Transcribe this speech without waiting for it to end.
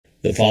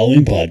The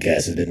following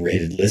podcast has been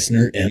rated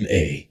Listener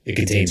MA. It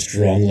contains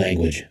strong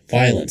language,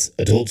 violence,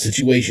 adult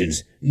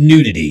situations,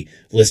 nudity.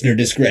 Listener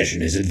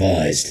discretion is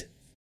advised.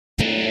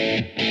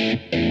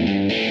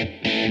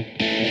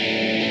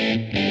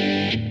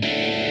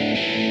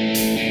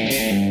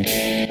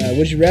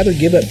 Would you rather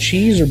give up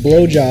cheese or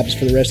blowjobs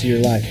for the rest of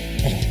your life?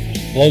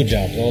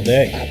 Blowjobs all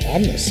day.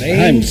 I'm the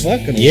same.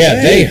 Fucking Yeah,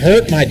 same. they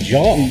hurt my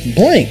jaw.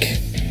 Blank.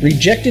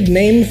 Rejected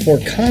name for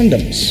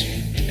condoms.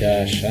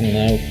 Gosh, I don't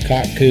know.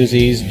 Cock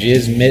koozies,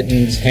 jizz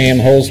mittens, ham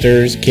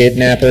holsters,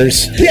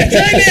 kidnappers. Yeah,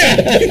 try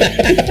it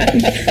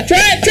now. Try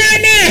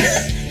it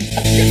now.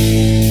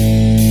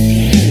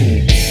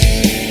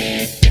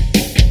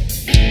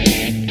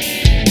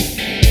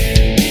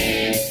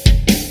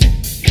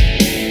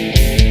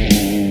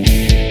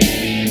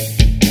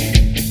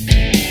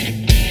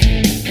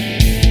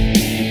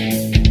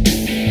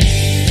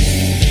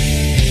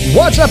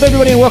 What's up,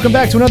 everybody, and welcome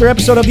back to another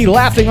episode of the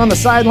Laughing on the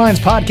Sidelines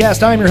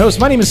podcast. I'm your host.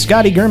 My name is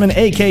Scotty Gurman,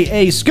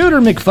 a.k.a. Scooter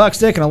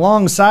McFuckstick, and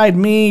alongside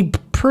me,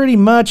 pretty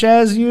much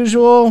as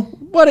usual,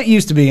 what it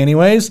used to be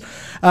anyways,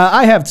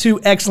 I have two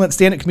excellent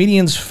stand-up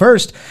comedians.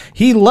 First,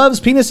 he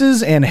loves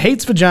penises and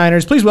hates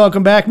vaginas. Please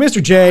welcome back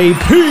Mr. JP.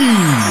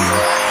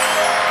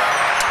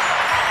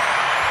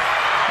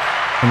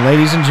 And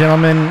ladies and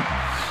gentlemen,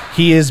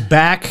 he is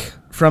back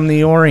from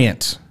the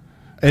Orient.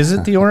 Is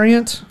it the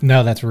Orient?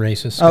 No, that's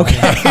racist. Okay.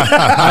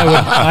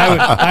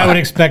 I would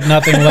expect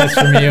nothing less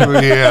from you.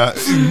 Yeah,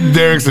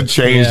 Derek's a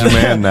changed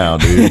man now,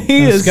 dude.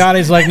 He is.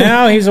 Scotty's like,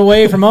 now he's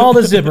away from all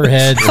the zipper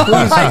heads. I'm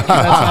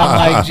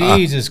like,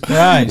 Jesus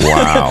Christ.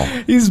 Wow.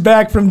 He's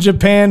back from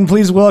Japan.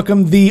 Please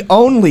welcome the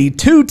only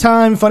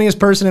two-time funniest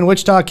person in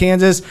Wichita,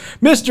 Kansas,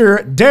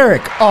 Mr.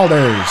 Derek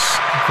Alders.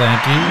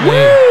 Thank you.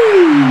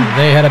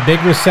 They had a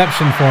big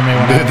reception for me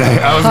when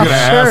I was going to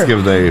ask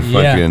if they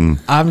fucking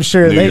I'm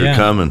sure knew they you're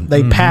coming.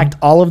 They packed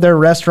all of their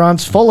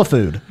restaurants full of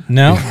food.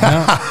 No.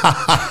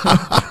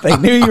 They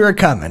knew you were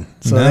coming,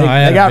 so No,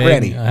 they got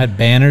ready. I had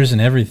banners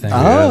and everything.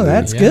 Oh,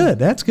 that's good.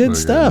 That's good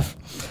stuff.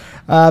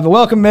 But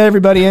welcome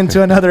everybody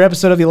into another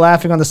episode of the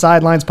Laughing on the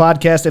Sidelines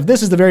podcast. If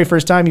this is the very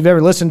first time you've ever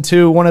listened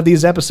to one of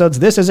these episodes,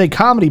 this is a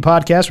comedy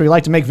podcast where we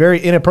like to make very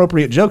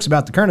inappropriate jokes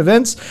about the current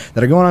events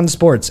that are going on in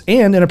sports,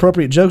 and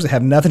inappropriate jokes that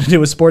have nothing to do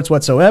with sports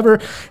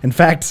whatsoever. In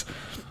fact,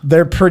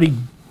 they're pretty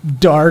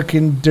dark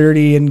and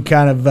dirty and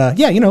kind of,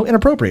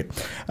 inappropriate.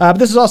 But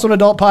this is also an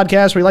adult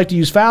podcast where we like to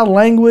use foul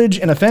language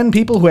and offend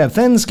people who have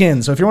thin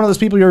skin. So if you're one of those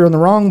people, you're in the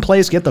wrong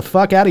place, get the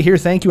fuck out of here.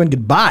 Thank you and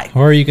goodbye.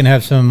 Or you can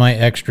have some of my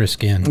extra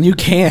skin. You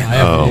can. I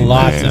have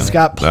lots of It's it.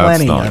 got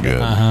plenty That's not of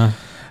it.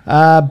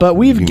 good. But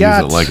we've You can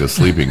got use it like a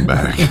sleeping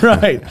bag.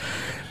 right.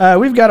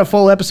 We've got a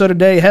full episode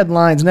today.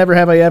 Headlines, never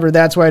have I ever,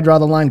 that's where I draw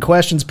the line,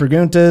 questions,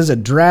 preguntas, a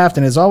draft,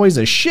 and as always,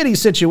 a shitty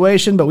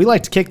situation. But we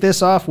like to kick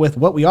this off with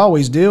what we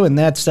always do, and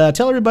that's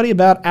tell everybody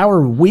about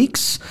our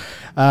weeks.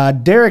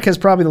 Derek has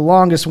probably the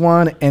longest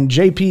one, and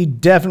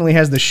JP definitely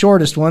has the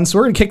shortest one. So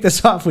we're going to kick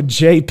this off with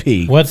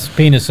JP. What's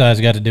penis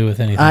size got to do with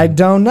anything? I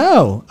don't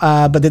know,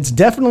 but it's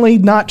definitely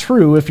not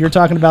true if you're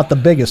talking about the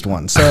biggest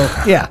one. So,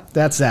 yeah,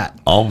 that's that.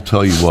 I'll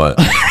tell you what.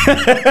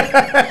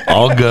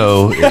 I'll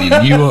go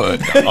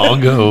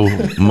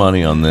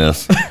money on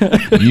this.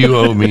 You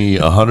owe me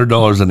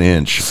 $100 an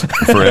inch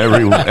for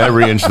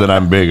every inch that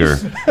I'm bigger,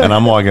 and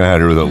I'm walking out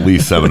here with at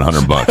least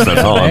 $700.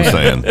 That's all I'm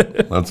saying.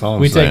 That's all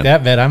I'm we saying. take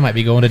that bet, I might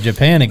be going to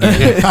Japan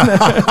again.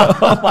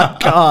 Oh, my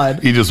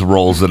God. He just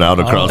rolls it out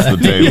across the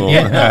table.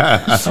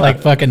 It's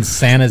like fucking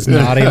Santa's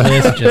naughty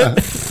list.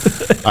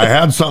 Just I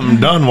had something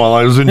done while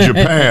I was in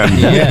Japan.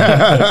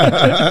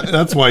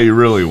 That's why you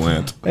really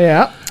went.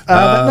 Yeah.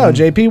 But no,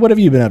 JP, what have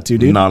you been up to,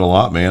 dude? Not a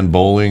lot, man.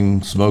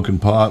 Bowling, smoking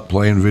pot,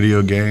 playing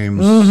video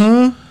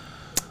games,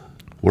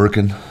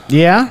 working.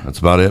 Yeah? That's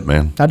about it,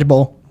 man. How'd you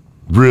bowl?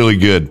 Really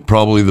good.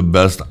 Probably the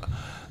best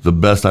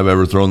I've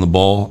ever thrown the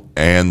ball,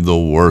 and the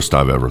worst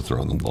I've ever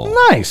thrown the ball.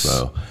 Nice.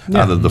 So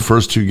out of the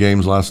first two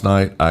games last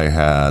night, I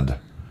had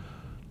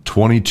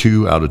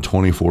 22 out of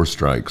 24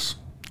 strikes.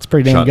 It's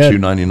pretty damn Shot good.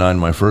 299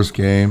 my first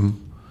game.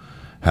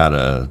 Had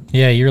a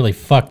you really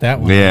fucked that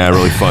one. I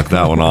really fucked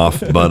that one off.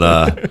 But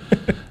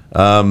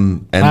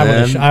and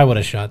I would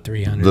have shot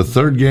 300. the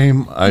third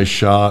game I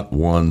shot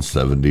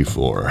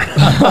 174.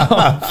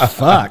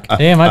 Fuck.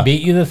 Damn, I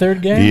beat you the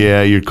third game?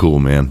 Yeah, you're cool,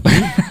 man.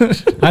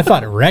 I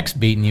thought Rex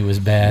beating you was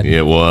bad.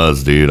 It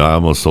was, dude. I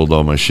almost sold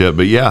all my shit,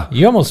 but yeah,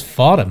 You almost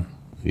fought him.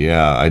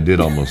 I did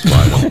almost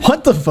fight him.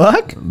 What the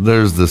fuck?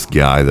 There's this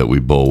guy that we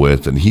bowl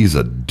with, and he's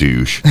a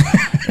douche,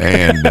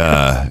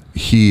 and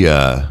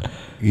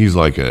he's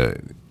like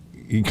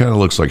he kind of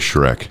looks like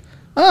Shrek.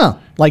 Oh,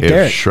 like If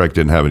Derek. Shrek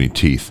didn't have any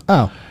teeth.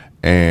 Oh.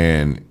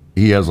 And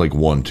he has like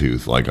one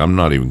tooth. Like, I'm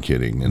not even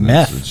kidding. And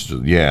Meth. it's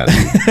just,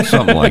 dude,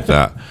 something like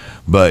that.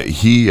 But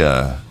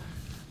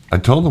I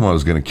told him I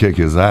was going to kick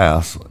his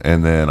ass,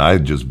 and then I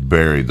just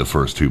buried the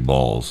first two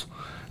balls,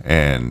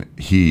 and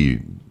he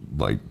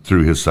like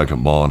threw his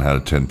second ball and had a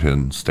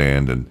 10-pin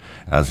stand, and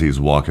as he's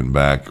walking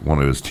back, one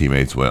of his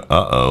teammates went,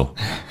 "Uh-oh."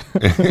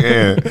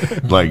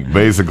 Like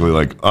basically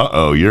like,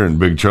 "Uh-oh, you're in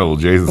big trouble.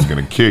 Jason's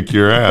gonna kick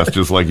your ass,"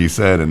 just like he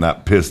said, and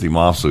that pissed him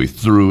off, so he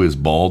threw his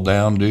ball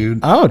down, dude.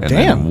 Oh, and damn.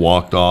 then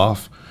walked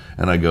off.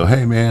 And I go,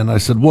 "Hey man," I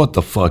said, "what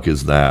the fuck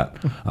is that?"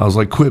 I was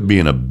like, "Quit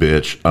being a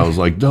bitch." I was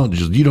like,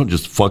 you don't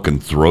just fucking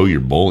throw your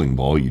bowling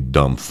ball, you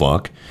dumb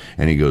fuck."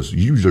 And he goes,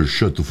 "You just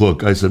shut the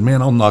fuck." I said,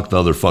 "Man, I'll knock the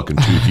other fucking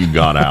tooth you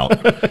got out.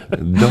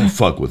 Don't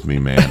fuck with me,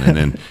 man." And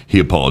then he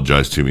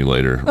apologized to me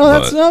later. Oh,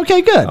 that's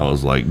okay. Good. I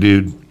was like,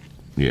 "Dude,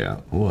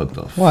 yeah, what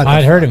the fuck?" What the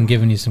I'd heard him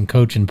giving you some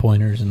coaching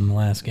pointers in the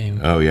last game.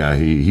 Oh yeah,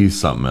 he's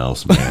something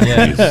else, man.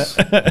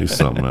 Yeah. He's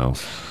something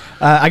else.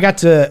 I got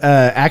to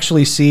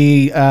actually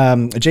see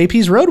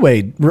JP's road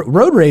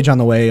rage on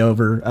the way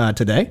over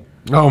today.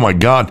 Oh my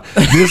God,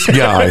 this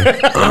guy.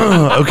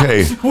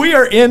 Okay, We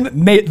are in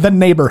the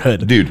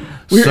neighborhood, dude.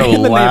 We're So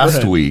in the last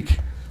neighborhood. week,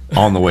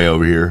 on the way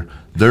over here,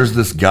 there's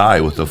this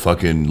guy with a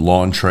fucking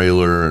lawn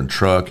trailer and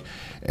truck,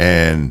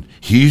 and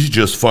he's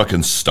just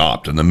fucking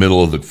stopped in the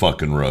middle of the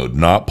fucking road,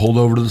 not pulled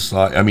over to the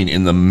side. I mean,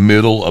 in the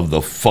middle of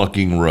the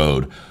fucking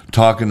road,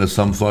 talking to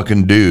some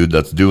fucking dude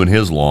that's doing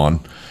his lawn.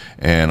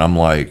 And I'm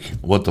like,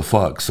 what the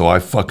fuck? So I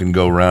fucking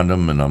go around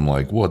him, and I'm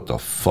like, what the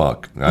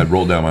fuck? I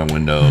roll down my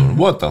window, and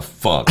what the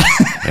fuck?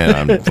 And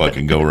I'm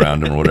fucking go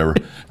around him or whatever.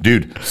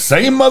 Dude,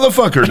 same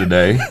motherfucker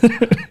today.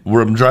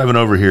 I'm driving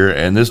over here,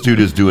 and this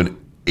dude is doing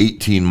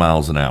 18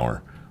 miles an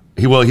hour.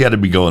 He had to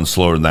be going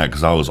slower than that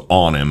because I was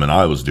on him and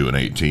I was doing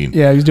 18.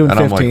 Yeah, he's doing and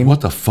 15. I'm like, what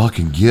the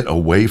fucking get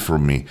away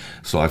from me?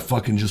 So I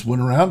fucking just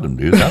went around him,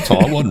 dude. That's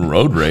all. It wasn't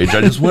road rage.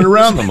 I just went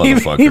around the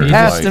motherfucker. he It's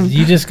passed like, him.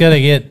 You just got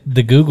to get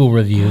the Google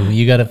review.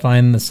 You got to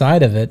find the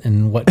side of it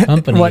and what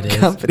company What it is.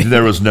 company?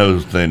 There was no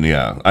thing,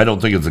 yeah. I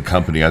don't think it's a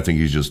company. I think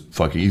he's just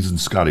fucking, he's in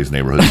Scotty's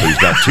neighborhood, so he's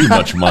got too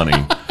much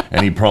money.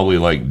 And he probably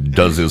like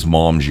does his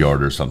mom's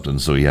yard or something,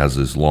 so he has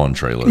his lawn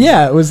trailer.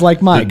 Yeah, it was like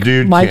Mike. The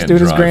dude Mike's can't doing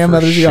his drive for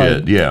grandmother's shit.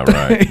 yard. Yeah,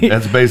 right.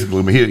 That's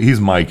basically he's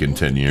Mike in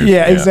 10 years.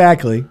 Yeah,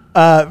 exactly.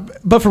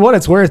 But for what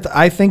it's worth,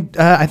 I think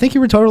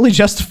you were totally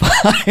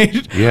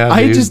justified. Yeah,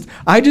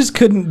 I just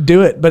couldn't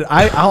do it. But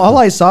all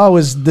I saw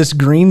was this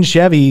green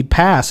Chevy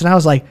pass, and I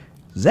was like,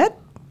 "Is that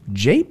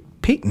JP?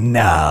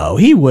 No,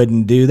 he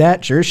wouldn't do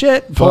that. Sure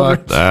shit.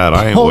 Fuck that.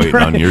 I ain't waiting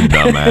on your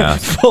dumb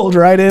ass. Pulled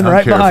right in, I right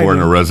don't care if behind we're in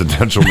a you.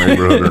 residential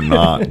neighborhood or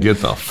not. Get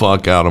the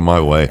fuck out of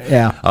my way.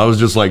 Yeah. I was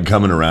just like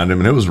coming around him,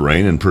 and it was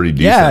raining pretty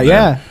decent. Yeah, then.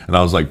 yeah. And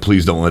I was like,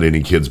 please don't let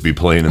any kids be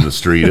playing in the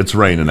street. It's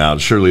raining out.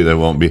 Surely they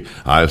won't be.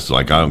 I was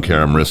like, I don't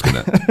care. I'm risking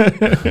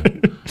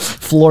it.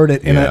 Floored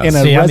it in Yeah. a See,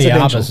 I'm the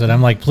residential. opposite.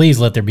 I'm like, please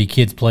let there be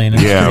kids playing.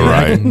 In the Yeah, street.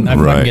 right, I can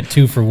right. get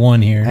 2 for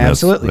 1 here.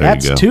 Absolutely. there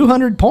you That's go.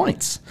 200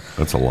 points.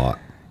 That's a lot.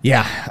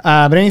 Yeah.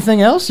 But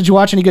anything else? Did you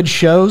watch any good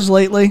shows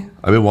lately?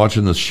 I've been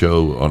watching this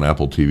show on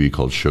Apple TV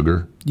called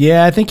Sugar.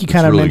 Yeah, I think you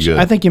kind of really mentioned.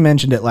 good. I think you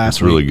mentioned it last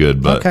It's week. really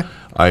good, but Okay.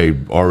 I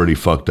already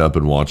fucked up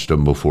and watched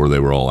them before they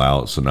were all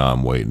out, so now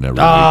I'm waiting every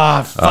Ah,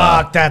 week.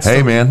 fuck! That's hey,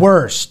 the man.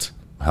 worst.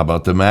 How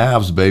about the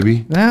Mavs,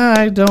 baby?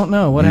 I don't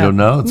know what You happened.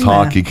 don't know? It's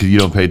hockey because you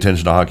don't pay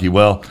attention to hockey.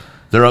 Well,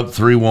 they're up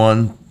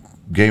 3-1.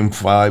 Game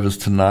 5 is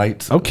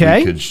tonight.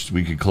 Okay.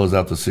 We could close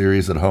out the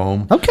series at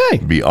home. Okay.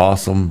 It'd be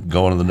awesome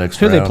going to the next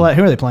Who round.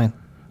 Who are they playing?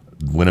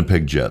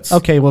 Winnipeg Jets.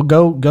 Okay, well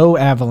go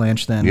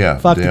Avalanche then. Yeah.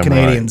 Fuck the damn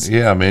Canadians. Right.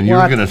 Yeah, man. You were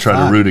What going to the try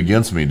fuck? to root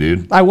against me,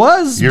 dude. I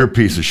was. You're a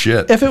piece of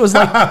shit. If it was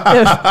like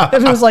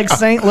if it was like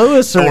St.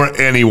 Louis or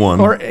anyone.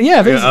 if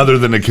it was, other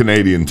than a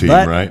Canadian team,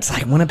 but right? it's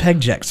like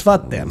Winnipeg Jets.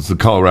 Fuck them. So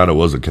Colorado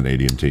was a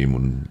Canadian team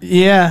when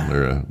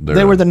Yeah.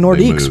 they were the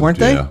Nordiques, moved, weren't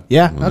they?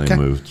 Yeah. When Okay. They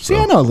moved, See,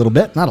 so. I know a little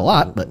bit, not a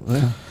lot, but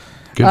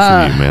Good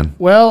for you, man.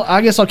 well,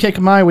 I guess I'll kick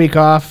my week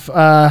off.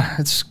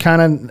 It's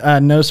kind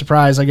of no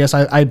surprise. I guess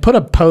I put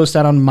a post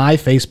out on my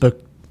Facebook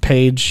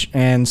page,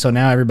 and so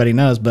now everybody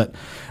knows. But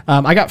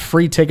I got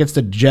free tickets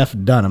to Jeff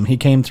Dunham. He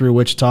came through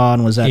Wichita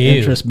and was at Ew.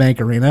 Interest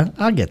Bank Arena.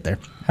 I'll get there.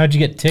 How'd you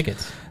get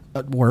tickets?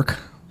 At work.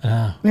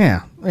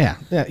 Yeah.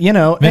 You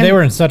know, Man, they and-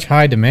 were in such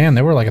high demand.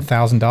 They were like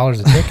 $1,000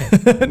 a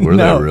ticket. Were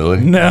no, they really?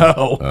 No.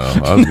 Oh,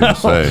 I was going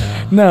to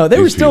say. No, they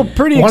were These still people-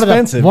 pretty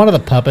expensive. One of the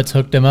puppets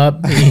hooked him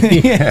up.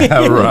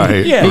 Yeah,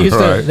 right. Yeah.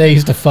 right. They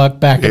used to fuck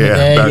back in the Yeah,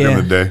 day. back in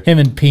the day. Him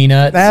and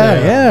Peanuts.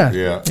 Yeah.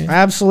 Yeah.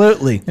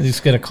 Absolutely. I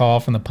just get a call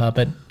from the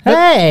puppet.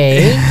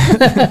 Hey.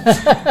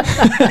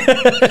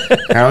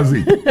 How's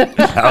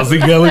he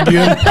go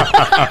again?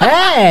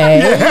 Hey.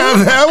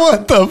 Yeah,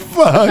 what the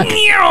fuck?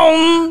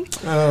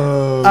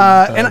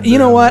 And you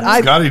know what?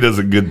 Scotty does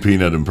a good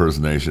peanut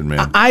impersonation,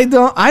 man. I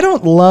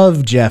don't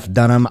love Jeff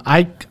Dunham.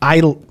 I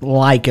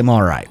like him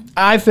all right.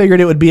 I figured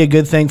it would be a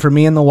good thing for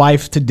me and the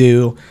wife to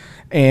do.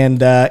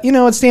 And,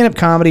 it's stand-up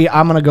comedy.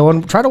 I'm going to go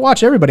and try to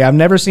watch everybody. I've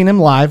never seen him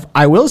live.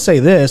 I will say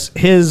this.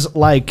 His,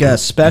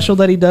 special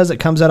that he does that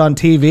comes out on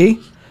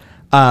TV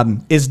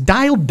is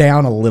dialed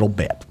down a little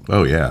bit.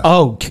 Oh, yeah.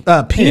 Oh,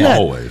 Peanut.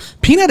 always.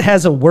 Peanut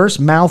has a worse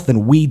mouth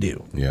than we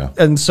do. Yeah.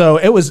 And so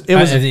it was.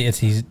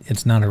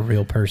 It's not a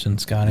real person,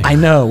 Scotty. I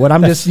know. What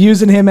I'm just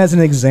using him as an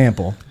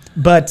example.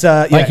 But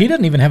Like, he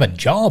doesn't even have a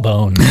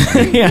jawbone.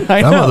 yeah,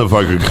 I That know.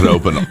 motherfucker could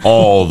open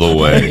all the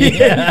way.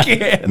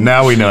 Yeah.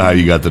 Now we know how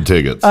you got the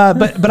tickets.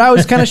 But I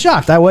was kind of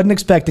shocked. I wasn't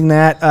expecting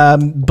that.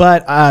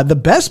 But the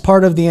best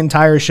part of the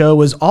entire show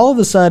was all of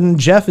a sudden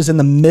Jeff is in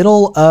the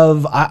middle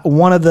of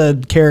one of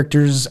the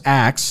characters'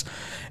 acts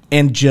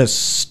and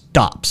just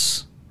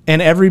stops.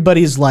 And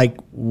everybody's like,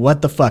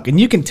 what the fuck? And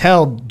you can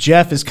tell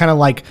Jeff is kind of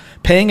like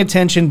paying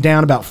attention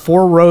down about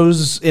 4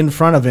 rows in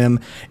front of him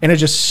and is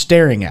just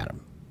staring at him.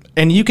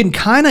 And you can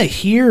kind of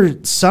hear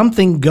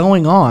something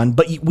going on,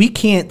 but we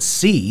can't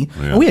see.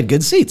 Yeah. We had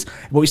good seats,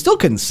 but we still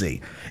couldn't see.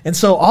 And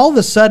so all of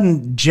a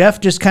sudden, Jeff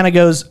just kind of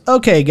goes,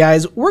 okay,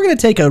 guys, we're going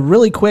to take a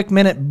really quick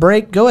minute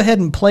break. Go ahead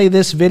and play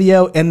this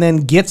video, and then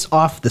gets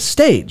off the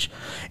stage.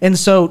 And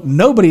so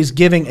nobody's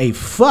giving a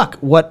fuck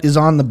what is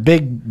on the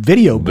big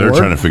video board. They're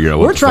trying to figure out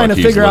what We're the trying fuck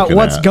to he's figure out looking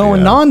what's at.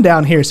 going Yeah. on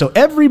down here. So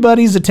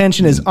everybody's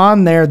attention is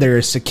on there. There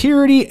is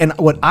security and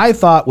what I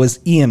thought was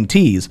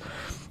EMTs.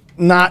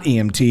 Not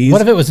EMTs.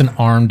 What if it was an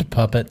armed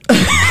puppet?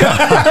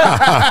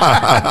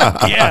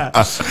 yeah.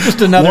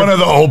 Just another. One of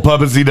the old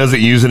puppets he doesn't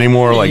use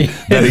anymore, like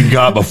that he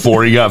got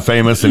before he got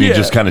famous, and he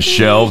just kind of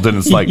shelved. And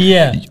it's like,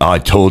 Yeah. I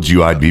told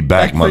you I'd be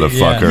back,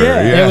 motherfucker.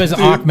 Yeah. It was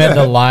Ahmed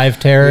the live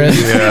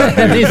terrorist.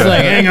 Yeah. He's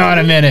like, hang on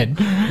a minute.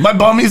 My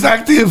bummy's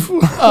active.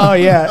 Oh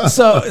yeah.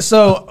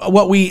 So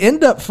what we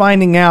end up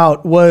finding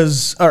out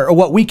was, or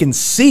what we can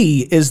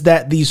see is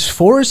that these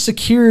 4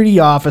 security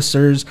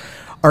officers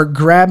are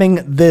grabbing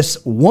this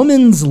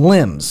woman's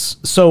limbs.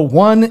 So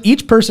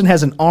each person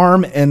has an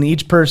arm and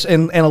each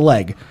person and a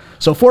leg.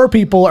 So 4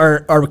 people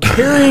are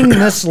carrying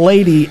this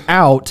lady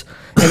out,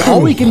 and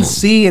all we can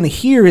see and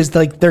hear is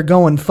like they're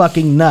going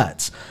fucking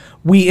nuts.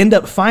 We end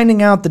up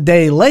finding out the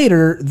day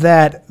later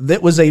that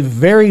it was a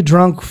very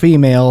drunk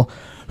female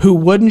who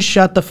wouldn't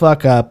shut the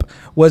fuck up,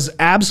 was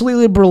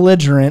absolutely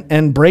belligerent,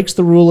 and breaks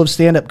the rule of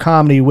stand-up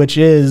comedy, which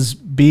is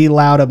be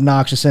loud,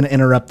 obnoxious, and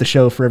interrupt the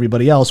show for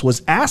everybody else,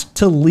 was asked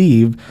to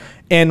leave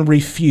and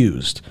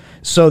refused.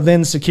 So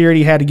then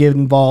security had to get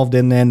involved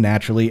and then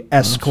naturally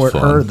escort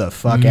her the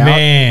fuck out.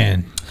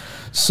 Man,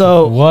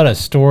 So, what a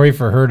story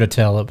for her to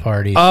tell at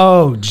parties.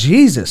 oh,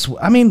 Jesus.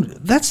 I mean,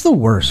 that's the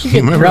worst.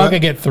 Get drunk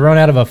and get thrown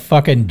out of a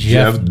fucking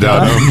Jeff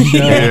Dunham.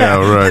 Yeah,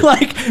 right.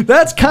 Like,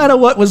 that's kind of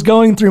what was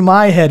going through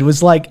my head,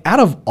 was like, out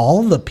of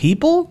all the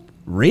people,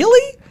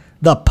 really?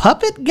 The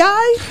puppet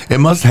guy? It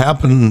must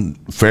happen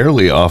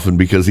fairly often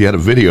because he had a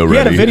video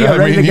ready. He had a video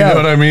ready to You go. know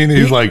what I mean?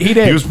 He's like, he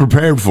did. he was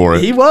prepared for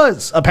it. He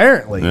was,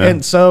 apparently. Yeah.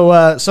 And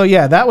so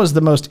yeah, that was the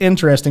most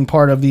interesting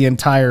part of the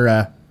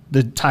entire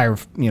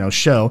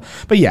show.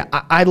 But yeah,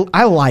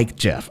 I like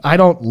Jeff. I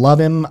don't love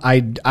him.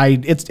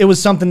 It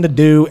was something to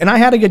do, and I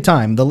had a good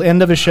time. The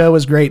end of his show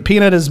was great.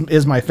 Peanut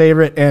is my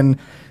favorite, and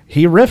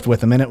he riffed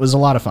with him, and it was a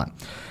lot of fun.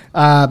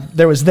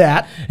 There was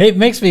that. It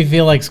makes me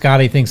feel like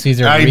Scotty thinks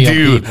these are I real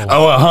do. people.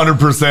 Oh,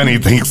 100% he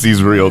thinks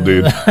he's real,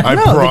 dude.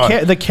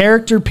 The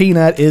character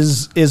Peanut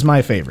is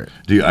my favorite.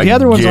 Dude, the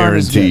other ones aren't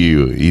as good. guarantee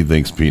you he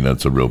thinks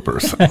Peanut's a real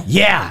person.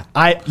 Yeah,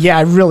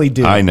 I really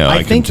do. I know, I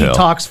can think he tell.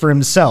 talks for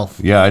himself.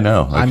 Yeah, I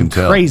know. I I'm can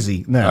tell.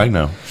 crazy. No. I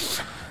know.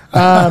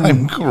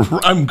 I'm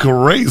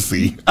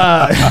crazy.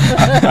 So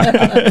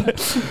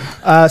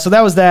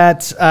that was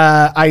that.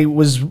 I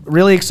was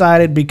really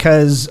excited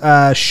because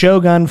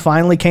Shogun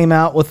finally came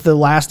out with the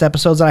last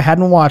episodes that I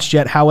hadn't watched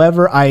yet.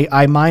 However,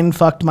 I mind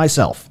fucked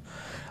myself.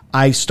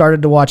 I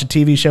started to watch a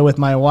TV show with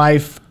my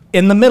wife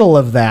in the middle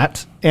of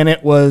that, and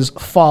it was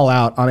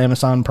Fallout on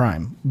Amazon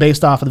Prime,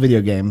 based off of the video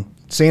game.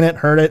 Seen it?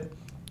 Heard it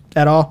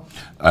at all?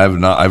 I have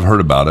not. I've heard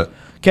about it,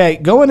 Okay,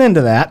 going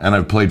into that. and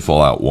I've played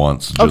Fallout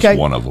once. Just Okay.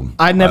 one of them.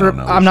 I'm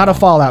not a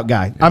Fallout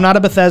guy. I'm not a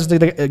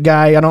Bethesda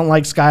guy. I don't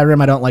like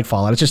Skyrim. I don't like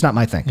Fallout. It's just not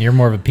my thing. You're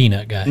more of a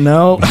peanut guy.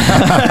 No.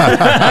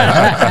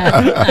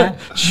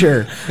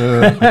 Sure.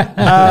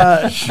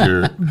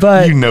 Sure,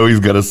 But- you know he's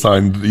got a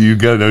signed. You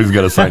gotta know he's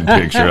got a signed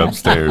picture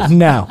upstairs.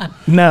 No.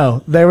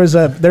 There was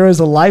a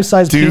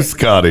life-size To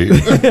Scotty,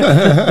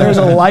 there was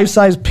a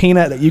life-size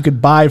peanut that you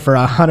could buy for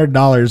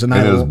 $100, and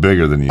it was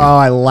bigger than you. Oh,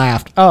 I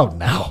laughed. Oh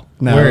no.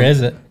 Where is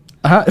it?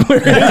 Yeah,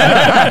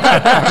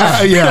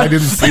 I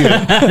didn't see it.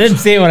 I didn't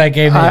see it when I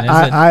came in. Is it?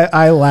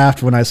 I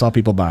laughed when I saw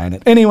people buying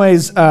it.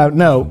 Anyways,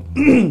 no.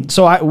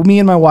 So me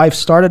and my wife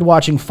started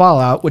watching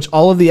Fallout, which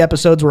all of the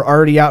episodes were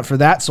already out for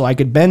that, so I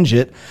could binge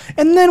it,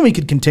 and then we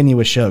could continue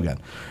with Shogun.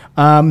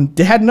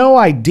 They had no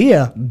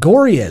idea.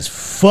 Gory as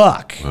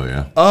fuck. Oh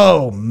yeah.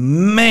 Oh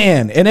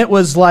man. And it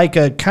was like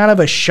a kind of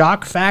a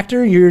shock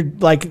factor. You're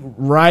like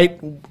right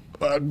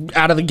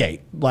out of the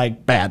gate,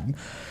 like bad.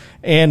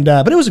 And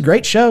but it was a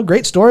great show,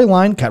 great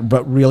storyline,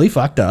 but really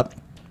fucked up.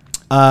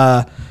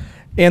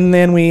 And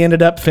then we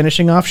ended up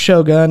finishing off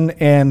Shogun,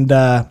 and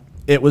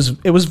it was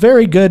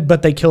very good,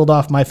 but they killed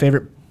off my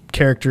favorite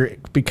character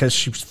because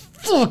she was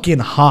fucking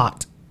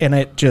hot, and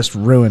it just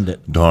ruined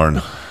it.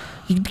 Darn.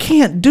 You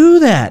can't do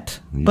that,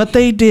 but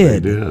they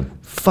did. They did.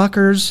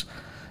 Fuckers.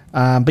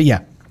 But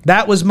yeah,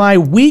 that was my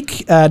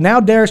week.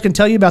 Now Darius can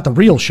tell you about the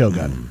real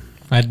Shogun.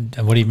 What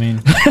do you mean?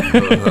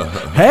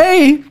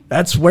 Hey,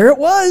 that's where it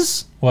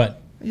was.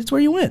 What? It's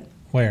where you went.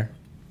 Where?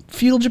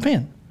 feudal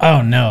Japan?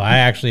 Oh no,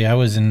 I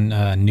was in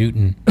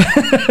Newton.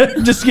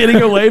 Just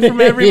getting away from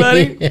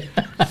everybody.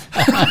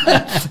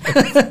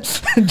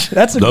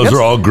 Those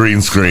are all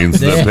green screens.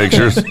 The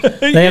pictures.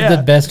 They have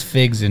the best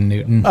figs in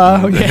Newton.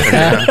 Oh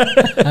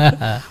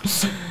yeah.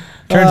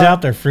 Turns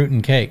out they're fruit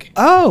and cake.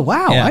 Oh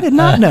wow, Yeah. I did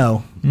not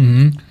know.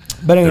 Mm-hmm.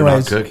 But They're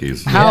anyways, not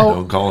cookies. how-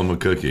 Don't call them a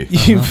cookie.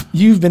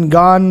 you've been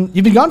gone.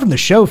 You've been gone from the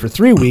show for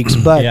 3 weeks,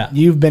 but Yeah.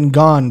 you've been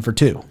gone for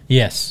 2.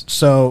 Yes,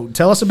 So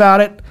tell us about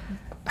it.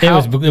 it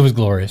was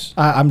glorious.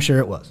 I'm sure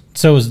it was.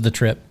 So was the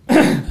trip.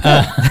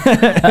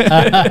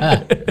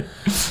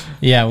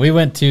 Yeah, we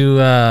went to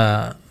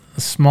a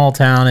small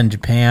town in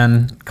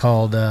Japan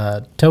called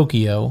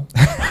Tokyo.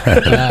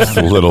 Just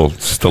a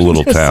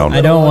little town.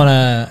 I don't want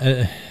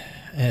to.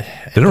 They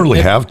don't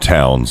really have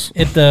towns.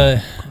 At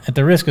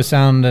the risk of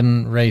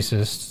sounding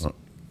racist,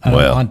 I don't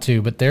Well. want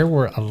to, but there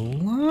were a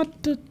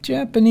lot of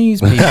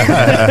Japanese people.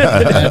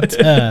 But,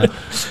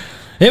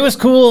 it was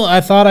cool.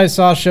 I thought I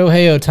saw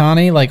Shohei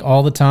Ohtani like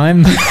all the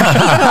time.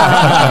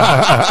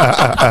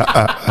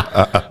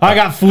 I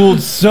got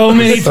fooled so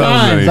many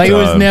times. Like it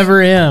was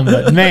never him.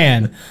 But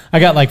man, I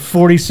got like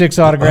 46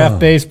 autographed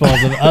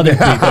baseballs of other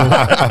people.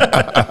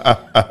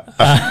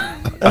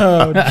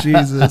 Oh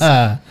Jesus.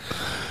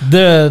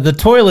 The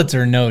toilets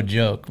are no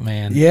joke,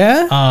 man.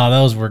 Yeah? Oh,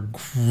 those were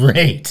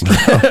great.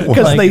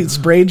 Because they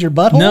sprayed your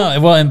butthole?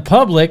 No, well, in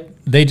public,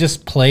 they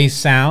just play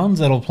sounds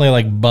that'll play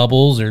like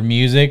bubbles or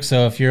music.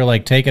 So if you're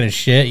like taking a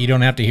shit, you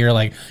don't have to hear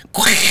like.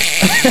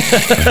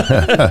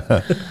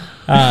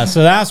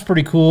 So that's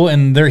pretty cool.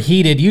 And they're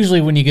heated.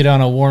 Usually when you get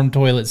on a warm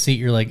toilet seat,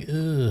 you're like,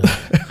 ugh.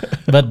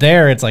 But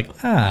there, it's like,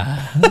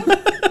 ah.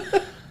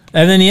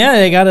 And then, yeah,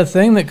 they got a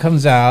thing that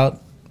comes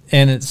out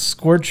and it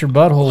squirts your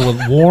butthole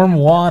with warm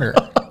water.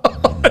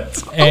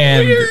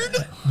 And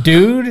weird.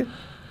 Dude,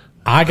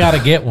 I gotta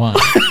get one.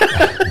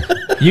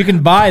 You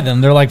can buy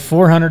them. They're like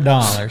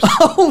 $400.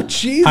 Oh,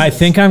 Jesus. I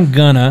think I'm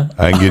gonna.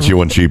 I can get you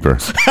one cheaper.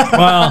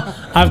 Well,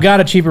 I've got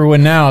a cheaper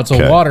one now. It's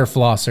a water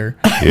flosser.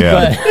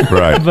 Yeah,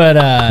 right. But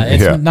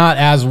it's not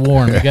as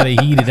warm. You got to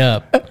heat it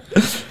up.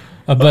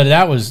 But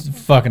that was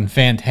fucking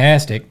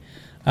fantastic.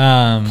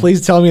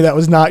 Please tell me that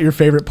was not your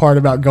favorite part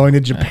about going to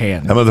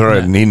Japan. How about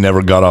that? He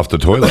never got off the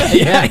toilet.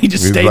 Yeah, he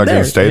just stayed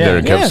there. Stayed there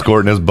and kept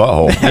squirting his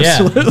butthole.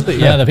 Absolutely.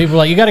 Yeah, the people were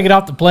like, you got to get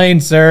off the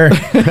plane, sir.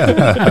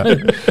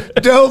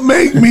 Don't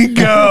make me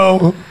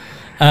go.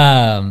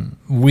 I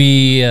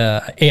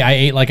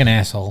ate like an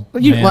asshole.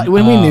 When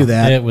we knew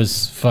that. It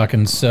was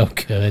fucking so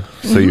good.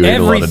 So you ate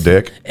a lot of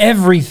dick?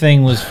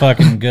 Everything was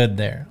fucking good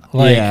there.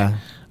 Like,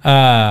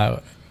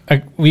 I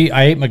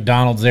ate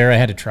McDonald's there. I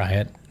had to try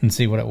it and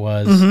see what it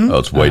was. Oh,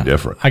 it's way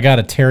different. I got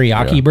a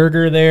teriyaki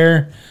burger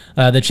there.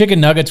 The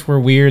chicken nuggets were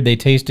weird. They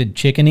tasted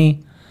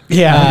chickeny.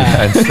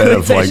 Yeah. Instead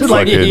of like tasted fucking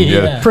like they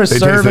tasted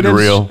preservatives.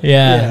 real.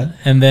 Yeah.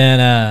 And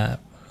then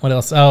what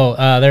else? Oh,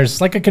 there's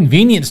like a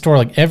convenience store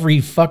like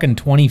every fucking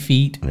 20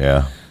 feet.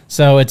 Yeah.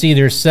 So it's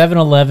either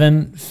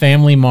 7-Eleven,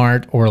 Family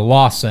Mart, or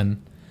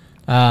Lawson.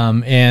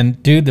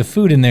 And dude, the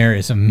food in there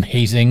is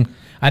amazing.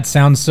 That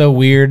sounds so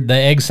weird. The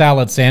egg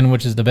salad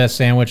sandwich is the best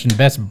sandwich and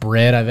best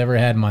bread I've ever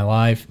had in my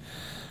life.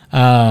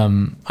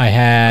 I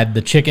had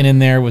the chicken in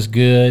there was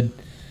good.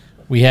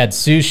 We had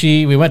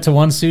sushi. We went to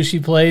one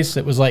sushi place.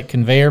 It was like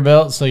conveyor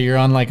belt. So you're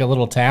on like a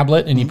little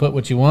tablet and you put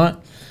what you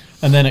want.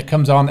 And then it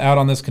comes out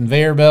on this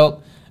conveyor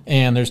belt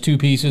and there's 2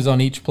 pieces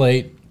on each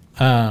plate.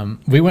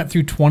 We went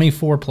through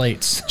 24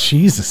 plates.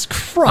 Jesus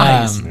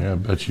Christ. Yeah, I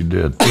bet you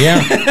did.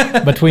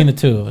 Yeah. Between the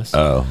 2 of us.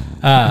 Oh.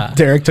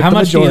 Derek took How the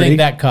much do you majority. think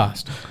that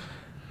cost?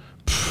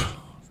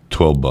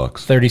 $12.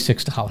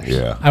 $36.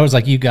 Yeah. I was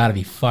like, you got to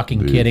be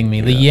fucking kidding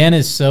me. The yen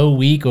is so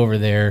weak over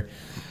there.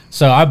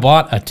 So I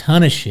bought a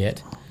ton of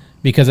shit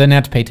because I didn't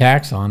have to pay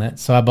tax on it.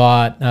 So I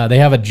bought, they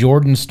have a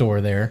Jordan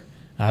store there.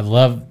 I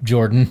love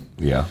Jordan.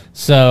 Yeah.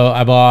 So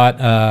I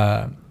bought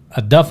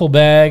a duffel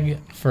bag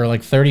for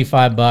like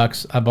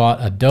 $35. I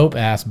bought a dope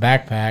ass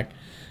backpack.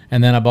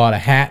 And then I bought a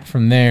hat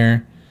from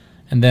there.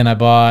 And then I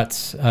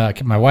bought,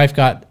 my wife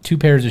got 2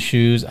 pairs of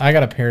shoes. I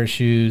got a pair of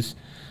shoes.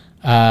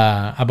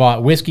 I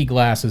bought whiskey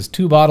glasses,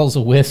 2 bottles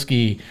of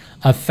whiskey,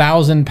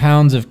 1,000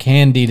 pounds of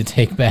candy to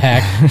take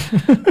back.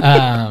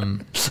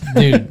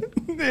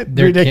 Dude,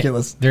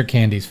 Ridiculous. Their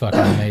candy's fucking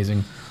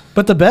amazing.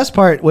 But the best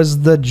part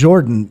was the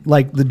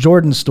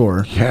Jordan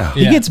store. Yeah.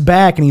 He gets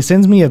back and he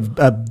sends me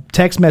a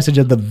text message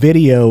of the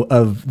video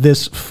of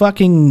this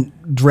fucking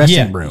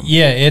dressing room.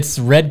 Yeah, it's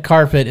red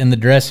carpet in the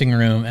dressing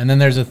room, and then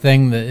there's a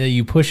thing that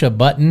you push a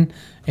button,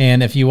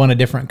 and if you want a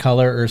different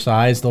color or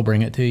size, they'll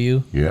bring it to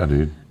you. Yeah,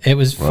 dude. It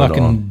was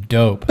fucking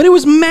dope. But it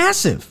was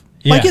massive.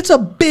 Yeah. Like, it's a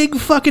big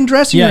fucking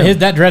dressing room. Yeah,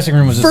 that dressing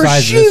room was the For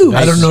size shoes. of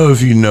this. I don't know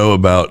if you know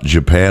about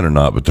Japan or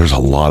not, but there's a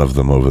lot of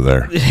them over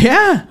there.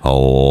 Yeah. A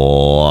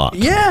lot.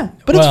 Yeah.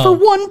 But it's Well,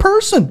 for one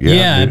person.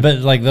 Yeah, dude. but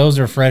like those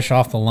are fresh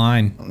off the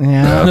line.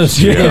 Yeah. Those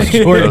Yeah,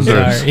 Jordans those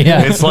are- are.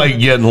 Yeah. It's like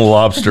getting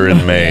lobster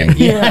in Maine.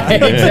 Yeah,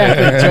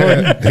 exactly.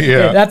 Jordan.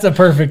 Yeah. That's a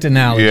perfect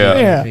analogy.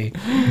 Yeah. Yeah.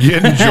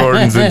 Getting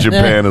Jordans in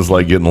Japan is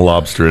like getting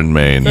lobster in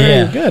Maine.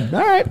 Yeah. Good.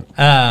 All right.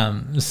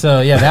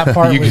 So yeah, that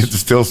part You was get to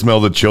still smell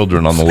the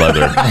children on the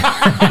leather.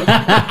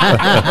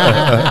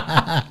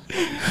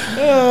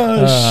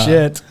 Oh,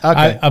 shit.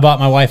 Okay. I bought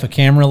my wife a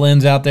camera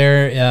lens out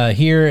there.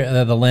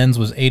 Here, the lens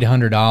was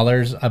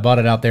 $800. I bought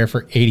it out there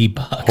for $80.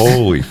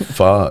 Holy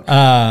fuck.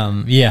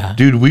 Yeah.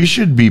 Dude, we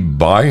should be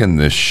buying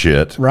this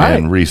shit Right.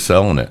 and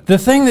reselling it. The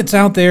thing that's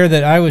out there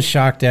that I was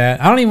shocked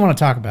at, I don't even want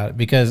to talk about it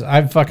because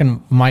I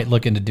fucking might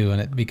look into doing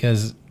it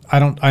because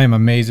I am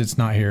amazed it's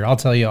not here. I'll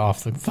tell you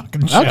off the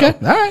fucking show. Okay. All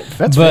right.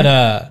 That's But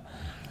fair.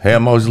 Hey,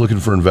 I'm always looking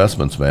for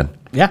investments, man.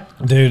 Yeah.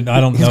 dude, I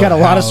don't know. He's got a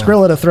lot of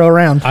Skrilla to throw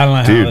around. I don't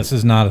know Dude, how this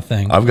is not a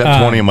thing. I've got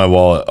 20 in my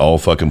wallet. I'll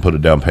fucking put a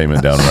down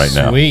payment down right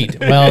now. Sweet.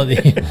 Well,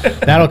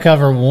 that'll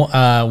cover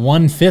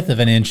 1/5 of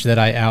an inch that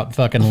I out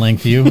fucking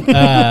length you.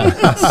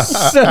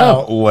 So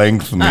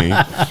Outlength me.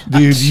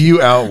 Dude,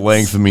 you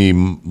outlength me.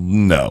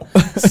 No.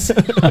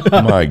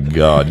 My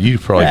God. You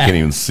probably can't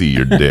even see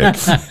your dick.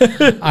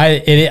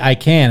 I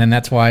can, and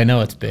that's why I know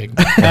it's big.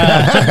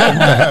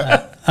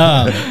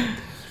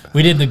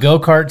 We did the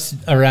go-karts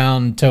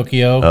around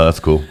Tokyo. Oh, that's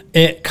cool.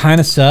 It kind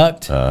of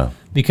sucked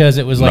because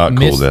it was like not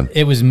cool then.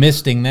 it was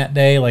misting that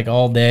day, like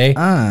all day.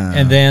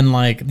 And then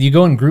like you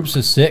go in groups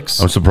of 6.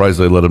 I'm surprised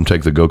they let them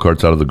take the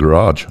go-karts out of the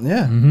garage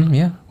Yeah.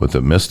 Yeah, with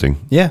it misting.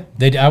 Yeah.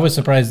 I was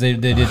surprised they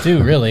did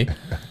too, really,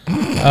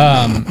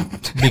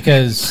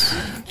 because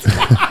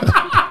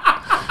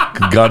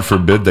God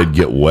forbid they'd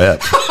get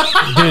wet.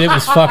 dude, it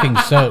was fucking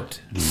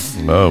soaked.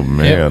 Oh,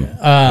 man.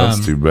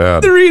 That's too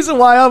bad. The reason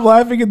why I'm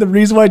laughing and the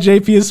reason why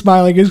JP is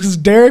smiling is because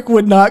Derek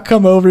would not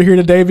come over here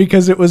today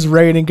because it was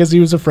raining because he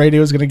was afraid he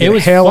was going to It get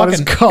was hail on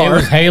fucking. his car. It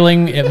was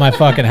hailing at my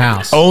fucking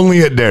house.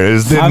 Only at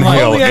Darius. Didn't I'm like,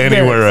 hail only at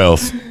anywhere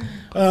else.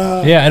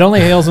 Yeah, it only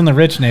hails in the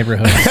rich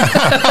neighborhoods.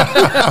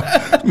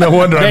 No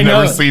wonder I've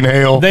know- never seen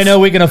hail. They know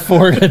we can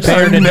afford to pay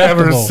our I've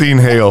never deductible. seen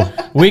hail.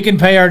 We can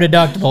pay our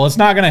deductible. It's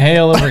not going to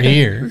hail over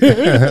here.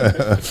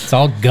 It's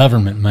all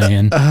government,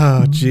 man.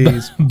 Oh,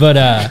 jeez.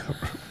 But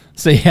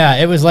so yeah,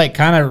 it was like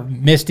kind of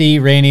misty,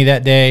 rainy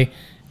that day,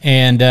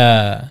 and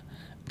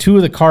 2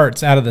 of the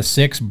carts out of the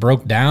 6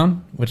 broke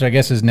down, which I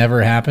guess has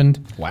never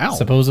happened. Wow.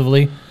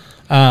 Supposedly.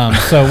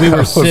 So we were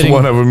Was sitting.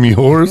 one of them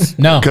yours?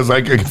 No. Because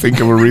I could think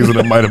of a reason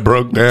it might have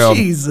broke down.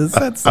 Jesus,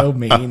 that's so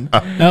mean.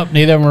 Nope,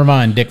 neither of them were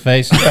mine, dick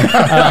face.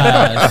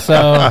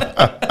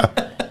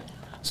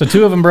 So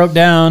 2 of them broke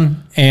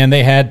down, and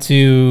they had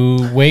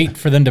to wait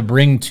for them to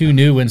bring 2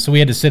 new ones. So we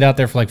had to sit out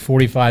there for like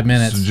 45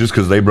 minutes. So just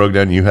because they broke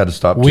down, you had to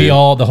stop too?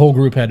 The whole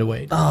group had to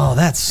wait. Oh,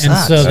 that And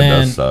sucks. so That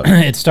then does suck.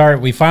 it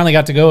started. We finally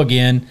got to go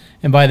again,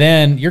 and by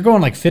then you're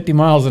going like 50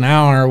 miles an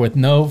hour with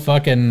no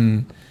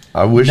fucking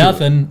I wish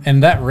nothing,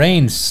 and that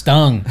rain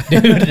stung,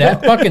 dude.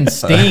 That fucking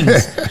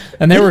stings.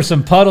 And there were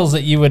some puddles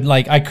that you would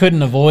like. I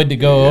couldn't avoid to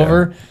go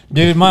over,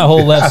 dude. My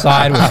whole left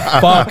side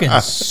was fucking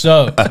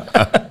soaked.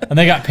 And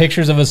they got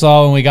pictures of us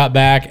all when we got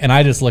back, and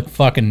I just looked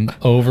fucking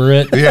over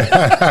it.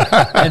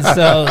 Yeah. And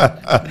so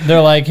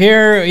they're like,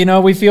 "Here,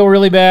 we feel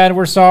really bad.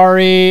 We're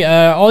sorry.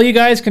 All you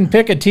guys can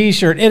pick a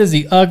T-shirt. It is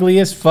the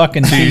ugliest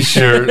fucking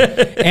T-shirt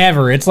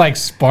ever. It's like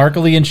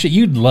sparkly and shit.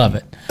 You'd love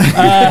it.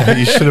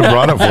 You should have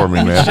brought it for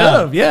me,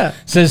 man. Yeah.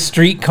 Says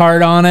street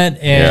card on it,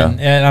 and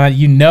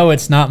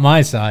it's not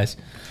my size.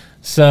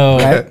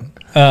 So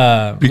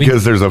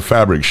Because there's a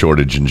fabric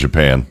shortage in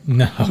Japan.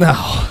 no,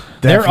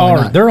 Definitely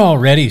not. they're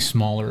already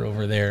smaller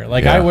over there.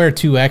 Like I Yeah. wear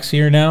 2X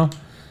here now,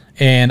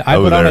 and I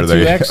Over put on a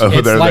there, 2X. over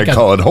it's there like they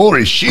call it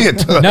holy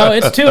shit. no,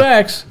 it's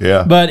 2X.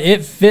 Yeah. but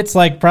it fits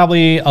like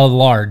probably a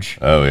large.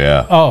 Oh,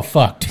 yeah. Oh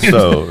fuck, dude.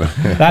 So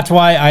That's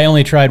why I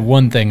only tried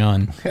one thing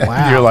on.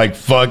 you're like,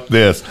 fuck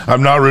this.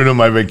 I'm not ruining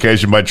my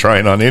vacation by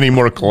trying on any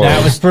more clothes.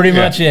 That was pretty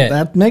much it.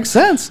 That makes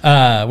sense.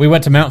 We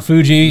went to Mount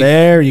Fuji.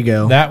 There you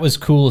go. That was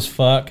cool as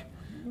fuck.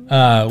 We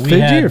Fuji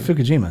had or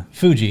Fukushima?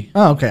 Fuji.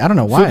 Oh, okay. I don't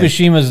know why.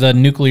 Fukushima's the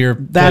nuclear.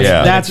 That's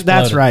Yeah. that's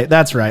exploded. right.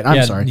 That's right. I'm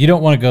Yeah, sorry. You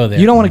don't want to go there.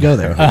 You don't want to go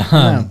there.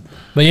 No.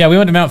 But yeah, we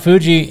went to Mount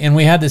Fuji, and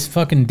we had this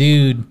fucking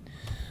dude.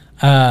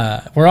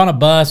 We're on a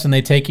bus, and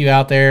they take you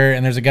out there,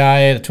 and there's a guy,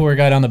 a tour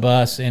guide on the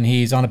bus, and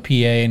he's on a PA,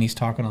 and he's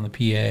talking on the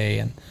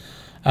PA,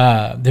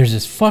 and there's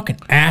this fucking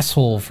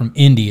asshole from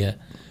India,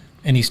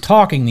 and he's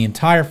talking the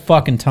entire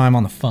fucking time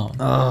on the phone.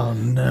 Oh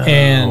no.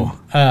 And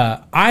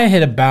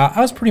I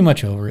was pretty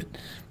much over it.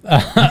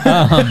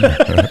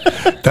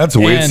 That's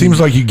weird. It And- seems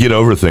like you get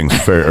over things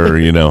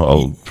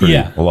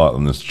a lot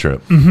on this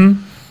trip.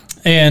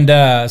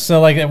 And so,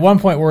 like, at one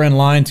point, we're in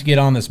line to get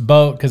on this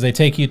boat because they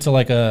take you to,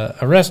 like, a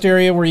rest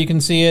area where you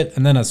can see it,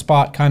 and then a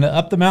spot kind of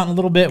up the mountain a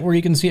little bit where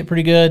you can see it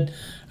pretty good.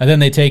 And then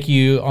they take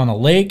you on a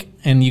lake,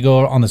 and you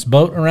go on this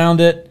boat around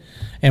it.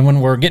 And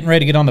when we're getting ready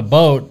to get on the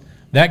boat,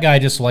 That guy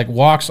just like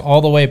walks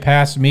all the way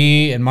past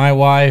me and my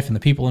wife and the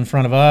people in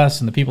front of us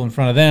and the people in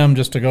front of them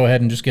just to go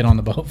ahead and just get on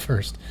the boat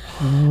first.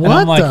 And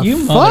I'm like, you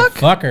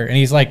motherfucker. And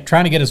he's like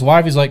trying to get his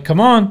wife. He's like, come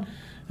on.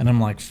 And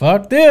I'm like,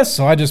 fuck this.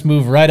 So I just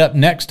move right up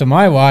next to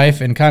my wife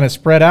and kind of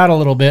spread out a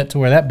little bit to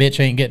where that bitch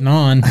ain't getting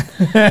on.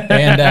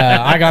 And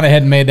I got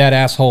ahead and made that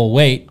asshole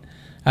wait.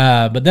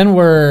 But then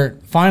we're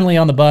finally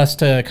on the bus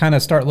to kind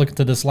of start looking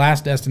to this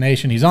last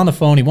destination. He's on the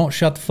phone. He won't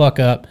shut the fuck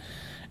up.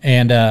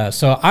 And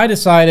so I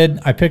decided,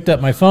 I picked up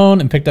my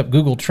phone and picked up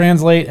Google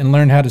Translate and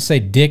learned how to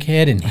say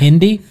dickhead in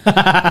Hindi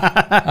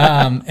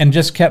and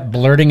just kept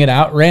blurting it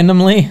out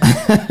randomly.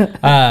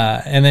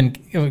 And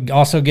then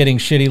also getting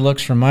shitty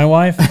looks from my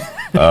wife.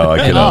 Oh, I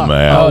get on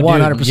my Oh,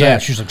 100%. Yeah,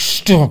 she's like,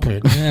 stop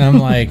it. And I'm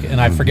like, and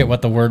I forget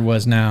what the word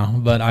was now,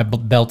 but I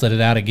belted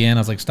it out again. I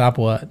was like, stop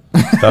what?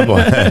 Stop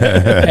what?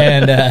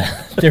 And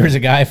there was a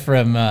guy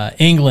from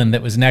England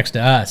that was next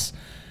to us.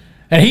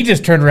 And he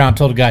just turned around and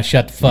told the guy,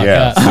 shut the fuck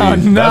up. See,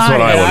 that's what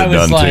I would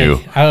have done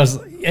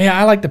too.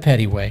 I like the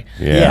petty way.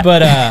 Yeah.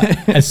 But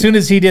as soon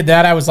as he did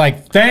that, I was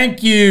like,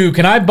 thank you.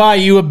 Can I buy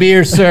you a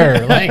beer,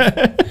 sir?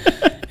 Like,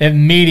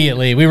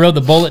 immediately. We rode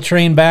the bullet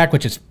train back,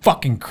 which is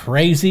fucking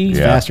crazy. It's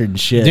faster than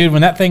shit. Dude,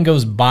 when that thing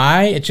goes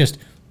by, it just,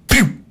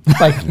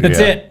 like, that's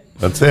it.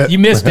 That's it. You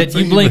missed it.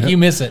 You blink, you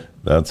miss it.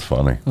 That's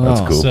funny.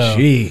 That's cool. So,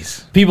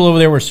 jeez. people over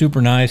there were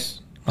super nice.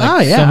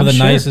 Like some of the I'm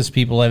nicest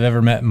people I've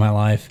ever met in my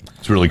life.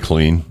 It's really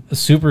clean.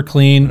 Super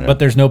clean, but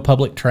there's no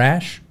public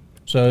trash.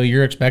 So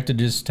you're expected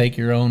to just take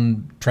your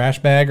own trash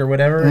bag or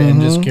whatever and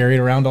just carry it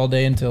around all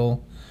day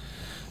until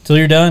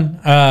you're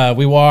done.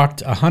 We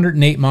walked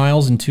 108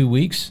 miles in 2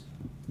 weeks.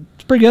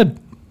 It's pretty good.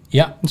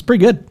 Yeah. It's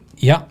pretty good.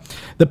 Yeah.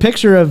 The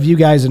picture of you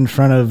guys in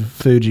front of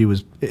Fuji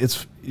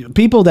it's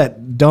people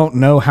that don't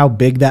know how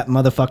big that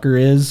motherfucker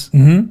is.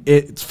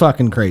 It's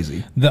fucking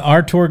crazy.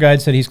 Our tour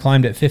guide said he's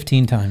climbed it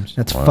 15 times.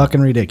 That's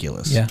fucking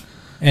ridiculous. Yeah.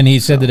 And he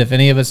said that if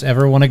any of us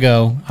ever want to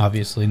go,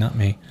 obviously not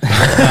me,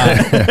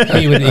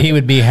 he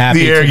would be happy.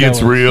 The air to gets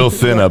go. real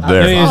thin up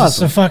there. He's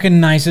the fucking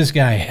nicest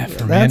guy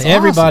ever, man. That's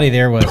Everybody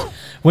there was.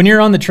 When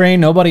you're on the train,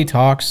 nobody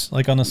talks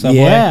like on the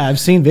subway. Yeah, I've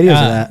seen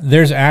videos of that.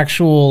 There's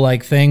actual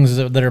like things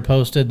that are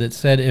posted that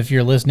said if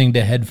you're listening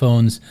to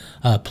headphones,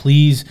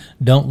 please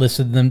don't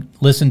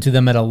listen to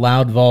them at a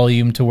loud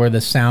volume to where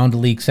the sound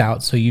leaks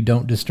out so you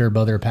don't disturb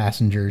other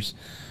passengers.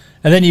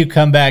 And then you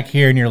come back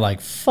here and you're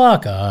like,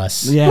 fuck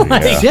us. Yeah.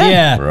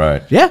 Yeah.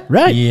 Right. Yeah,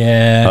 right.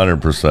 Yeah.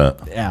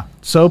 100%. Yeah.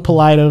 So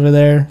polite over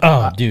there.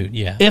 Oh, dude,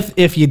 yeah.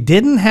 If you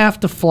didn't have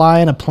to fly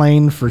in a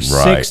plane for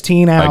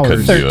 16 I hours.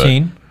 couldn't do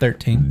it.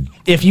 13.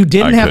 If you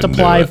didn't I have to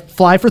couldn't do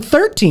fly for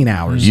 13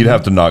 hours. You'd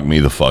have to knock me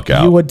the fuck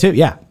out. You would too.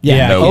 Yeah.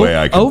 Yeah. No way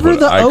I could over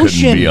the I ocean.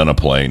 couldn't be on a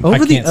plane.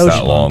 Over the can't ocean.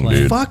 that long,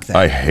 dude. Fuck that.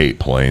 I hate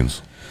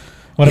planes.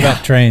 What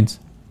about trains?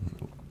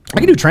 I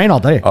can do train all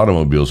day.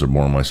 Automobiles are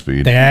more my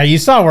speed. Yeah, you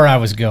saw where I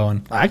was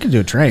going. I could do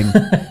a train.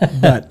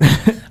 But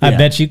I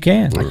bet you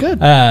can. I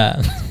could.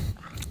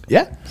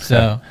 Yeah.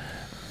 So,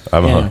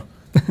 I'm a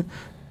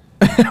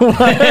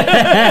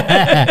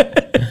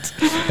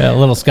a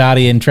little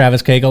Scotty and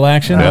Travis Cagle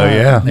action. Hell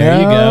yeah. There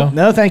you go.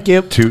 No, thank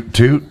you. toot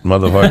toot,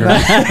 motherfucker.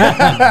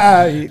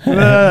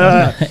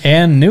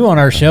 And new on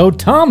our show,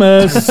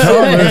 Thomas.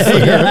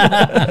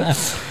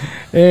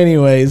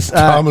 Anyways,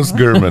 Thomas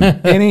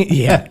Gurman.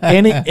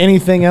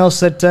 anything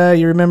else that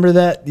you remember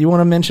that you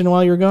want to mention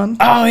while you were gone?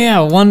 Oh, yeah.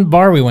 One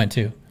bar we went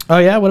to. Oh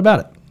yeah, what about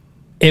it?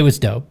 It was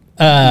dope.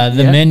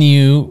 The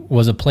menu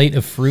was a plate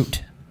of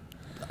fruit.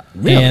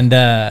 Really? And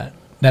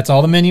that's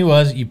all the menu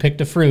was. You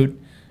picked a fruit,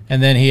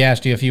 and then he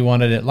asked you if you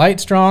wanted it light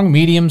strong,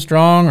 medium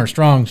strong, or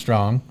strong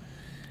strong.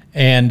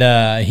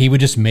 And he would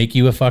just make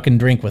you a fucking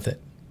drink with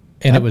it.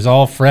 And it was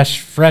all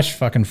fresh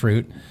fucking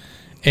fruit.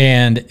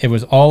 And it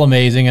was all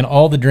amazing, and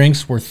all the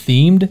drinks were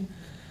themed.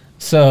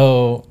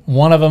 So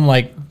one of them,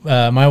 like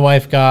my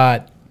wife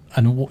got,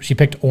 she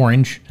picked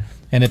orange,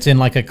 and it's in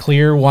like a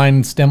clear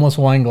stemless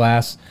wine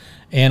glass,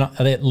 and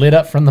it lit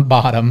up from the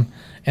bottom,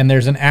 and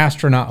there's an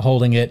astronaut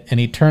holding it, and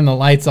he turned the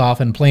lights off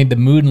and played the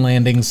moon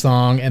landing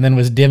song, and then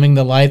was dimming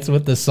the lights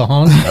with the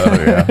song.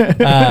 Oh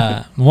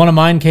yeah. One of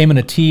mine came in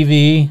a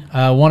TV.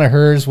 One of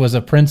hers was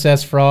a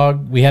princess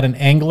frog. We had an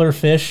angler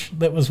fish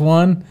that was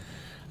one.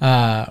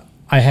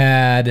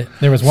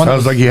 There was one.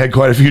 Sounds like you had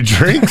quite a few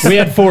drinks. We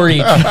had 4 each.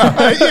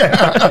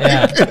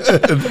 Yeah.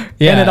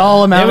 And it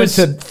all amounted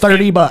to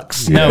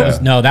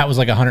 $30. No, that was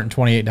like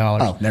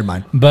 $128. Oh, never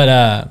mind.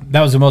 But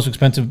that was the most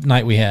expensive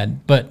night we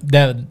had. But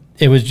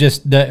it was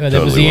just that was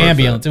Totally the worth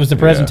ambience. it. It was the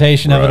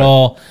presentation of it right.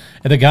 all.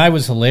 And the guy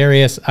was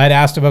hilarious. I'd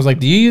asked him, I was like,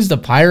 "Do you use the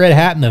pirate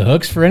hat and the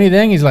hooks for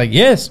anything?" He's like,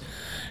 "Yes."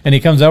 And he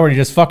comes over and he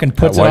just fucking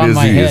puts it Why on is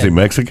my he? head. Is he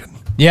Mexican?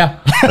 Yeah.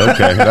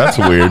 Okay, that's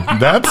weird.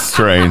 That's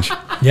strange.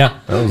 Yeah.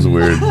 That was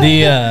weird.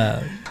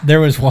 There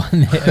was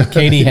one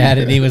Katie had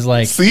it. He was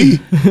like, See,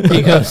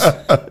 he goes,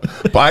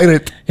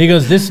 pirate. He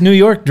goes, "This New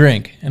York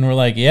drink," and we're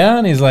like, "Yeah,"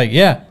 and he's like,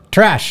 "Yeah,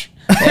 trash."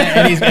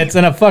 And it's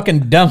in a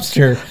fucking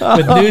dumpster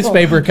with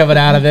newspaper coming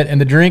out of it,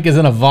 and the drink is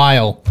in a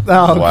vial.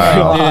 Oh,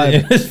 Wow. God.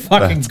 It was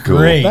fucking That's cool.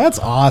 great. That's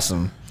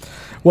awesome.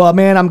 Well,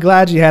 man, I'm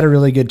glad you had a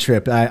really good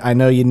trip. I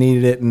know you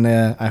needed it, and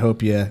I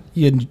hope you had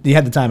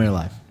the time of your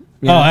life.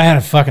 Oh, I had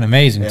a fucking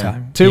amazing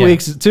time. 2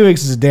 weeks. 2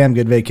 weeks is a damn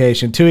good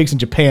vacation. 2 weeks in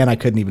Japan, I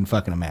couldn't even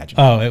fucking imagine.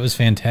 Oh, it was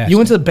fantastic. You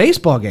went to the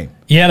baseball game.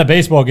 Yeah, the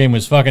baseball game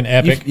was fucking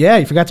epic.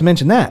 You forgot to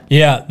mention that.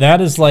 Yeah,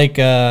 that is like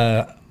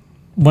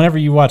whenever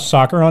you watch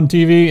soccer on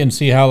TV and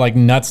see how like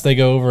nuts they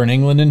go over in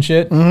England and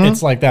shit.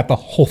 It's like that the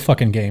whole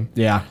fucking game.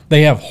 Yeah.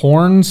 They have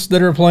horns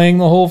that are playing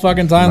the whole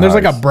fucking time. There's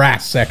like a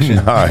brass section.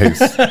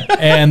 Nice.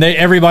 And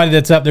everybody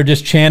that's up there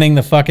just chanting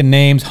the fucking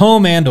names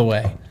home and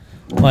away.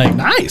 Like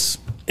Nice.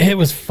 It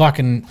was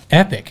fucking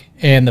epic.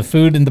 And the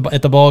food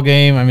at the ball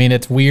game, I mean,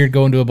 it's weird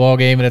going to a ball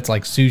game and it's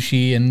like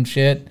sushi and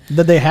shit.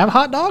 Did they have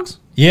hot dogs?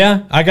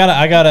 Yeah, I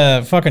got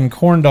a fucking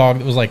corn dog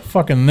that was like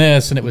fucking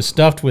this, and it was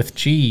stuffed with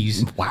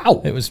cheese.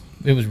 Wow. It was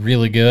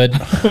really good.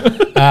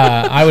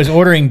 I was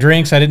ordering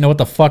drinks. I didn't know what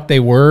the fuck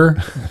they were.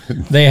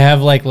 They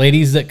have like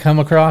ladies that come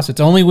across. It's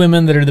only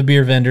women that are the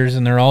beer vendors,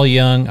 and they're all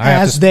young.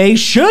 As they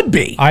should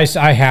be. I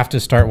have to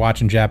start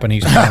watching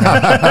Japanese porn.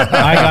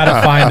 I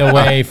gotta find a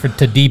way to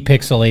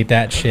depixelate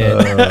that shit.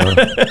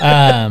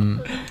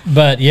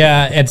 But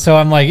yeah, and so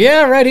I'm like,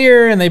 yeah, right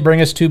here, and they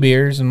bring us 2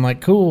 beers, and I'm like,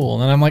 cool,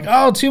 and then I'm like,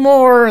 oh, 2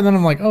 more, and then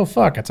I'm like, oh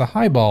fuck, it's a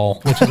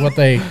highball, which is what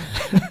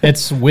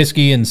it's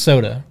whiskey and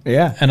soda.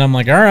 Yeah. And I'm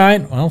like, all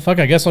right, well, fuck,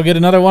 I guess I'll get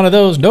another one of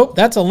those. Nope,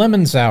 that's a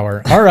lemon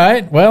sour. All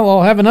right, well,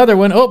 I'll have another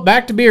one. Oh,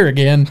 back to beer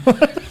again.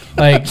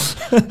 Like,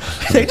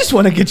 They just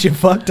want to get you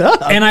fucked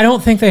up. and I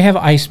don't think they have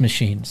ice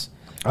machines.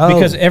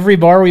 Because every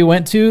bar we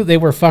went to, they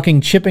were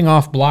fucking chipping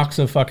off blocks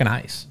of fucking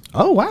ice.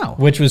 Oh, wow.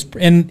 Which was,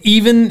 and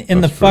even in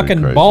That's the fucking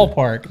pretty crazy.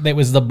 ballpark, there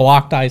was the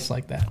blocked ice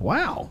like that.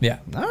 Wow. Yeah.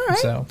 All right.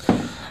 So,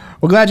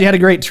 Well, glad you had a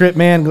great trip,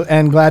 man,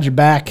 and glad you're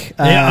back.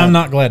 yeah, I'm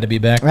not glad to be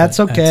back. That's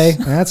but okay.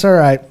 That's all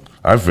right.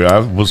 I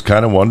was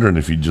kind of wondering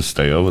if you'd just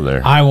stay over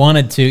there. I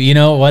wanted to. You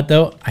know what,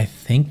 though? I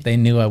think they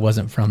knew I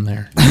wasn't from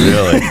there.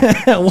 Really?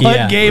 What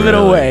Yeah. gave it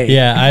Really? away?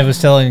 Yeah, I was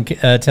telling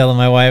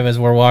my wife as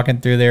we're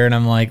walking through there, and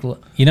I'm like,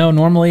 you know,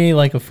 normally,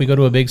 like, if we go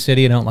to a big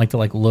city, I don't like to,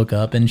 like, look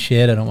up and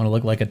shit. I don't want to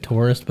look like a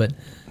tourist, but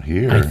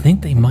Here. I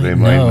think they might They know.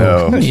 might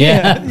know.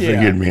 Yeah.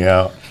 Figured me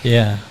out.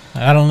 Yeah.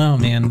 I don't know,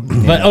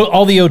 man. But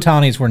all the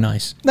Otanis were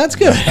nice. That's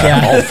good.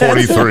 All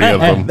 43 of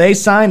them. They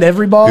signed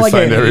every ball They I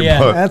signed gave every them.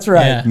 book. That's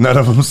right. Yeah. None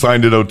of them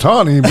signed it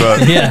Otani,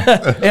 but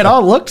Yeah. It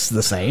all looks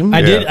the same.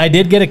 I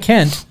did get a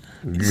Kent.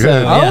 good.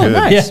 Oh, good.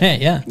 nice.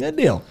 Yeah. Good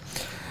deal.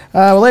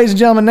 Well, ladies and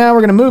gentlemen, now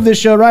we're going to move this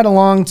show right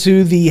along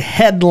to the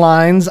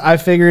headlines. I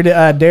figured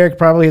Derek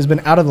probably has been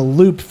out of the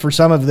loop for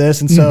some of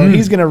this, and so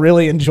he's going to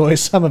really enjoy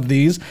some of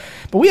these.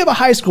 But we have a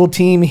high school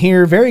team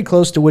here very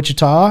close to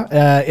Wichita.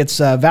 It's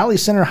Valley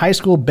Center High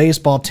School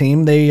baseball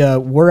team. They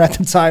were at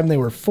the time, they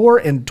were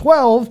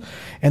 4-12,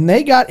 and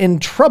they got in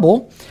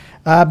trouble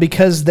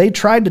because they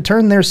tried to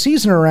turn their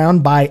season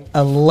around by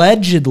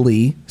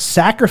allegedly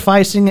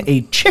sacrificing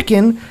a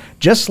chicken,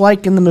 just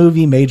like in the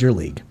movie Major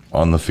League.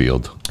 On the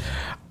field.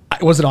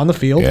 Was it on the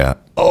field? Yeah.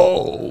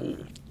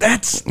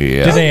 That's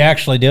Yeah. Did they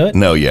actually do it?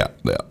 No, yeah.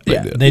 They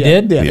did. They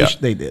did? Yeah, Yeah.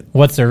 they did.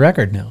 What's their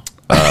record now?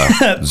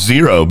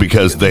 0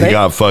 because they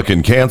got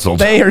fucking canceled.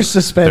 They are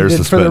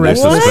suspended for the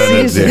rest of the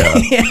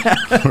season.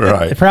 Yeah.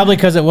 Right. Probably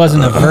because it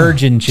wasn't a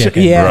virgin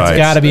chicken. Yeah. Right. It's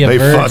got to be a they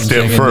virgin fucked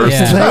chicken. it first.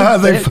 Yeah.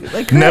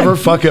 They could. Never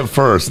fuck it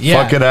first.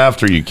 Yeah. Fuck it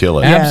after you kill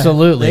it. Yeah.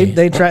 Absolutely.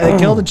 They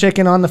killed a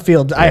chicken on the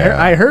field.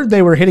 I heard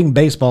they were hitting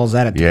baseballs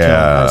at it to kill it,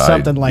 Yeah. or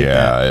something like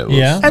that. It was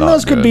Yeah. And not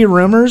those could good. be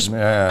rumors.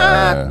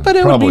 Yeah. But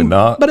it Probably would be,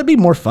 not. But it'd be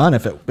more fun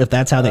if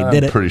that's how they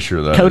did it. pretty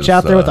sure that Coach is,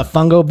 out there with a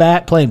fungo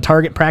bat playing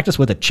target practice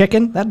with a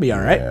chicken. That'd be all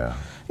right. Yeah.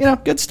 You know,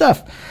 good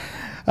stuff.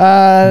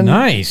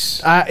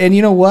 Nice. And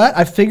you know what?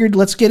 I figured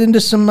let's get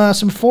into some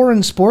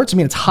foreign sports. I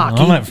mean, it's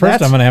hockey. Well,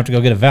 first, I'm going to have to go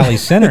get a Valley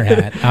Center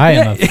hat. I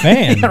am a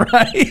fan.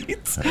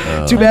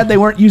 right. Too bad they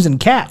weren't using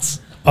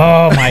cats.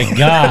 Oh, my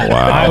God.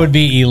 Wow. I would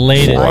be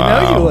elated.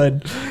 I know you Wow.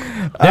 would.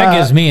 That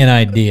gives me an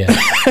idea.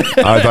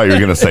 I thought you were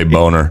going to say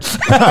boner.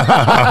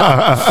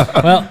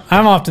 Well,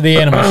 I'm off to the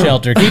animal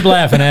shelter. Keep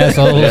laughing,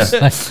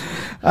 assholes.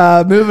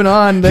 Moving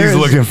on. He's There's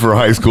looking for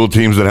high school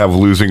teams that have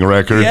losing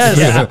records. Yes.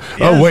 Yeah.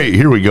 Oh, wait,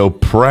 here we go.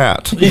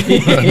 Pratt.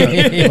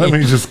 Let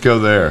me just go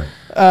there.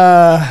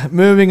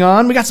 Moving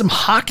on, we got some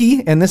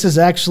hockey, and this is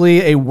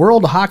actually a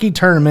World Hockey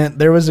Tournament.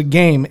 There was a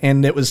game,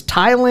 and it was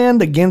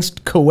Thailand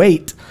against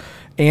Kuwait,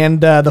 and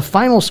the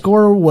final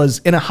score was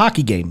in a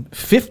hockey game,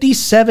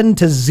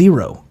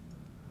 57-0.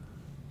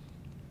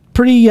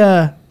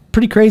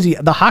 Pretty crazy.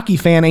 The hockey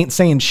fan ain't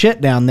saying shit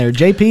down there.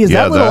 JP, is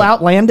that a little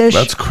outlandish?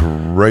 That's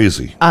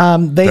crazy.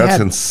 That's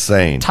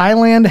insane.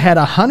 Thailand had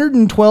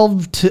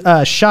 112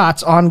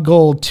 shots on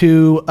goal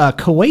to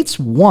Kuwait's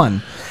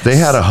 1. They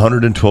had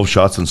 112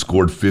 shots and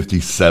scored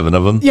 57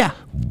 of them? Yeah.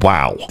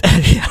 Wow.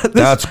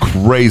 That's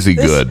crazy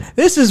good.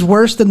 This is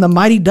worse than the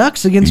Mighty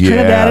Ducks against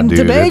Trinidad and dude,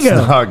 Tobago.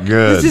 It's not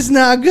good. This is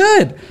not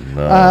good.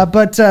 No.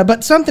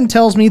 But something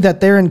tells me that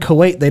there in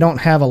Kuwait, they don't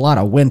have a lot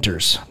of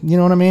winters. You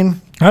know what I mean?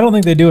 I don't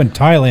think they do in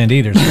Thailand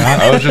either, Scott.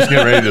 I was just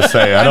getting ready to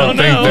say, I don't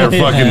think know. they're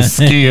fucking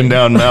skiing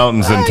down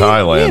mountains in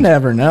Thailand. You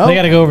never know. They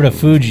got to go over to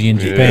Fuji in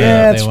Japan. Yeah, if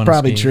they that's wanna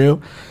probably ski.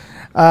 true.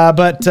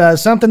 But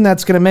something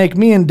that's going to make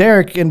me and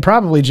Derek and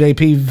probably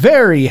JP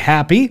very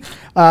happy.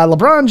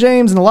 LeBron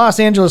James and the Los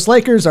Angeles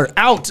Lakers are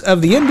out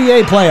of the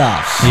NBA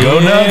playoffs. Go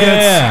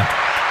Nuggets.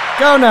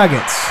 Go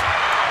Nuggets.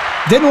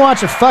 Didn't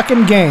watch a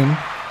fucking game.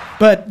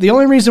 But the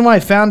only reason why I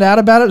found out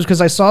about it was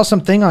because I saw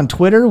something on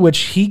Twitter, which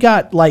he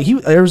got, like,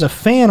 there was a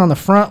fan on the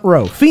front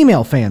row,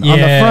 female fan on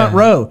the front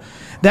row,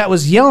 that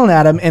was yelling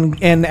at him,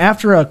 and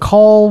after a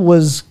call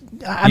was,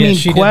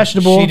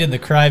 questionable. She did the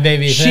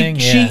crybaby thing.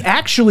 She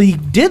actually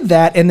did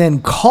that and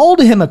then called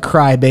him a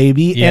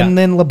crybaby, and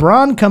then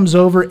LeBron comes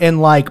over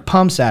and, like,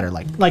 pumps at her,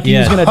 like he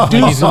was going to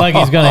do something. Like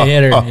he's going to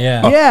hit her,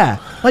 Yeah,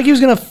 like he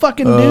was going to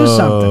fucking do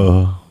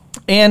something.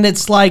 And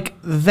it's like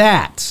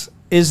that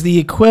is the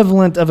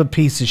equivalent of a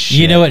piece of shit.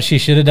 You know what she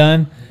should have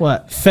done?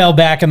 What? Fell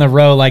back in the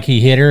row like he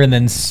hit her and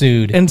then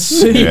sued.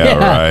 Yeah,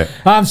 right.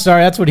 I'm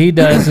sorry, that's what he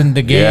does in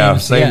the game. Yeah,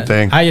 same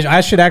thing.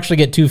 I should actually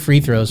get 2 free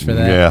throws for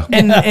that. Yeah.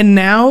 And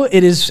now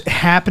it is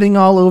happening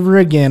all over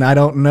again. I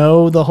don't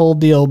know the whole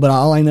deal, but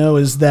all I know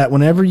is that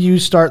whenever you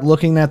start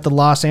looking at the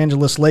Los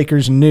Angeles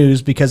Lakers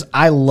news, because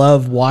I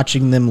love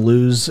watching them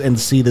lose and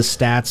see the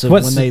stats of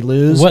when they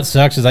lose. What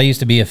sucks is I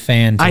used to be a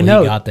fan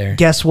until he got there.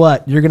 Guess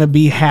what? You're going to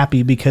be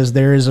happy because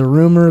there is a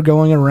rumor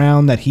going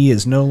around that he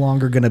is no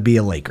longer going to be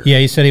a Laker. Yeah,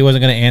 he said he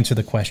wasn't going to answer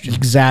the question.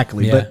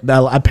 Exactly. Yeah.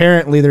 But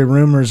apparently the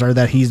rumors are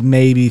that he's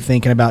maybe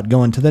thinking about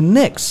going to the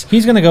Knicks.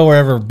 He's going to go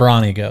wherever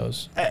Bronny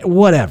goes.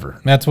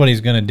 Whatever. That's what he's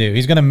going to do.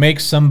 He's going to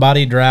make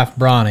somebody draft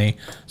Bronny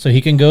so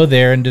he can go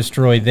there and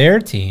destroy their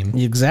team.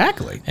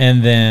 Exactly.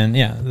 And then,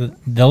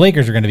 the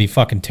Lakers are going to be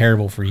fucking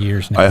terrible for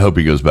years now. I hope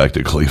he goes back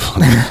to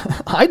Cleveland.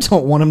 I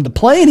don't want him to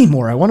play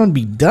anymore. I want him to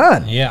be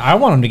done. Yeah, I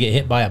want him to get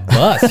hit by a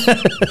bus.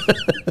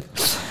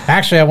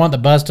 Actually, I want the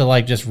bus to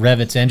like just rev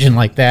its engine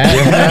like that.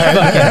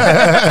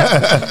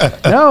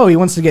 No, he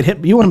wants to get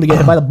hit. You want him to get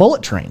hit by the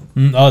bullet train.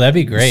 Oh, that'd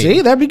be great.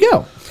 See, there we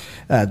go.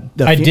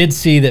 I did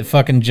see that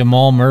fucking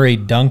Jamal Murray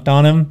dunked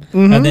on him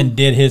and then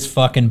did his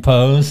fucking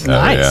pose.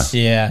 Nice.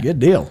 Yeah. Good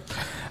deal.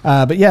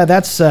 But yeah,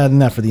 that's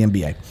enough for the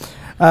NBA.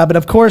 But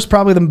of course,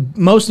 probably the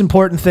most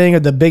important thing or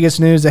the biggest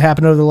news that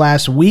happened over the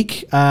last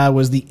week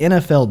was the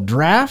NFL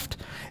draft.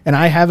 And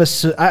I have a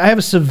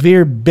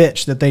severe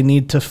bitch that they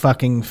need to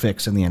fucking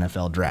fix in the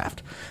NFL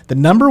draft. The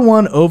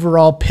 #1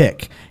 overall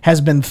pick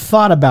has been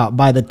thought about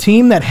by the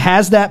team that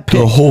has that pick.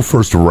 The whole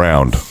first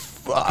round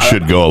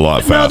should go a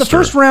lot faster. No, the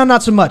first round,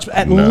 not so much.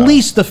 At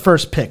least the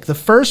first pick. The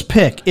first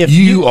pick. If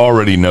you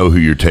already know who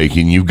you're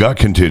taking, you've got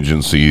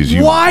contingencies.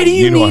 Why do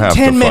you don't need have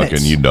 10 to minutes?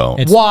 Fucking, you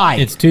don't. Why?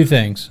 It's 2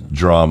 things.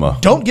 Drama.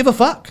 Don't give a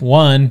fuck.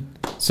 One,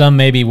 some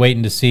may be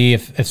waiting to see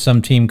if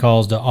some team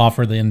calls to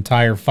offer the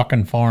entire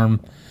fucking farm.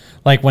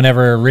 Like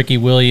whenever Ricky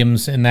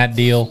Williams in that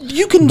deal.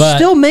 You can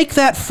still make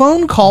that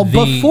phone call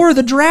before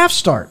the draft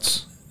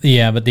starts.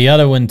 Yeah, but the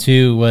other one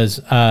too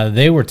was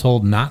they were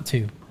told not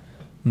to.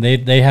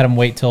 They had them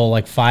wait till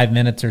like 5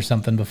 minutes or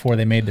something before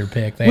they made their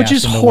pick. Which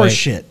is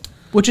horseshit.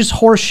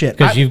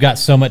 Because you've got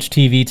so much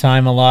TV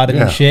time allotted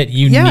and shit.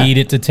 You need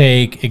it to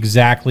take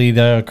exactly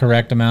the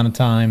correct amount of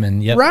time.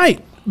 And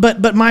Right.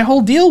 But my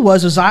whole deal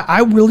was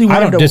I really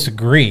wanted to... I don't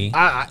disagree.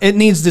 It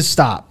needs to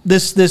stop.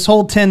 This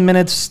whole 10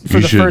 minutes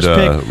for the first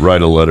pick.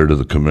 Write a letter to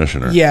the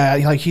commissioner. Yeah,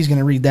 like he's going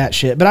to read that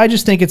shit. But I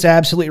just think it's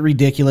absolutely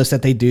ridiculous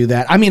that they do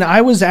that. I mean,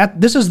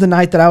 this is the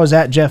night that I was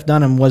at Jeff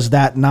Dunham was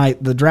that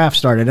night the draft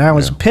started. And I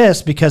was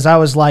pissed because I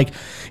was like,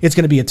 it's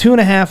going to be a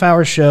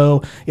 2.5-hour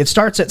show. It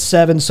starts at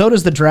 7. So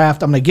does the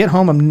draft. I'm going to get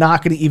home. I'm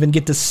not going to even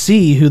get to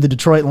see who the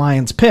Detroit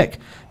Lions pick.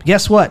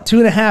 Guess what?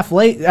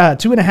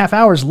 2.5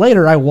 hours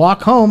later, I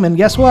walk home, and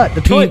guess what?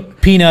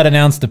 Peanut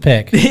announced the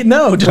pick.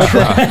 No, Detroit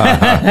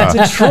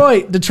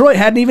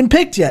hadn't even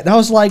picked yet. And I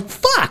was like,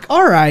 "Fuck,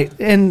 all right."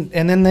 And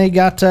then they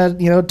got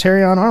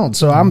Terrion Arnold.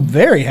 So I'm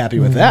very happy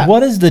with that.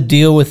 What is the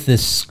deal with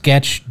this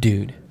sketch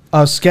dude?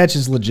 Oh, Sketch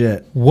is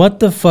legit. What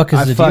the fuck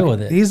is the deal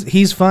with it?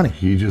 He's funny.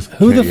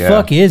 Who the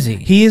fuck is he?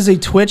 He is a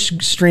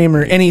Twitch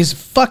streamer and he's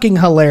fucking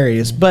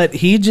hilarious. But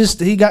he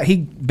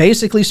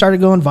basically started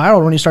going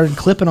viral when he started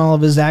clipping all of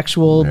his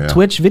actual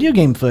Twitch video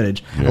game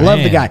footage. I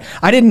love the guy.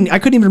 I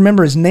couldn't even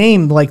remember his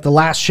name like the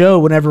last show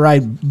whenever I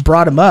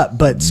brought him up.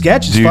 But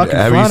Sketch is fucking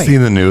funny. Have you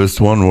seen the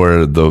newest one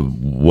where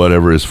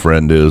whatever his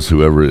friend is,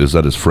 whoever is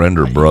that his friend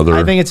or brother?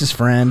 I think it's his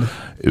friend.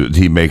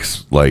 He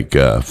makes like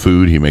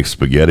food. He makes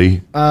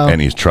spaghetti, and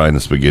he's trying the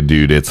spaghetti.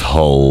 Dude, it's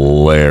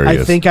hilarious.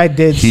 I think I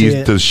did see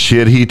it. The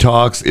shit he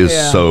talks is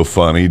so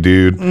funny,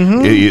 dude.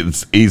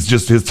 He's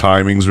just his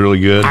timing's really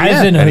good. I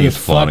didn't know who the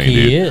fuck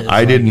he is.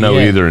 I didn't know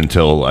either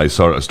until I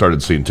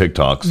started seeing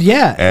TikToks.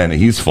 Yeah, and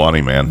he's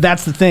funny, man.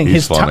 That's the thing.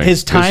 His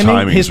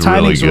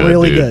timing's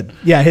really good.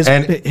 Yeah, his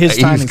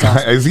timing's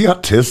awesome. Is he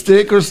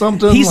autistic or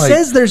something? He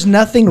says there's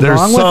nothing wrong with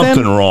him. There's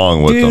something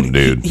wrong with him,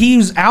 dude.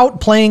 He's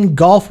out playing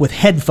golf with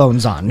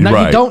headphones on.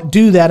 Now, you don't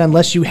do that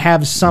unless you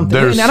have something.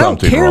 There's I don't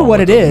care what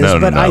it is,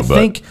 but I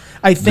think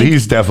I think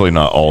he's definitely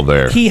not all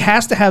there. he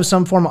has to have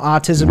some form of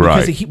autism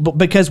Right.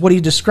 because what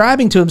he's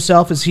describing to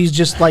himself is he's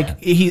just like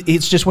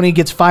it's just when he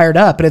gets fired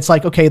up, and it's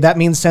like, okay, that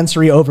means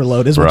sensory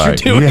overload is what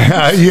Right. you're doing.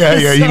 Yeah.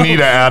 You So- need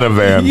an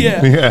Ativan.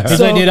 Yeah. He's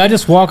So- like, dude, I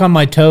just walk on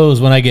my toes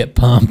when I get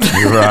pumped.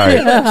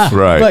 Right.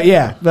 Right. But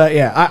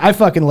yeah, I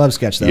fucking love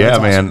Sketch though. yeah, It's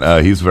awesome.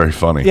 man. He's very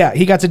funny. Yeah,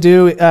 he got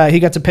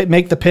to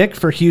make the pick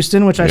for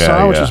Houston, which I Yeah,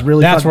 saw, which yeah. was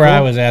really That's fucking where cool.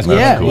 I was asking.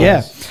 Yeah, Cool.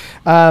 yeah.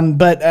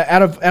 But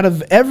out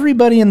of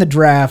everybody in the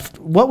draft,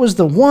 what was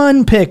the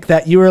one pick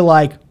that you were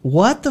like,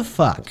 what the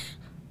fuck?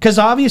 Because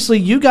obviously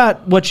you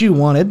got what you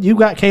wanted. You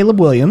got Caleb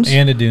Williams.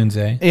 And a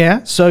Dunze.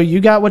 Yeah, so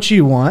you got what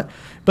you want.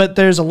 But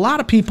there's a lot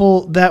of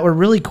people that were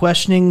really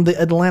questioning the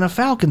Atlanta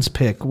Falcons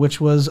pick,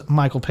 which was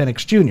Michael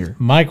Penix Jr.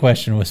 My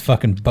question was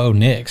fucking Bo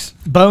Nix.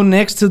 Bo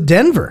Nix to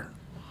Denver.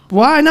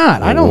 Why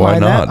not? I don't Why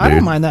mind not, that. I don't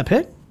dude? mind that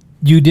pick.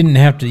 You didn't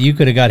have to. You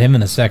could have got him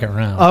in the second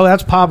round. Oh,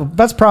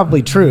 that's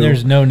probably true.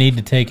 There's no need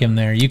to take him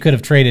there. You could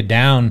have traded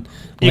down,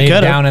 laid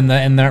could've. down in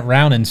that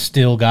round, and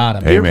still got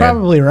him. Hey, You're man.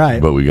 probably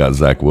right. But we got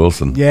Zach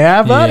Wilson.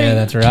 Yeah, buddy. Yeah,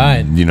 that's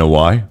right. You know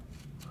why?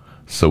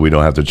 So we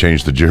don't have to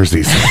change the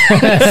jerseys.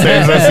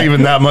 Saves us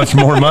even that much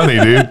more money,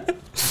 dude.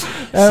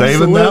 Saving that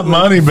Absolutely.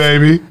 money,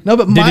 baby. No,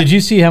 but Did you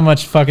see how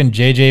much fucking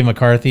JJ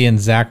McCarthy and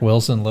Zach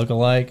Wilson look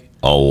alike?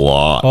 A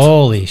lot.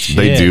 Holy shit.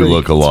 They do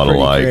look a lot pretty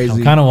alike. crazy.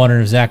 I'm kind of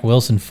wondering if Zach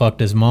Wilson fucked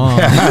his mom.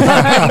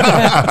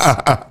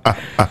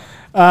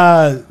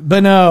 But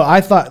no,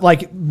 I thought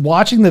like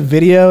watching the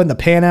video and the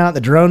pan out,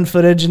 the drone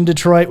footage in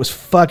Detroit was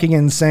fucking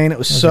insane. It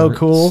was so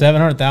cool.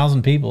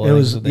 700,000 people. I It think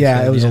was is what they yeah,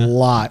 said, it was a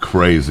lot.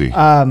 Crazy.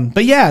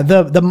 But yeah,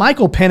 the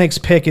Michael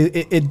Penix pick,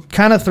 it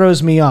kind of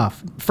throws me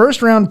off.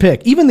 First round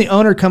pick. Even the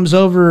owner comes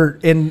over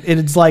and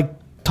it's like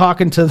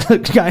talking to the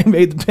guy who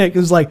made the pick.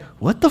 It's like,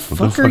 what the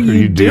fuck are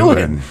you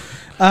doing?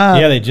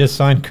 Yeah, they just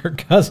signed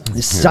Kirk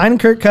Cousins. Signing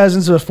Kirk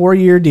Cousins to a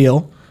 4-year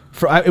deal.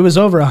 It was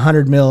over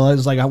 $100 million. It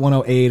was like at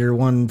 108 or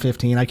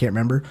 115. I can't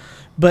remember.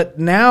 But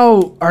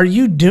now, are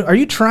you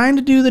trying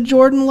to do the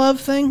Jordan Love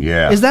thing?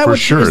 Yeah, is that for what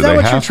sure. is that They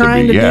what you're have to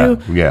trying be. to Yeah,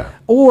 do? yeah.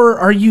 Or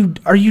are you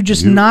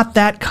just not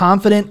that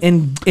confident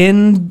in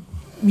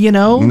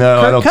No,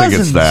 Kirk I don't think it's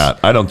Cousins? that.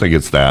 I don't think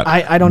it's that.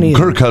 I don't either.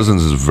 Kirk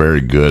Cousins is very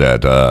good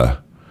at.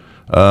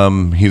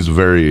 He's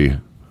very,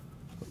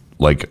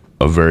 like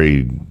a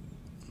very.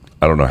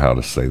 I don't know how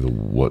to say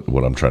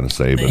what I'm trying to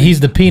say, but He's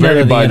the peanut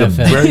very of the by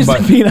NFL. very He's by-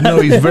 the peanut. No,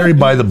 he's very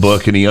by the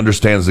book, and he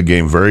understands the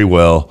game very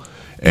well.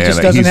 And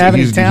just doesn't have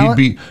any talent?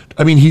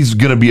 He's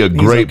going to be a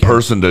great okay.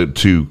 person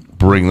to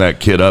bring that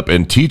kid up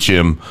and teach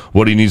him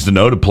what he needs to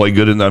know to play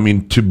good.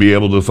 To be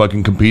able to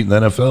fucking compete in the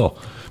NFL.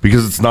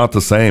 Because it's not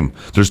the same.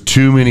 There's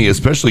too many,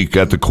 especially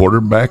at the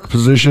quarterback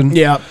position.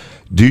 Yeah.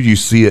 Dude, you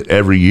see it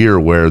every year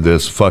where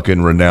this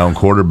fucking renowned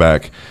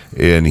quarterback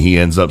and he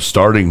ends up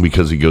starting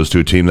because he goes to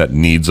a team that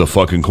needs a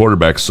fucking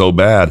quarterback so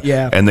bad.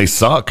 Yeah. And they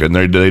suck and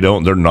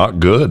they're not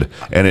good.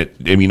 And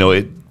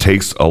it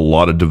takes a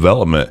lot of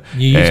development.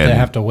 You used and to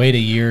have to wait a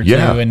year or two,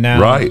 yeah, and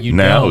now right. you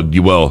Now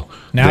don't.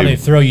 Now they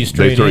throw you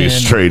straight They throw you in.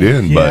 straight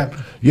in. Yeah. But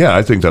yeah,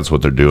 I think that's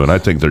what they're doing. I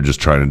think they're just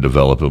trying to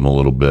develop him a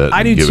little bit.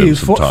 I do and give too. him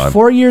some time.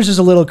 4 years is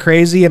a little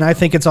crazy, and I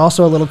think it's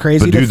also a little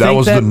crazy. But to dude, that think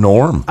was the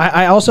norm.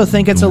 I also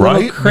think it's a little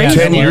Right? crazy.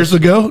 10 years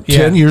ago? Yeah.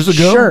 10 years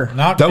ago? Sure.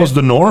 That was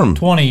the norm.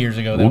 20 years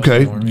ago. That Okay.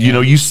 was the norm, You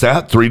know, you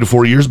sat 3 to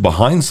 4 years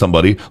behind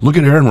somebody. Look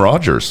at Aaron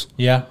Rodgers.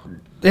 Yeah.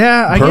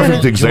 Yeah, I get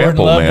Perfect it.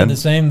 example, Jordan Love man. did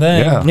the same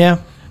thing. Yeah.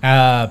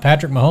 Yeah.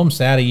 Patrick Mahomes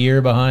sat a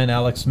year behind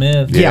Alex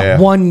Smith. Yeah, Yeah.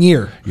 1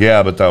 year.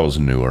 Yeah, but that was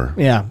newer.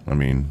 Yeah. I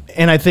mean,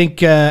 And I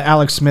think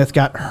Alex Smith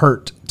got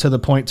hurt to the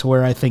point to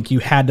where I think you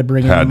had to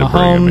bring in Had to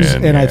bring him Mahomes.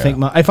 in, And I yeah.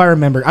 think, if I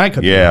remember, I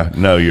could. yeah,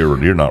 no,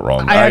 you're not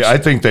wrong. I I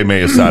think they may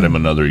have sat him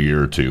another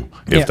year or two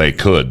if Yeah. they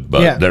could,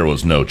 but Yeah. there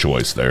was no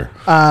choice there.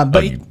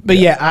 But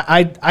yeah,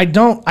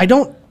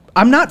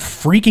 I'm not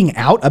freaking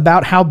out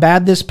about how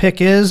bad this pick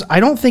is.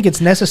 I don't think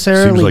it's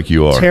necessarily Seems like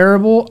you are.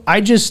 terrible.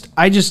 I just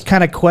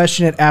kind of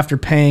question it after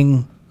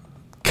paying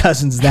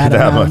Cousins that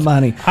amount much. of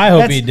money. I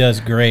hope That's- he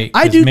does great.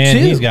 I 'cause, do man,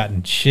 too. He's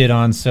gotten shit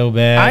on so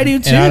bad. I do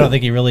And too. I don't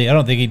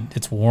think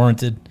it's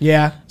warranted.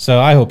 Yeah, So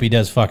I hope he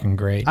does fucking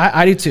great.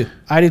 I do too.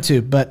 I do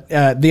too. But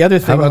the other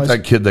How thing about was,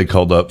 that kid they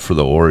called up for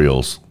the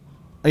Orioles?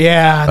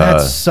 yeah,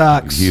 that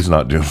sucks. He's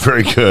not doing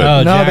very good.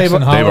 Oh, No, Jackson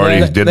they've Holloway.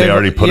 already- did they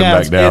already put him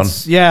back down?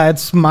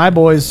 It's my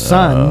boy's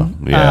son.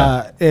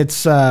 yeah.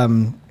 It's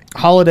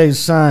Holiday's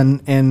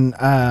son, and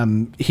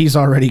he's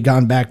already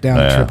gone back down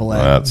to AAA.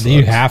 that's-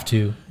 You have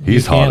to.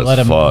 He's you can't hot let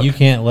as him. fuck. You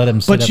can't let him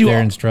sit But up you there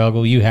al- and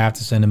struggle. You have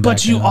to send him back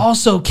But you down.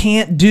 also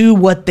can't do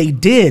what they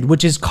did,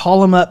 which is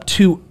call him up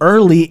too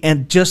early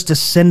and just to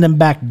send him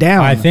back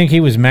down. I think he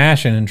was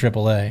mashing in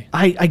AAA.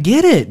 I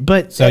get it,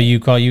 but So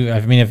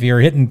if you're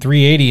hitting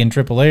 380 in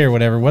AAA or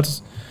whatever,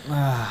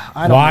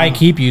 why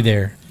keep you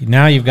there?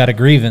 Now you've got a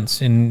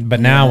grievance, but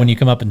now when you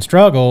come up and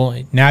struggle,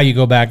 now you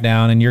go back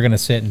down and you're going to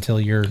sit until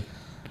you're.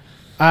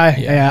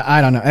 I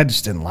don't know. I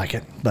just didn't like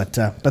it. But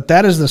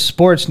that is the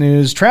sports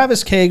news.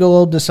 Travis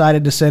Cagle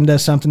decided to send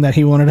us something that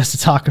he wanted us to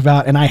talk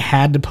about, and I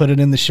had to put it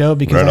in the show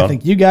because Right I on.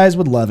 think you guys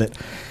would love it.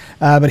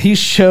 But he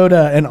showed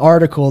an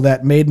article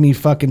that made me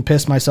fucking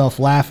piss myself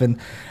laughing.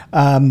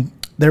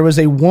 There was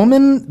a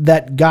woman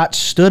that got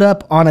stood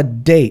up on a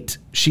date.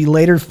 She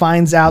later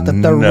finds out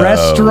that the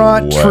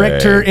restaurant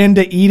tricked her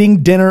into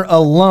eating dinner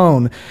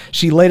alone.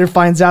 She later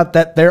finds out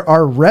that there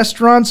are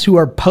restaurants who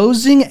are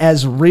posing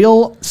as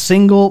real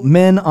single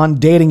men on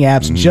dating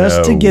apps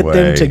just to get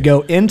them to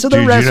go into the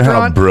restaurant. You know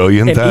how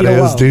brilliant that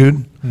is,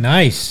 dude?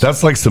 Nice.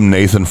 That's like some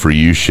Nathan For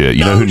You shit.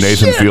 You know who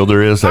Nathan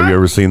Fielder is? Have you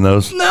ever seen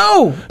those?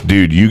 No.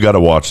 Dude, you got to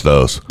watch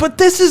those. But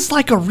this is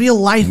like a real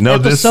life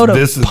episode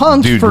of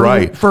Punk'd dude, for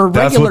right. regular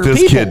That's what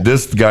this people.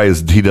 This guy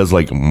is, he does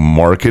like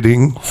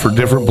marketing for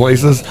different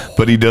places,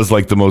 but he does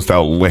like the most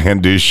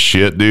outlandish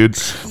shit, dude.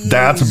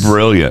 That's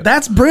brilliant.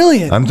 That's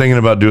brilliant. I'm thinking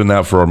about doing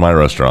that for my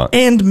restaurant.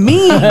 And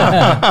me.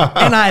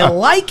 And I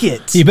like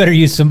it. You better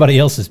use somebody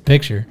else's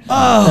picture.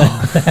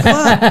 Oh,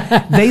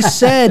 fuck. They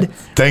said.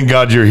 Thank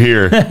God you're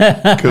here,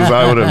 because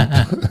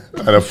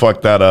I'd have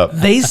fucked that up.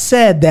 They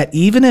said that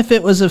even if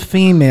it was a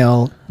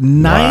female,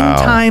 9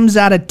 times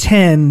out of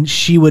 10,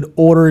 she would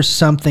order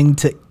something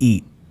to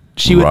eat.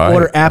 She would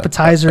order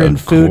appetizer and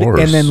food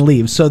and then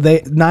leave. So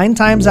 9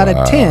 times out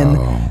of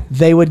 10,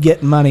 they would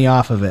get money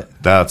off of it.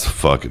 That's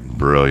fucking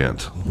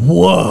brilliant.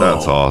 Whoa.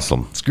 That's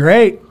awesome. It's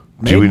great.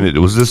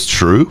 Was this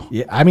true?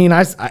 Yeah, I mean,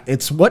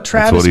 it's what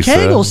Travis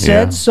Cagle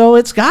said, so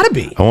it's got to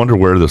be. I wonder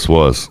where this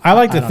was. I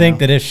like to think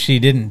that if she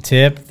didn't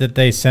tip, that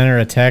they sent her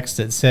a text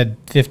that said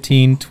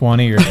 15,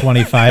 20, or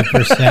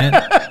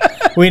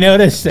 25%. We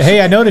noticed,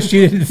 hey, I noticed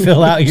you didn't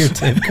fill out your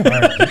tip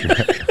card.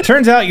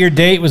 Turns out your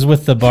date was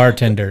with the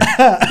bartender.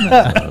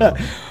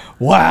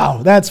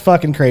 Wow, that's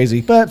fucking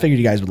crazy. But figured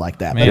you guys would like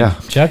that. Man, yeah.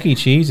 Chuck E.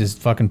 Cheese is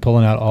fucking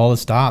pulling out all the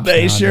stops.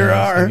 They nowadays, sure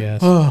are.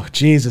 Oh,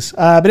 Jesus.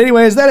 But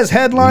anyways, that is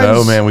headlines.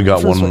 No, man, we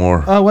got one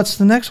more. What's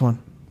the next one?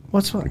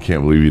 What's one? I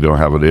can't believe you don't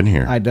have it in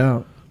here. I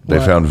don't. They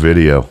found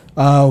video.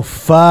 Oh,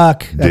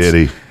 fuck.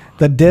 Diddy.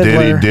 The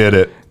Diddler. Diddy did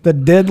it. The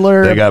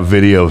Diddler. They got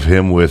video of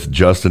him with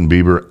Justin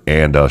Bieber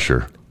and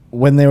Usher.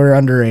 When they were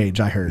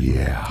underage, I heard.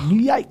 Yeah.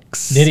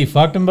 Yikes. Did he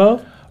fuck them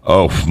both?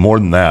 Oh, more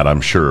than that,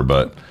 I'm sure,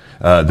 but...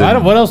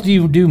 what else do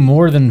you do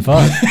more than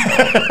fuck,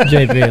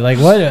 JP? Like,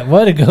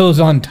 what goes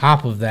on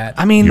top of that?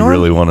 I mean, you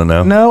really want to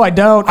know? No, I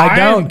don't.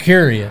 I'm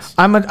curious.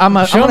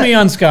 Show me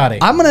on Scotty.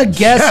 I'm gonna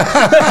guess.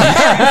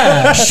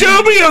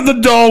 Show me on the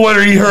doll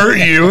where he hurt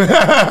you.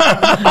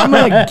 I'm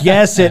gonna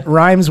guess it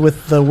rhymes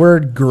with the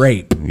word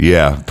grape.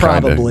 Yeah,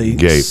 probably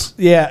gape.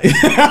 Yeah.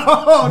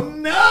 Oh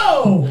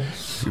no.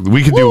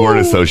 We could do word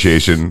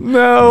association.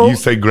 No. You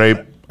say grape.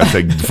 I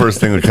say the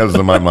first thing that comes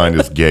to my mind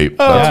is gape.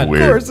 That's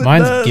weird.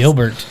 Mine's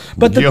Gilbert.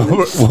 But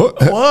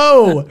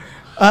whoa.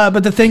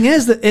 But the thing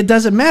is that it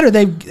doesn't matter.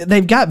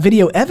 They've got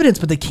video evidence,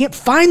 but they can't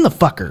find the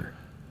fucker.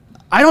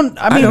 I don't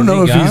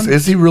know if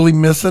is he really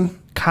missing?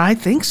 I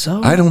think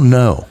so. I don't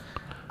know.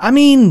 I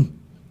mean,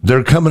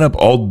 they're coming up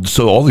all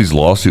these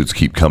lawsuits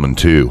keep coming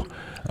too.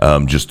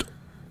 Just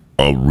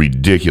a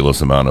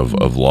ridiculous amount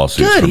of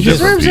lawsuits. Good, from he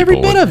deserves every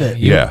bit of it.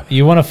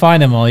 You want to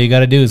find him? All you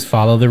got to do is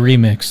follow the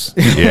remix.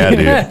 Yeah,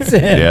 dude. That's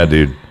it. Yeah,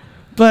 dude.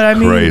 But I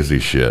mean, crazy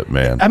shit,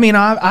 man. I mean,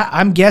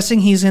 I'm guessing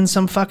he's in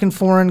some fucking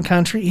foreign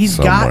country. He's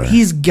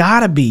got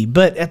to be.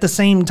 But at the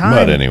same time,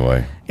 but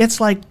anyway, it's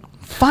like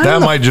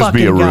that might just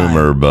be a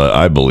rumor, but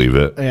I believe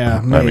it.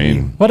 Yeah, maybe. I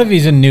mean, what if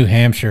he's in New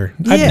Hampshire?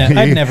 Yeah.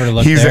 I'd never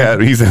look he's there.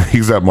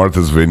 He's at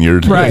Martha's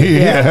Vineyard, right?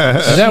 Yeah.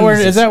 Is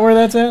that where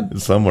that's at?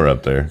 Somewhere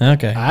up there.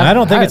 Okay, I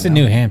don't think it's in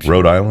New Hampshire.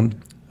 Rhode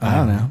Island. I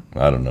don't know.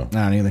 I don't know.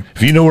 I don't either.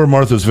 If you know where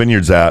Martha's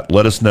Vineyard's at,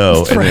 let us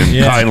know, and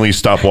then kindly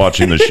stop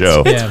watching the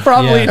show. It's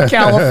probably in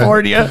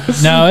California.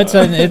 No, it's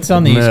on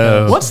the East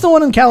Coast. What's the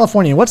one in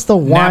California? What's the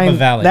wine? Napa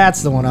Valley.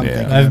 That's the one I'm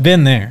thinking. I've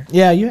been there.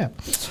 Yeah, you have.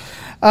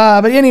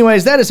 But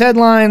anyways, that is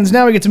headlines.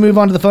 Now we get to move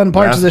on to the fun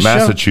parts of the show.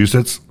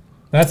 Massachusetts?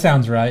 That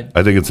sounds right.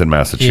 I think it's in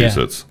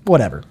Massachusetts. Yeah.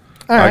 Whatever.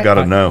 All right. I got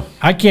to know.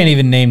 I can't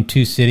even name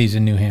 2 cities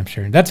in New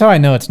Hampshire. That's how I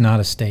know it's not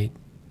a state.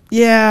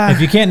 Yeah.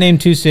 If you can't name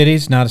 2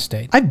 cities, not a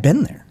state. I've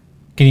been there.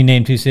 Can you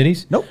name 2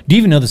 cities? Nope. Do you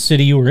even know the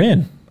city you were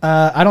in?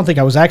 I don't think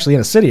I was actually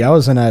in a city. I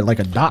was in a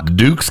dock.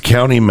 Dukes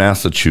County,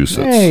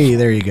 Massachusetts. Hey,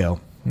 there you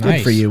go. Nice.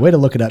 Good for you. Way to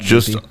look it up.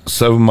 Just JP.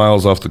 7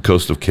 miles off the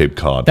coast of Cape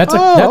Cod. That's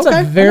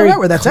okay. a very I know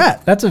where that's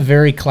at. That's a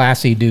very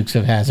classy Dukes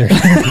of Hazzard.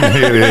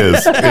 It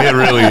is. It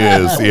really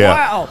is.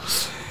 Yeah.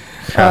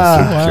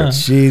 Wow.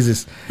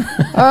 Jesus.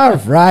 All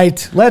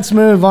right. Let's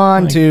move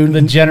on to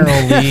the General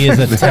Lee is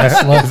a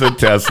Tesla. It's a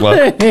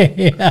Tesla.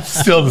 Yeah.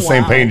 Still the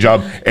same paint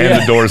job,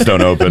 and the doors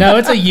don't open. No,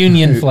 it's a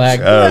Union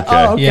flag. Okay.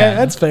 Oh, okay. Yeah.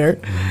 That's fair.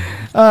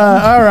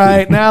 All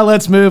right. Now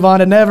let's move on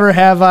to Never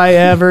Have I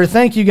Ever.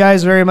 Thank you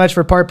guys very much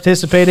for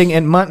participating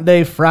in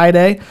Monday,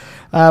 Friday.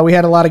 We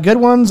had a lot of good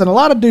ones and a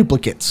lot of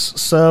duplicates.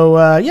 So,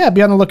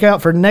 be on the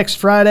lookout for next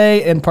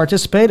Friday and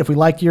participate. If we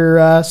like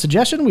your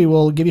suggestion, we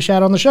will give you a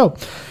shout on the show.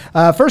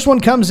 First one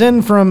comes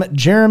in from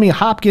Jeremy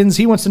Hopkins.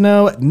 He wants to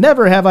know,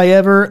 never have I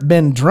ever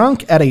been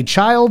drunk at a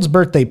child's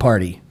birthday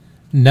party.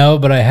 No,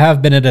 but I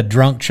have been at a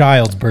drunk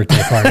child's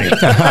birthday party.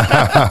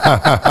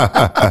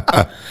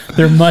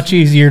 They're much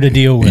easier to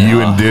deal with.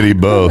 You and Diddy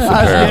both,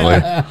 apparently.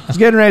 I was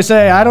getting ready to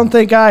say, I don't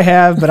think I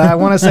have, but I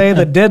want to say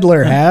the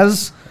diddler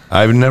has.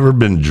 I've never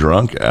been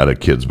drunk at a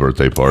kid's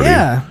birthday party.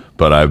 Yeah.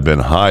 But I've been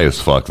high as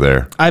fuck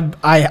there. I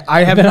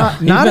have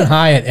You've been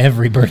high at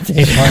every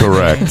birthday party.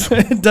 Correct.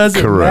 It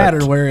doesn't Correct.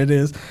 matter where it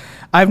is.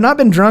 I've not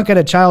been drunk at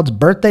a child's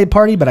birthday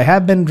party, but I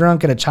have been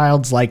drunk at a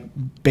child's like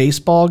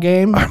baseball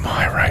game. I'm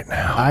high right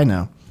now. I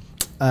know.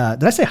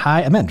 Did I say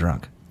high? I meant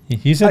drunk.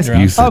 You said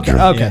drunk. You said Okay,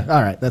 drunk. okay.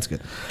 All right, that's good.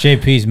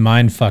 JP's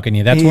mind fucking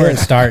you. That's where it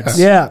starts.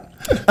 Yeah.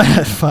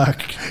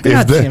 Fuck.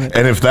 God damn it.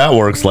 And if that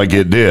works like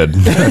it did,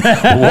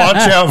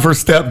 watch out for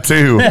step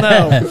 2.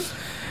 No.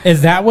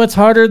 Is that what's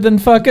harder than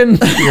fucking?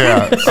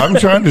 Yeah, I'm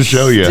trying to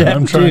show you.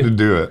 I'm trying to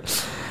do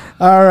it.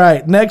 All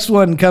right. Next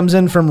one comes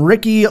in from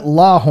Ricky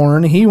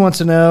Lawhorn. He wants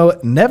to know,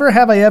 never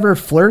have I ever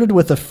flirted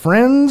with a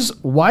friend's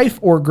wife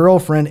or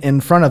girlfriend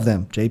in front of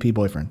them. JP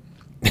boyfriend.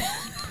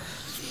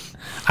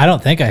 I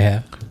don't think I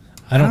have.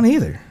 I don't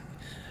either.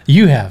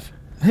 You have.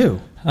 Who?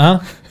 Huh?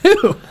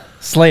 Who?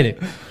 Slate it.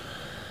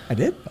 I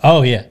did?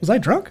 Oh, yeah. Was I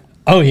drunk?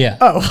 Oh, yeah.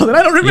 Oh, well, then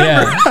I don't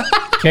remember. Yeah.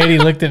 Katie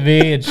looked at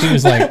me and she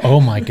was like, oh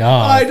my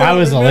God. If I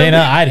was Elena,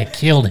 I'd have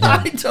killed him.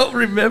 I don't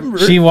remember.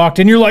 She walked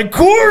in, you're like,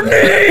 Courtney!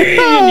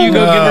 And you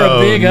go give her a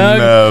big hug.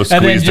 No, and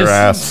then squeezed her just,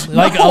 ass.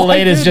 like,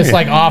 Elena's just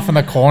like off in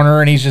the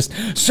corner and he's just,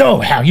 so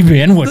how you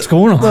been? What's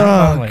going on?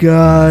 I'm Oh, like,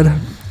 God.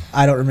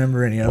 I don't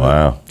remember any of it.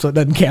 Wow. So it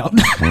doesn't count.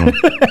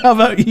 How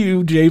about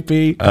you,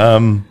 JP?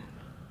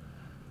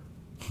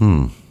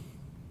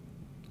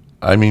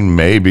 I mean,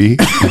 maybe.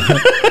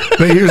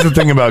 But here's the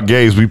thing about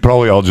gays. We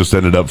probably all just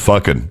ended up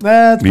fucking.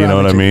 That's you know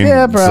what I probably mean? true.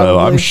 Yeah, So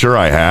probably. I'm sure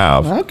I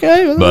have.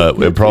 Okay. well, But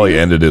good it probably for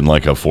you. ended in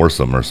like a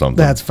foursome or something.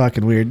 That's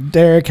fucking weird.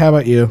 Derek, how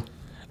about you?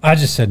 I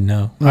just said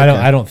no. Okay.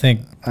 I don't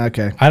think,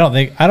 Okay. I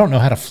don't know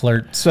how to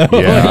flirt. So,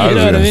 yeah, you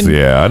know what I mean?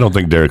 I don't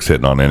think Derek's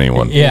hitting on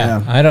anyone.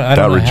 Yeah. I don't That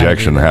know how to do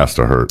rejection that. has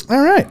to hurt.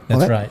 All right.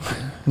 That's right.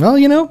 Well,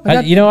 you know. I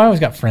always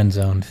got friend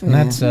zoned, and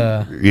that's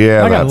Yeah,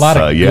 I got a lot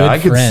of yeah, good I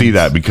can see friends.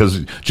 that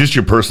because just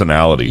your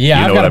personality.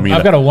 Yeah, you know what I mean?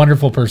 I've got a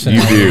wonderful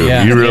personality. You do.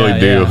 Yeah, You really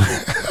do.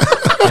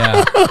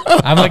 Yeah.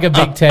 I'm like a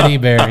big teddy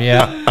bear.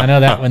 Yeah, I know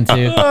that one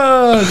too.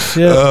 Oh,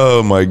 shit.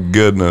 Oh my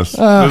goodness, this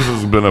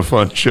has been a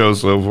fun show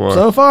so far.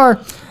 So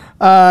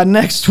far.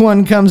 Next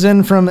one comes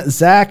in from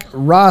Zach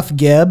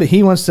Rothgeb.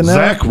 He wants to know.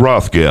 Zach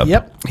Rothgeb.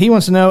 Yep. He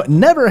wants to know,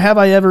 never have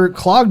I ever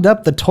clogged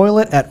up the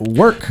toilet at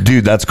work.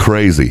 Dude, that's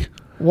crazy.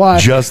 Why?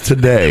 Just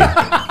today.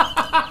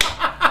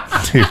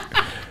 Dude,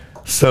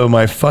 so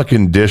my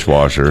fucking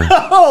dishwasher.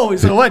 Oh,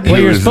 so what? Well,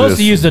 Who you're is supposed this?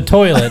 to use the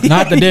toilet,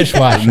 not the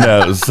dishwasher.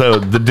 No, so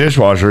the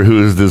dishwasher,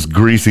 who is this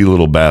greasy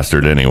little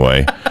bastard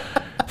anyway,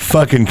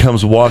 fucking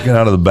comes walking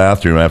out of the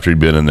bathroom after he'd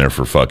been in there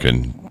for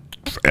fucking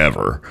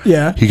forever.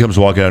 Yeah. He comes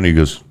walking out and he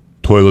goes,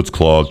 toilet's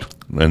clogged,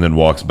 and then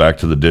walks back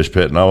to the dish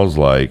pit. And I was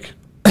like,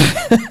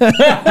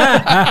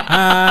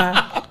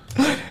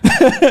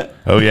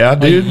 oh, yeah,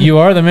 dude? You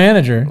are the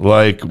manager.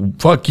 Like,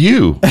 fuck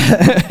you.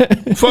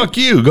 Fuck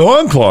you.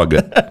 Go unclog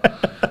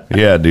it.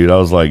 Yeah, dude. I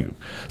was like,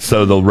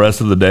 so the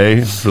rest of the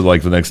day, for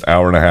like the next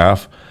hour and a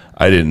half,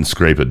 I didn't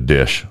scrape a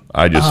dish.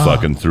 I just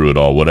fucking threw it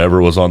all.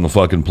 Whatever was on the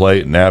fucking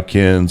plate,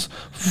 napkins,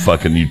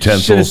 fucking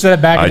utensils. Should have set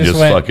it back and I just just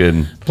went,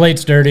 fucking,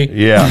 plate's dirty.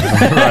 yeah,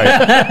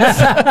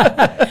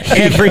 right.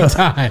 Every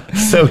time.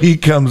 So he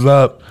comes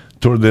up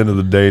toward the end of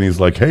the day and he's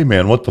like, hey,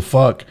 man, what the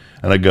fuck?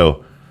 And I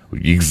go,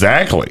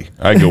 exactly.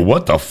 I go,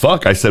 what the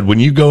fuck? I said, when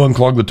you go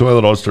unclog the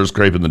toilet, I'll start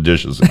scraping the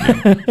dishes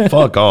again.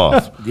 Fuck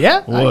off.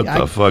 Yeah. What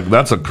the fuck?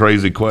 That's a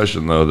crazy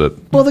question, though.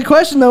 That Well, the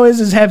question, though,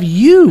 is have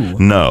you?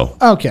 no,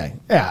 Okay.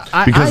 Yeah.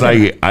 because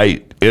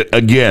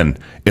again,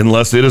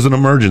 unless it is an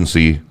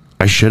emergency,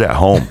 I shit at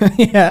home,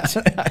 Yeah.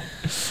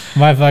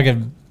 My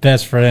fucking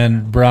best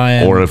friend,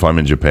 Brian, or if I'm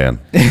in Japan.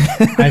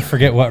 I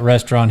forget what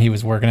restaurant he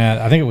was working at.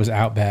 I think it was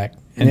Outback.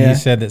 And Yeah. he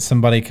said that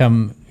somebody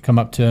come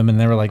up to him and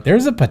they were like,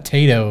 there's a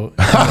potato in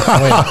the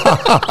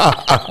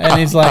toilet. And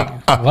he's like,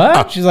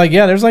 what? She's like,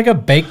 yeah, there's like a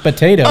baked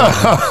potato.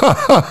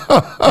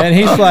 And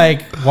he's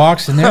like,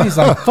 walks in there and he's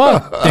like,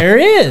 fuck, there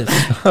is.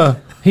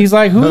 He's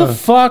like, who the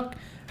fuck,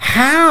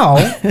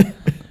 how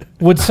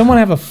would someone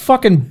have a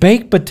fucking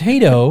baked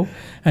potato?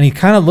 And he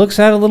kind of looks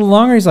at it a little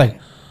longer. He's like,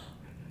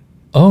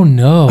 oh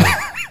no.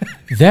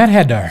 That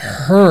had to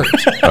hurt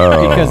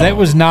because it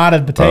was not a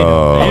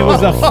potato. It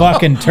was a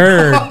fucking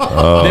turd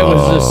that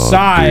was the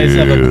size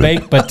of a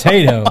baked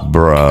potato.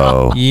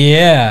 Bro.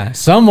 Yeah,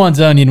 someone's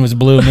onion was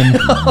blooming.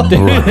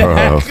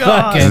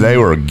 Fucking, They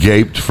were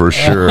gaped for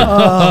sure.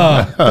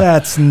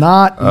 That's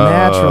not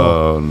natural.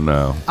 Oh,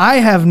 no. I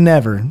have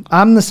never.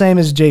 I'm the same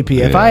as JP.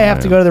 If I have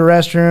to go to the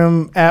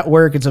restroom at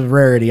work, it's a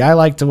rarity. I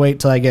like to wait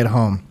till I get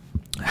home.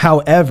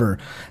 However,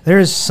 there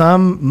is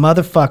some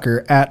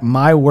motherfucker at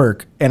my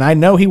work, and I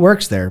know he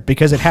works there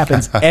because it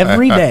happens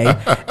every day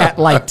at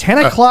like 10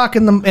 o'clock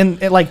in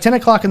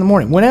the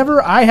morning.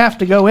 Whenever I have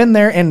to go in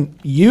there and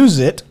use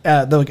it,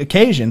 the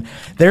occasion,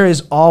 there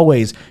is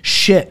always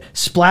shit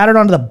splattered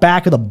onto the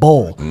back of the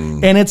bowl.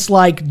 And it's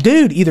like,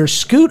 dude, either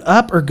scoot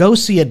up or go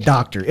see a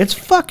doctor. It's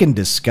fucking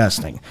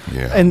disgusting.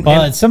 Yeah.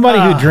 Well, it's somebody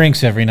who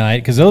drinks every night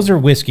because those are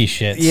whiskey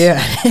shits.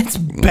 Yeah, it's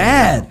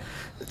bad.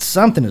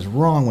 Something is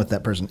wrong with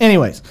that person.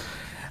 Anyways,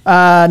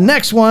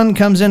 next one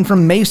comes in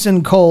from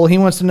Mason Cole. He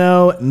wants to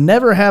know,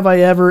 never have I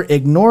ever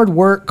ignored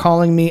work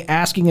calling me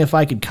asking if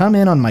I could come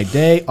in on my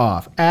day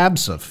off.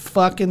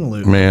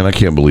 Abso-fucking-lutely. Man, I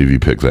can't believe you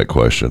picked that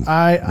question.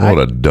 What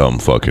a dumb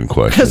fucking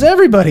question. Because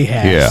everybody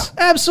has. Yeah.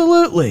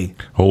 Absolutely.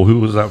 Oh,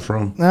 who was that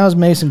from? That was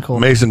Mason Cole.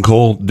 Mason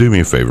Cole, do me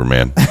a favor,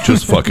 man.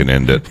 Just fucking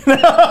end it.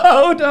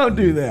 No, don't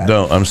do that.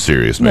 No, I'm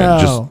serious, man. No.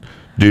 Just,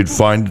 dude,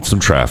 find some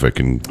traffic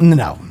and...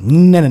 No.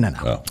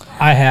 Oh.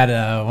 I had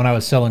when I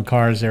was selling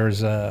cars,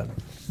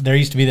 there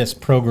used to be this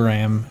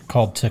program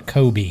called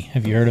Tacobi.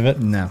 Have you heard of it?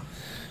 No.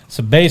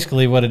 So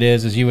basically what it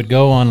is you would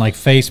go on like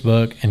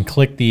Facebook and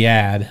click the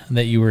ad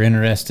that you were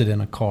interested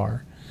in a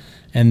car.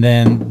 And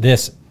then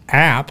this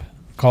app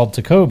called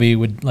Tacobi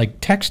would like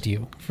text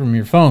you from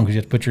your phone because you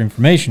have to put your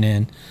information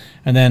in.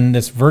 And then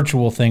this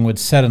virtual thing would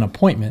set an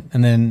appointment.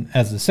 And then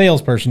as the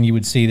salesperson, you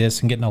would see this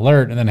and get an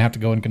alert and then have to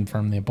go and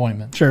confirm the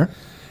appointment. Sure.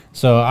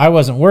 So I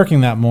wasn't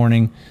working that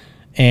morning.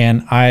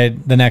 And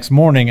the next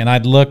morning, and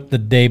I'd looked the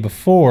day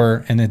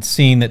before and had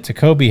seen that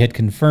Tacobi had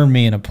confirmed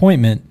me an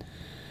appointment,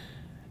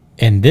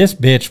 and this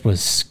bitch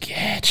was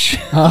sketch.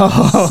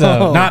 Oh.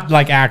 So not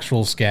like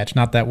actual sketch,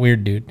 not that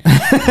weird dude.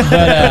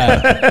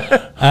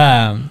 But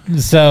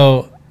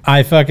so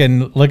I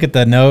fucking look at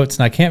the notes,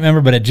 and I can't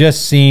remember, but it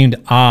just seemed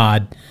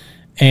odd.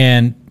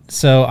 And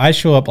so I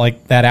show up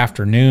like that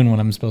afternoon when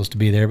I'm supposed to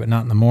be there, but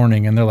not in the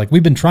morning. And they're like,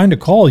 "We've been trying to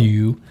call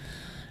you,"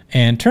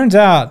 and turns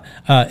out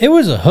it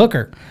was a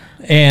hooker.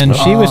 And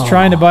she was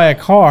trying to buy a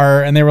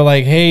car, and they were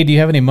like, "Hey, do you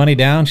have any money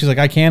down?" She's like,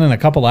 "I can in a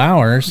couple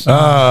hours."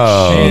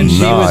 Oh, and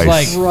she was nice.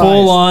 like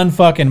full on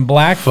fucking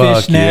black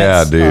Fuck fishnets,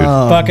 yeah, dude.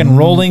 fucking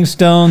Rolling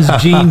Stones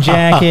jean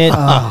jacket,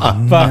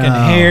 fucking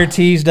hair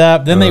teased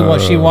up. Then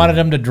she wanted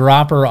him to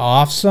drop her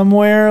off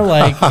somewhere,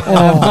 like, and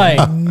I'm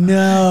like,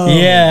 no,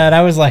 yeah. And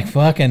I was like,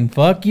 "Fucking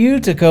fuck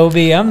you,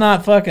 Tacobi. I'm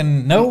not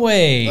fucking no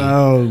way."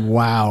 Oh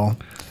wow.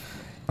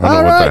 I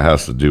don't know what that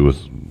has to do with...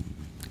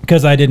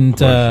 Because I didn't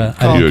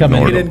come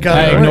in. You didn't come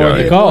I in. ignored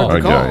the call. I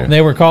got you.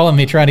 They were calling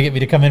me trying to get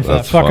me to come in for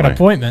That's that fucking funny.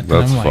 appointment.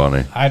 That's and I'm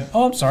like, funny.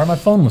 I'm sorry, my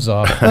phone was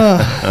off.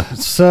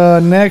 So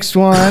next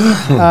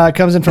one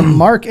comes in from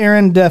Mark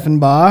Aaron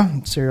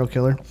Deffenbaugh, serial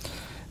killer.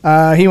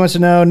 He wants to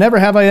know, never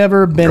have I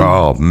ever been...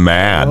 Oh,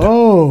 mad.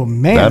 Oh,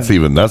 man.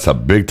 That's a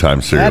big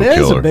time serial That is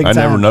a killer. big I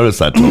never time. noticed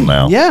that till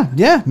now.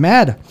 Yeah,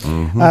 mad.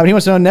 Mm-hmm. He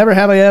wants to know, never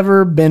have I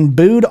ever been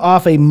booed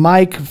off a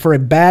mic for a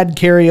bad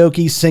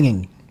karaoke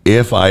singing.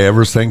 If I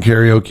ever sang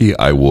karaoke,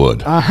 I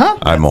would.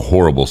 I'm a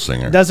horrible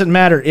singer. Doesn't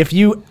matter. If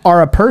you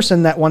are a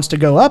person that wants to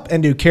go up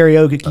and do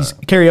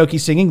karaoke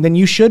singing, then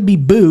you should be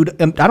booed.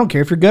 And I don't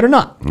care if you're good or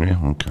not. Yeah,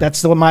 okay.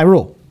 That's my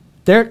rule.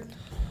 There.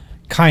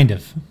 Kind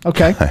of.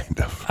 Okay.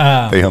 Kind of.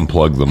 They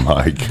unplugged the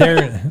mic.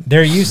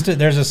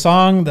 There's a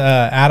song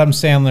that Adam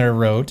Sandler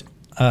wrote.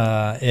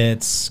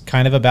 It's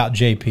kind of about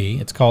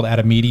JP. It's called At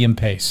a Medium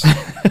Pace.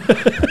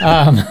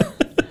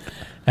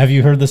 Have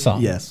you heard the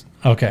song? Yes.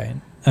 Okay.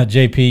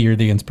 JP, you're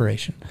the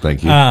inspiration.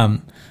 Thank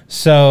you.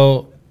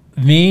 So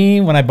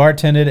when I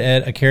bartended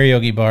at a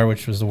karaoke bar,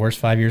 which was the worst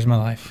 5 years of my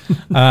life,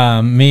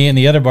 me and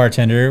the other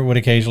bartender would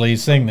occasionally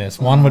sing this.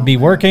 One would be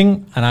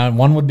working, and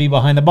one would be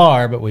behind the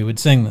bar, but we would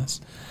sing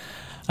this.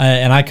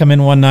 And I come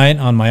in one night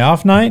on my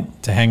off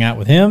night to hang out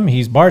with him.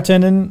 He's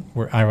bartending.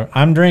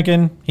 I'm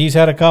drinking. He's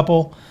had a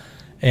couple.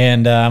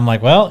 And I'm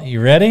like, "Well, you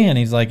ready?" And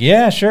he's like,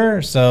 "Yeah,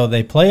 sure." So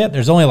they play it.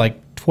 There's only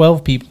like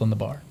 12 people in the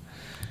bar.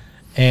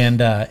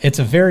 And it's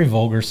a very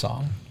vulgar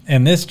song.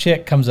 And this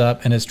chick comes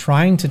up and is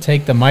trying to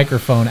take the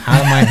microphone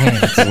out of my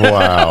hands.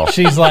 Wow.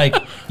 She's like,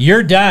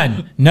 "You're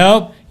done."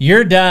 "Nope,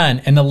 you're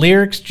done." And the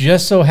lyrics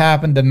just so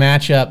happened to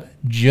match up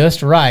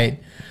just right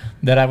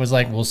that I was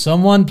like, "Will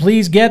someone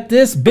please get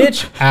this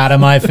bitch out of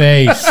my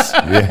face?"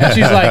 And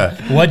she's like,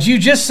 "What'd you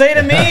just say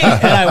to me?"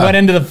 And I went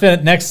into the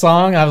next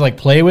song. I was like,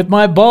 "Play with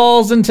my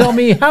balls and tell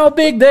me how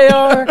big they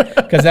are."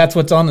 Because that's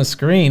what's on the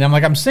screen. I'm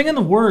like, I'm singing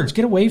the words.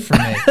 Get away from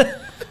me.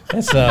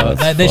 So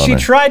she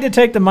tried to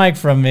take the mic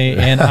from me,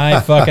 and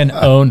I fucking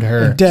owned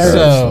her.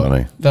 So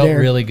funny. felt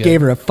really good. Gave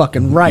her a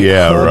fucking right.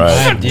 Yeah, hook.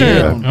 right. I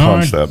did.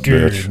 Punch that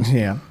bitch.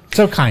 Yeah.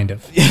 So kind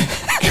of.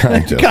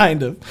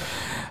 Kind of.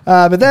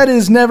 But that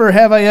is never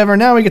have I ever.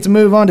 Now we get to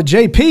move on to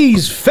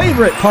JP's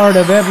favorite part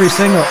of every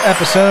single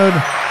episode.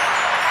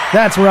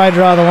 That's where I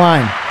draw the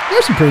line.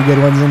 There's some pretty good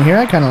ones in here.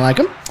 I kind of like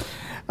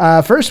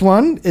them. First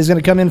one is going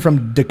to come in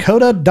from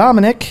Dakota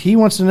Dominic. He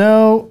wants to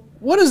know,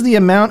 what is the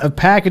amount of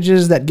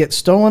packages that get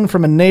stolen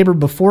from a neighbor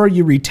before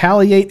you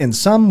retaliate in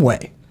some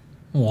way?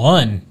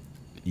 1.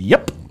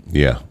 Yep.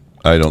 Yeah.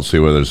 I don't see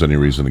where there's any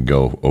reason to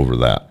go over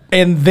that.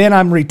 And then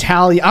I'm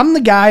retaliating. I'm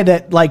the guy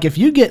that, like, if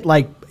you get,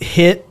 like,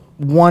 hit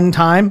one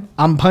time,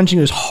 I'm punching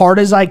you as hard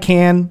as I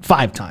can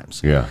 5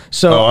 times. Yeah.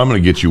 So I'm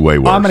going to get you way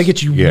worse. I'm going to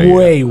get you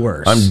way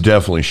worse. I'm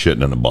definitely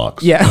shitting in a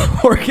box. Yeah,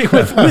 working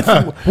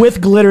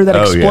with glitter that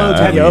explodes.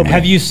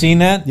 Have you seen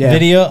that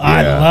video?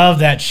 I love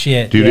that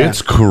shit. Dude,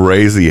 it's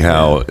crazy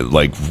how,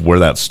 like, where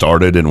that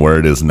started and where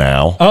it is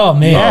now. Oh,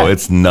 man. Oh,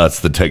 it's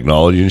nuts. The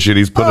technology and shit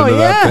he's put into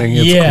that thing.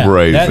 It's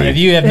crazy. If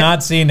you have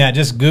not seen that,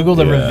 just Google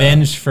the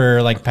revenge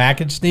for, like,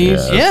 package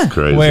thieves. Yeah,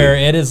 crazy. Where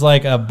it is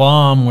like a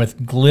bomb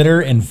with glitter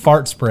and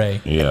fart spray.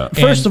 Yeah.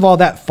 First of all,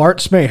 that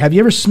fart spray. Have you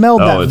ever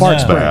smelled that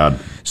fart spray? Bad.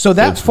 So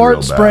that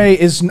fart spray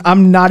is,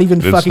 I'm not even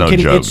fucking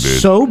kidding. Joke, it's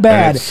dude. so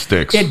bad. And it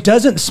sticks. It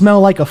doesn't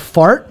smell like a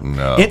fart.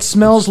 No. It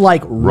smells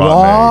like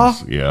raw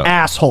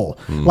asshole.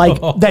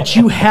 Like that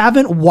you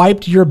haven't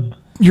wiped your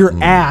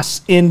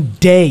ass in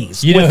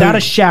days without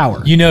a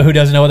shower. You know who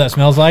doesn't know what that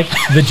smells like?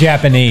 The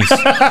Japanese.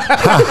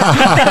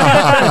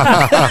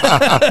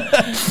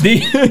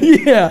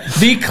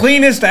 The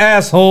cleanest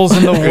assholes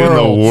in the world.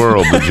 In the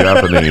world, the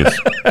Japanese.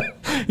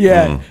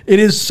 It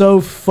is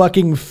so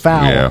fucking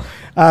foul. Yeah.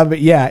 But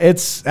yeah,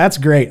 that's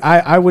great.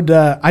 I would.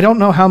 I don't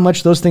know how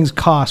much those things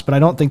cost, but I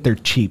don't think they're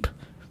cheap.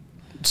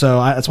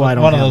 So that's why I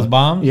don't. One of those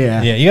bombs.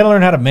 Yeah. You got to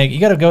learn how to make. You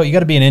got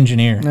to be an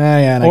engineer.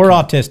 Or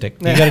autistic.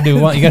 You got to do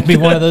one. You got to be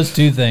one of those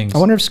 2 things. I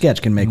wonder if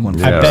Sketch can make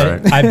one.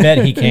 I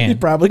bet he can. He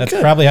probably. That's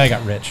could. probably how he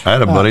got rich. I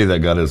had a buddy that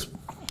got his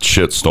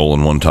shit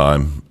stolen one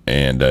time,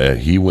 and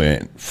he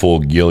went full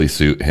ghillie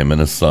suit. Him and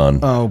his son.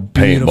 Oh,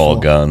 beautiful.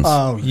 Paintball guns.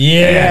 Oh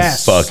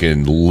yes. And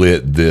fucking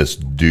lit this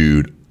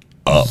dude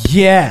up.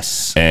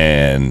 Yes.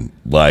 And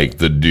like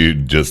the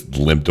dude just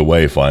limped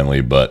away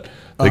finally, but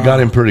they got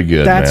him pretty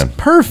good. That's man.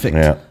 perfect.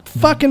 Yeah.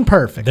 Fucking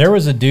perfect. There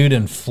was a dude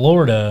in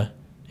Florida.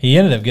 He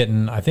ended up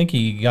getting, I think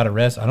he got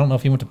arrested. I don't know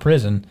if he went to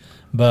prison,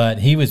 but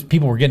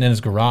people were getting in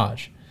his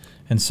garage.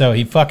 And so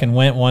he fucking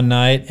went one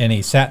night and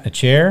he sat in a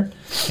chair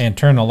and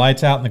turned the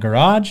lights out in the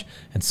garage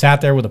and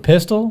sat there with a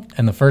pistol.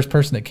 And the first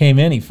person that came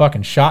in, he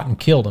fucking shot and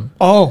killed him.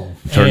 Oh,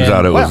 turns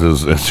out it was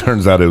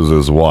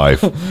his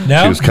wife.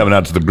 No. She was coming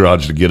out to the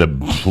garage to get a.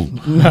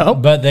 No,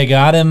 but they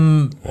got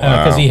him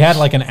because he had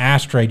like an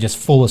ashtray just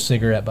full of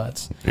cigarette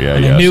butts. Yeah,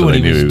 and they knew what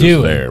he was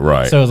doing. There,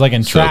 right? So it was like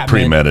entrapment,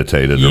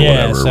 premeditated or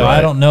whatever. So right.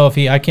 I don't know if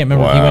I can't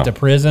remember if he went to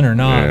prison or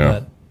not. Yeah.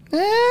 But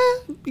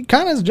he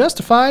kind of is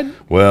justified.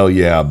 Well,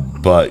 yeah,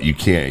 but you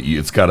can't.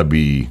 It's got to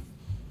be.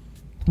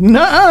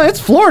 No, it's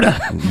Florida.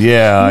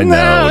 Yeah, I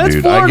know, it's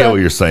dude. Florida. I get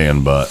what you're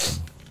saying, but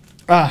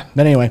but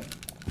anyway,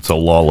 it's a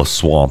lawless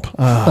swamp.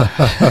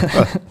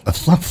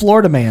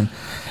 Florida man.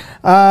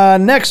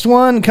 Next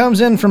one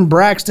comes in from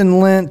Braxton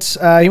Lint.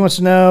 He wants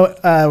to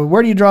know,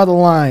 where do you draw the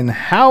line?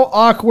 How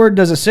awkward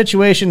does a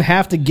situation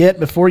have to get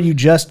before you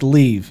just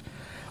leave?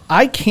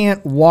 I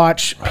can't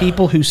watch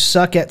people who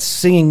suck at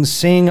singing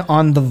sing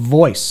on The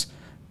Voice.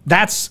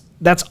 That's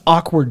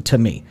awkward to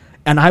me.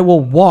 And I will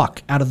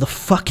walk out of the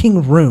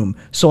fucking room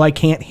so I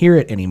can't hear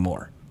it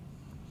anymore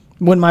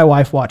when my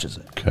wife watches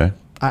it. Okay.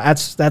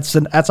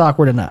 That's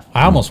awkward enough.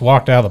 I almost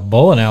walked out of the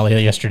bowling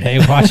alley yesterday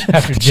watching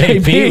after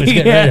JP was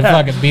getting ready to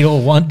fucking beat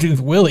old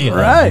One-Tooth Willie.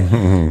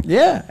 Right.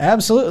 Yeah,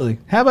 absolutely.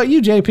 How about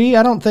you, JP?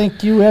 I don't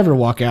think you ever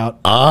walk out.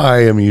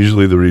 I am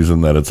usually the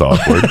reason that it's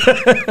awkward.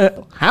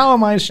 How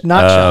am I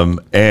not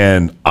shocked?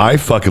 And I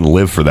fucking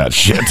live for that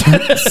shit.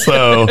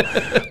 So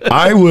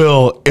I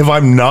will, if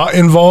I'm not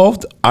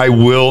involved, I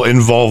will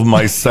involve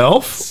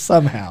myself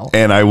somehow.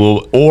 And I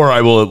will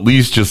at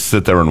least just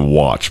sit there and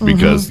watch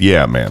because,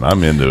 yeah, man,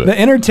 I'm into it.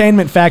 The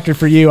entertainment factor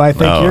for you, I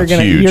think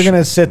you're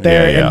gonna sit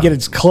there and get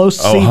as close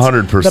seats,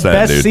 100%, the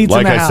best dude. seats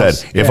Like in the I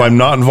house. said, if I'm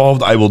not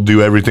involved, I will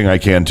do everything I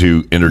can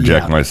to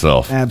interject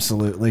myself.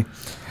 Absolutely.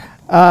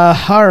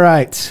 All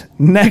right.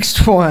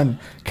 Next one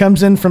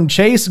comes in from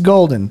Chase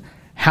Golden.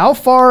 How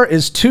far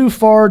is too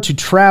far to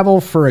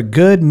travel for a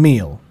good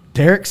meal?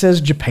 Derek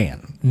says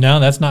Japan. No,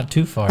 that's not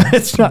too far.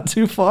 It's not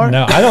too far?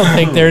 No, I don't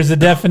think there's a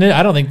definite.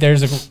 I don't think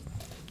there's a.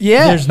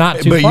 Yeah. There's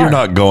not too but far. You're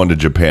not going to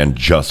Japan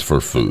just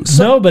for food.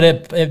 No, but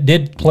it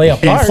did play a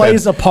part. It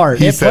plays a part.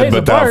 He said,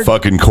 but that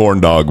fucking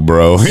corn dog,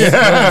 bro. Dude,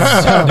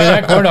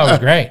 that corn dog was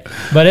great.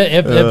 But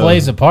it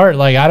plays a part.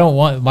 Like, I don't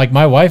want, like,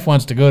 my wife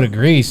wants to go to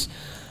Greece.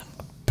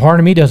 Part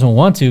of me doesn't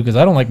want to because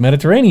I don't like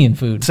Mediterranean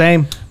food.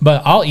 Same.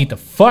 But I'll eat the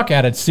fuck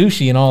out of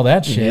sushi and all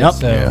that shit. Yep.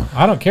 So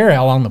I don't care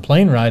how long the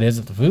plane ride is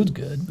if the food's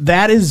good.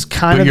 That is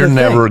kind But of you're the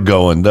never thing.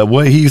 going.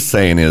 What he's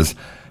saying is,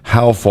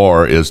 how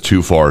far is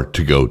too far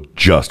to go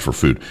just for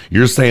food?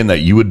 You're saying that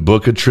you would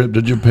book a trip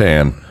to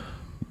Japan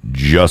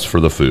just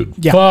for the food.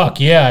 Yeah. Fuck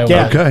yeah, I would.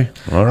 Yeah. Okay.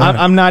 All right.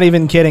 I'm not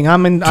even kidding.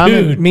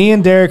 Me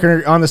and Derek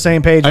are on the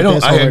same page.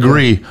 I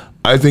agree.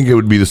 I think it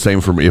would be the same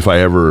for me if I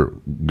ever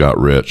got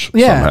rich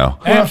somehow.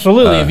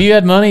 Absolutely. If you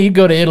had money, you'd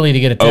go to Italy to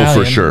get Italian. Oh,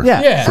 for sure.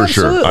 Yeah, for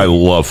sure. absolutely. I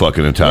love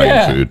fucking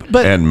Italian food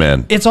But and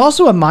men. It's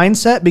also a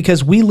mindset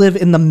because we live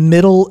in the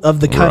middle of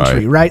the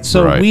country, right?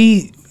 So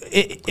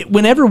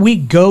whenever we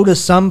go to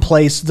some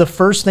place, the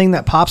first thing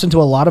that pops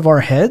into a lot of our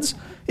heads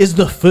is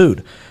the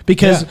food.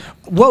 Because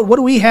what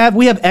do we have?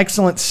 We have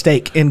excellent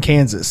steak in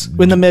Kansas,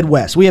 in the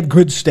Midwest. We have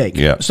good steak.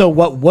 Yeah. So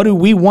what do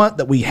we want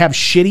that we have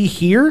shitty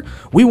here?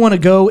 We want to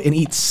go and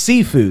eat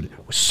seafood,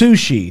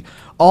 sushi,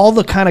 all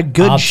the kind of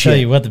good shit. I'll tell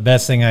you what, the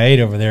best thing I ate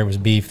over there was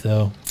beef,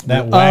 though.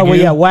 That Wagyu. Oh, well,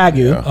 yeah,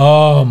 Wagyu. Yeah.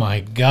 Oh,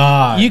 my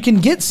God. You can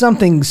get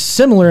something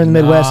similar in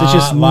the Midwest. It's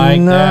just Not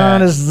like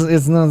that.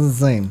 it's not the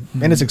same.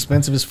 And it's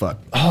expensive as fuck.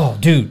 Oh,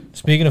 dude,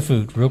 speaking of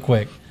food, real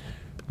quick.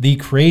 The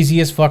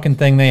craziest fucking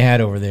thing they had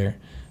over there.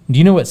 Do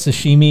you know what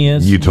sashimi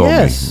is? You told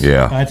Yes. me.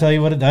 Yeah. I tell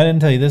you what, I didn't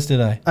tell you this, did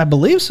I? I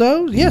believe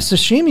so. Yeah,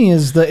 sashimi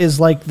is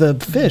like the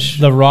fish.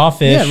 The raw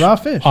fish. Yeah, raw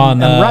fish.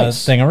 On And a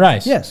rice. thing of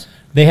rice. Yes.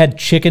 They had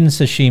chicken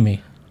sashimi.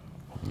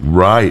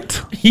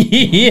 Right.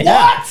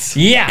 Yeah. What?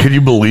 Yeah. Can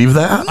you believe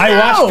that?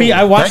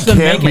 I watched That them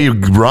make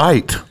can't be it.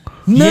 right.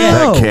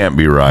 No. That can't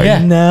be right.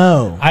 Yeah.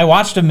 No. I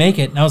watched them make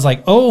it, and I was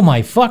like, oh,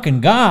 my fucking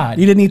God.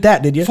 You didn't eat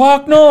that, did you?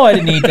 Fuck no, I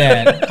didn't eat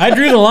that. I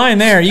drew the line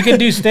there. You can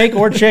do steak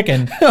or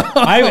chicken.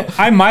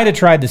 I might have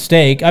tried the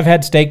steak. I've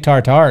had steak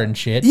tartare and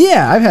shit.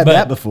 Yeah, I've had But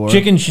that before.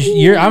 Chicken,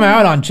 I'm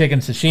out on chicken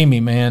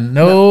sashimi, man.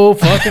 No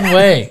fucking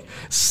way.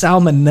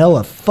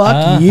 Salmonella.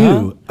 Fuck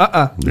you.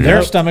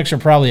 Their stomachs are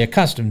probably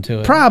accustomed to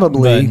it.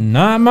 Probably. But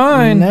not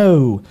mine.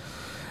 No.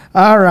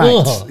 All right.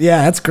 Ugh.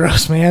 Yeah, that's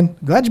gross, man.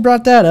 Glad you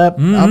brought that up.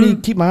 I'll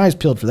keep my eyes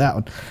peeled for that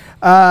one.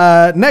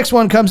 Next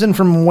one comes in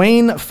from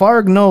Wayne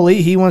Fargnoli.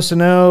 He wants to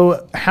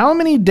know, how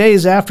many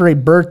days after a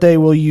birthday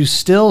will you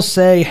still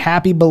say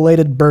happy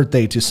belated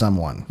birthday to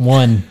someone?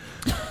 One.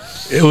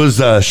 It was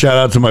shout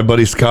out to my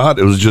buddy Scott.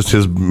 It was just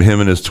him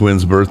and his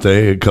twin's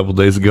birthday a couple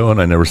days ago, and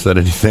I never said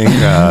anything.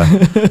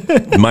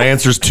 My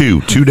answer's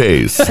 2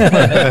 days.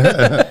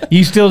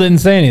 You still didn't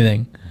say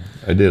anything.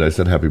 I did. I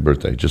said happy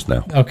birthday just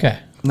now. Okay.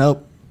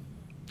 Nope.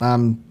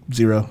 I'm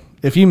 0.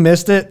 If you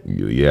missed it,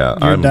 Yeah,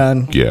 You're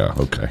done. Yeah,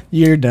 okay.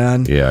 you're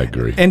done. Yeah, I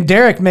agree. And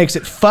Derek makes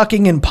it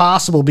fucking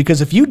impossible, because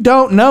if you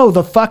don't know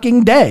the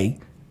fucking day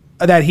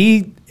that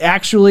he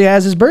actually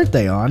has his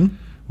birthday on,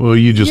 Well,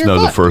 you just You're know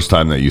the fucked. first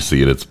time that you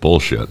see it, it's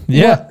bullshit.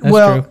 Yeah, that's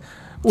well, true.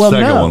 Well,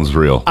 Second no. one's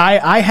real.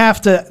 I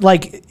have to,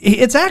 like,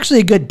 it's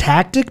actually a good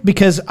tactic,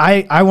 because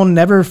I will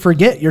never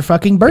forget your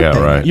fucking birthday.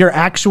 Yeah, right. Your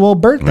actual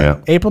birthday, Yeah.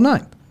 April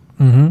 9th.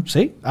 Mm-hmm.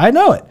 See, I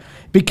know it.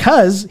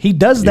 Because he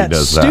does that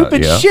does that,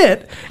 stupid yeah.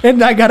 shit,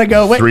 and I gotta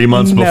go, wait, 3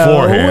 months no,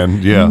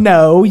 beforehand, yeah.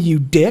 No, you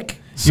dick.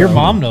 Your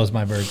mom knows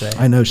my birthday.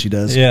 I know she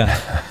does. Yeah.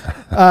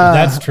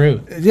 That's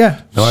true. Yeah.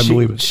 No, I she-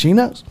 believe it. She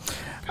knows.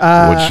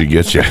 What'd she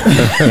get you? A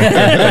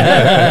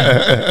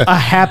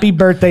happy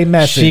birthday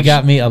message. She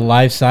got me a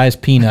life-size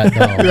peanut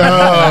doll.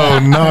 Oh,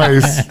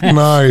 nice.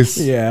 Nice.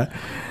 Yeah.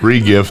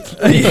 Re-gift.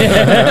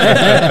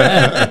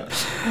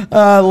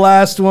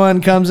 Last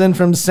one comes in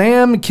from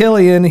Sam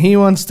Killian. He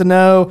wants to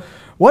know,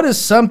 what is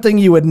something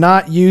you would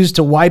not use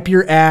to wipe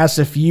your ass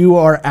if you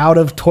are out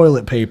of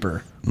toilet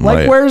paper? Like,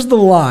 Right. where's the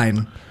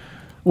line?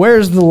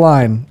 Where's the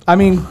line? I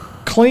mean,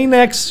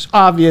 Kleenex,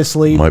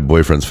 obviously. My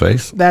boyfriend's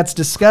face. That's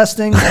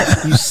disgusting.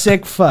 You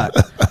sick fuck.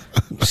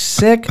 You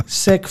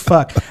sick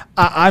fuck.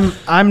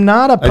 I'm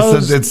not I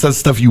opposed. said it's that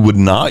stuff you would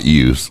not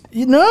use.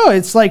 You know,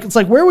 it's like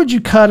where would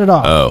you cut it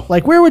off? Oh.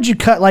 Like, where would you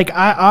cut? Like,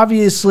 I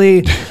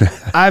obviously,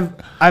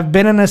 I've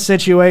been in a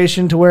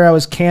situation to where I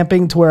was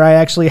camping to where I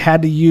actually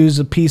had to use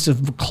a piece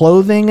of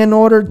clothing in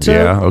order to.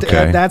 Yeah,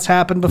 okay. That's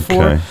happened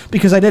before Okay.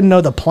 because I didn't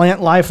know the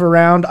plant life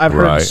around. I've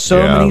heard so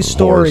yeah, many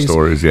horror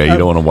stories. Yeah, you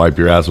don't want to wipe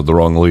your ass with the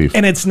wrong leaf.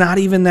 And it's not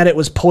even that it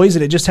was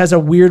poison. It just has a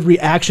weird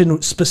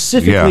reaction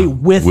specifically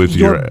with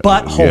your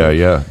butthole. Yeah,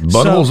 yeah.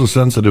 Butthole's a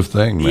sensitive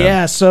thing, man.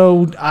 Yeah,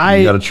 so You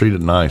got to treat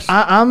it nice.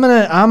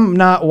 I'm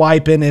not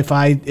wiping if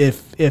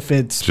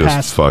it's Just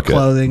past fuck it.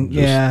 clothing.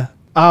 Just- Yeah.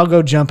 I'll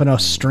go jump in a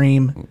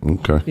stream.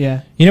 Okay.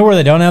 Yeah. You know where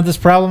they don't have this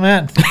problem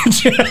at?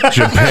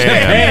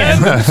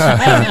 Japan.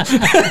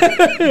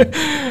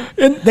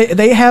 And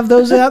they have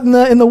those out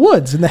in the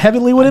woods, in the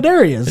heavily wooded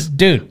areas.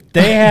 Dude,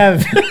 they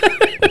have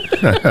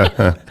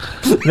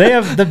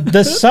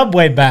the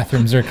subway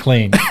bathrooms are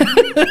clean.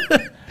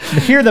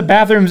 Here the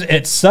bathrooms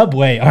at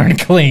Subway aren't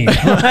clean.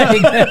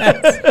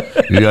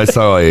 Yeah,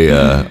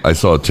 I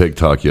saw a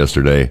TikTok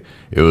yesterday.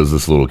 It was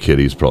this little kid.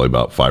 He's probably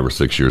about 5 or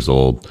 6 years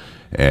old,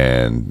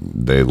 and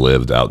they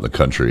lived out in the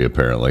country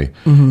apparently.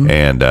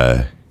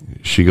 And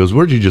she goes,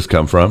 "Where'd you just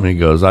come from?" And he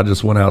goes, "I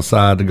just went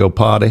outside to go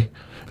potty."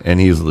 And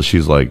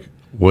she's like,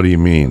 "What do you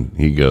mean?"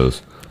 He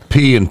goes,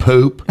 "Pee and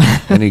poop."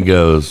 And he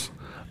goes,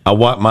 "I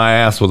wiped my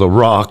ass with a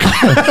rock."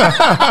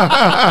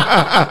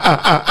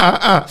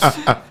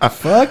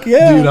 Fuck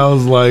yeah. Dude, I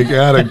was like,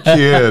 "At a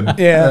kid,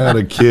 Yeah. at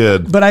a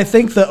kid." But I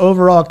think the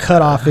overall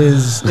cutoff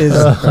is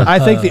I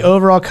think the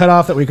overall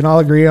cutoff that we can all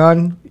agree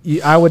on,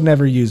 I would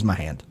never use my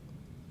hand.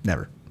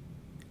 Never.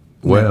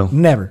 Well,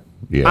 Never.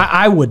 Yeah.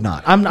 I would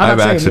not. I'm not I've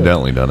saying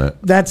accidentally done it.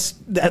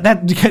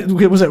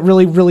 that was it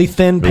really, really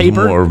thin It was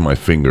paper? more of my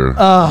finger.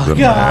 Oh, than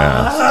my God.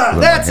 ass, than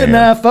my That's hand.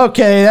 enough.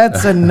 Okay,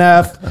 that's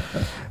enough.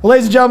 Well,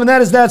 ladies and gentlemen,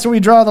 that's where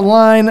we draw the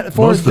line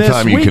for Most of the this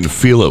time week. you can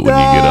feel it when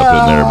you get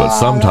up in there, but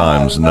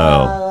sometimes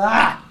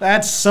no.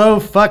 That's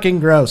so fucking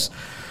gross.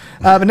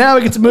 But now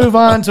we get to move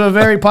on to a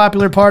very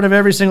popular part of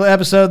every single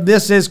episode.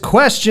 This is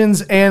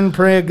questions and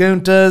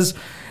preguntas.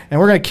 And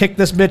we're going to kick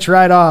this bitch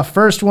right off.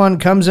 First one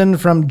comes in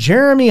from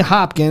Jeremy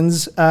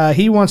Hopkins.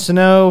 He wants to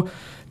know,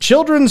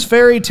 children's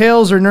fairy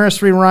tales or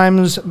nursery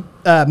rhymes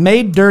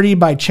made dirty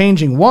by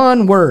changing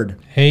one word.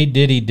 Hey,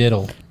 diddy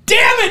diddle.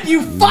 Damn it,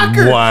 you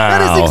fucker! Wow,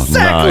 That is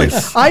exactly.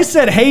 nice. I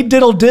said, "Hey,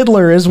 diddle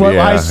diddler" is what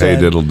I said.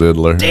 Hey, diddle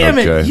diddler. Damn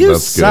it, Okay, you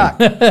that's suck.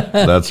 Good.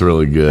 That's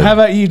really good. How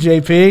about you,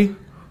 JP?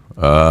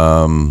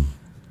 I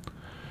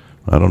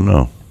don't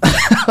know.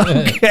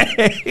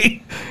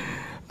 Okay.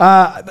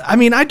 I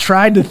mean, I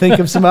tried to think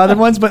of some other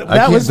ones, but I that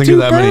can't was think too of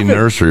that perfect. many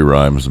nursery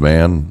rhymes,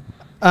 man.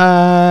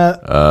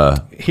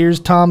 Here's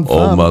Tom Thumb.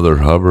 Old Mother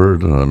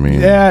Hubbard. I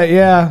mean,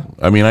 Yeah.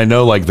 I mean, I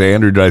know like the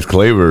Andrew Dice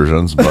Clay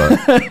versions, but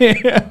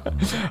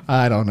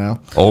I don't know.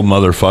 old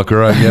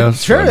motherfucker, I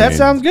guess. Sure, I that mean,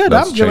 sounds good.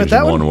 that's I'm good with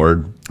that changing one.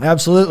 word.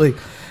 Absolutely.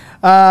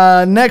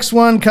 Next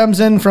one comes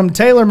in from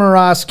Taylor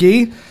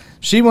Morosky.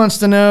 She wants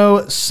to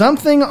know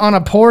something on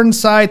a porn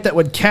site that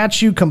would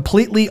catch you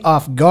completely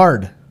off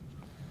guard.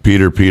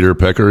 Peter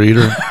Pecker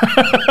Eater.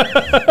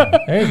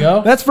 There you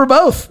go. That's for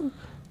both.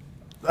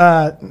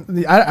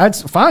 I'd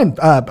fine.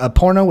 A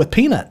porno with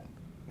peanut.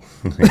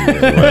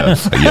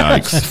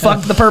 Yikes.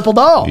 Fuck the purple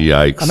doll.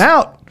 Yikes. I'm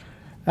out.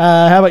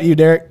 How about you,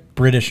 Derek?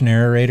 British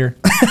narrator.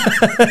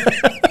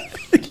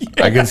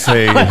 I can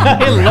say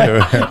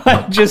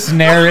Just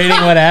narrating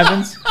what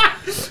happens.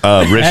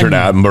 Richard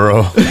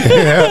Attenborough.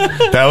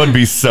 That would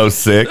be so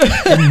sick.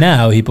 And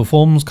now he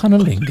performs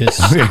cunnilingus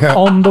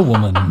on the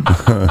woman.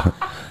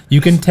 You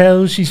can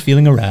tell she's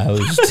feeling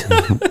aroused.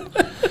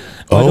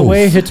 By the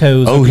way her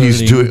toes are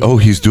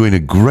he's doing a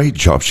great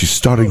job. She's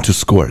starting to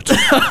squirt.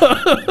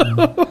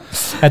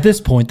 At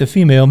this point, the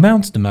female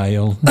mounts the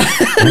male.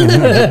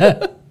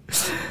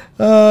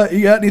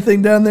 You got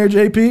anything down there,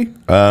 JP?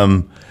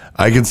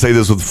 I can say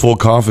this with full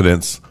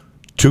confidence.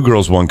 2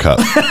 girls, 1 cup.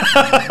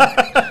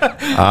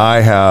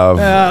 I have.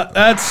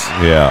 That's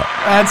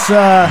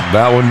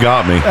That one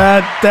got me.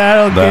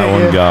 that'll That get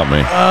one you. got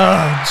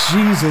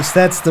me. Jesus,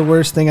 that's the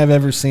worst thing I've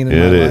ever seen in It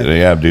my is, life.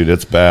 yeah, dude,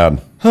 it's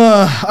bad.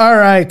 All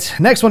right.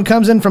 Next one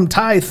comes in from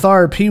Ty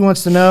Tharp. He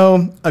wants to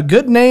know a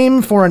good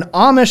name for an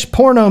Amish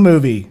porno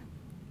movie.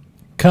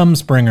 Come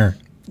Springer.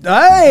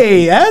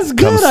 Hey, that's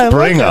good. Come I like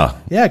Springer.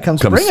 it. Yeah, come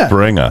Come Springer.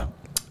 Springer.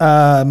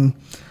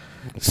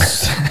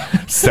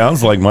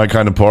 Sounds like my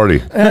kind of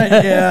party.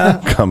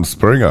 Yeah, Come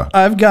Springer.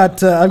 I've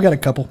got a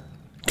couple.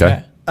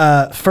 Okay.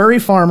 Furry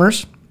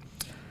Farmers,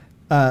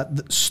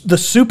 the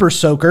Super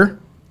Soaker,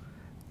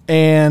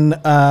 and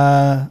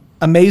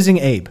Amazing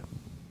Abe.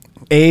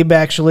 Abe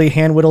actually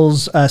hand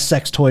whittles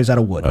sex toys out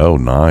of wood. Oh,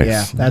 nice.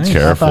 Yeah, that's-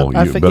 Careful.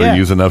 I You thought- better yeah.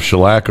 use enough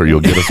shellac or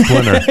you'll get a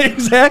splinter.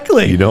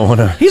 Exactly. You don't want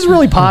to. He's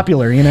really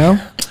popular, you know.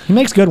 He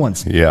makes good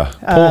ones. Yeah.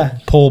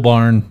 Pole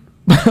barn.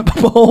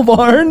 Pole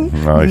barn.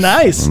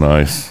 Nice.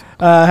 Nice.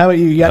 How about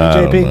you? You got I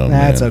it, don't JP? know,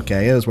 That's man.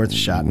 okay. It was worth a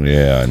shot.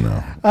 Yeah, I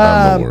know.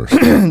 I'm the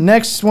worst.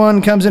 Next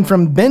one comes in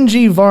from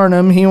Benji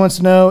Varnum. He wants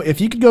to know if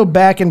you could go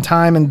back in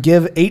time and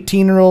give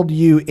 18-year-old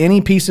you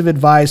any piece of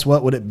advice,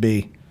 what would it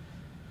be?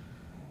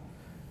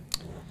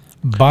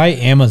 Buy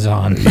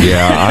Amazon.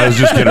 Yeah, I was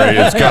just getting ready.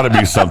 It's got to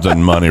be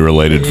something money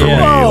related for me.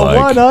 Oh,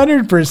 Like,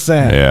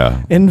 100%.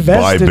 yeah.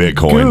 Invest buy in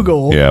Bitcoin.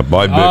 Google. Yeah,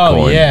 buy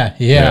Bitcoin. Oh,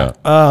 yeah.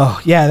 Oh,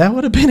 yeah, that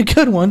would have been a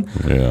good one.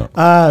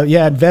 Yeah.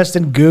 Yeah, invest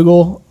in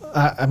Google.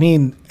 I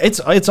mean,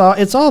 it's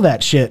all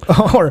that shit.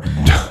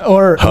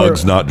 or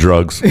Hugs, not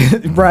drugs.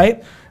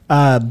 right.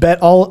 Bet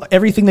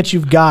everything that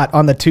you've got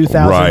on the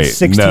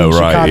 2016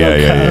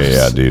 Chicago Cubs.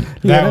 Yeah,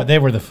 dude. They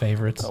were the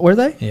favorites. Were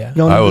they? Yeah.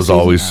 Going I into the was season?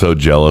 always so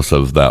jealous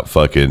of that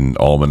fucking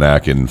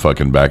almanac and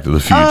fucking Back to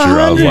the Future.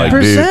 I was like,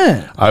 dude,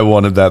 100%. I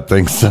wanted that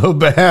thing so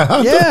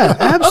bad. Yeah,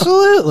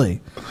 absolutely.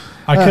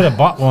 I could have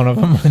bought one of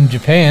them in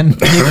Japan.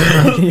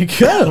 You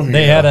could.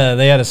 They had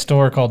a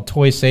store called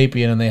Toy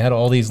Sapien, and they had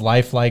all these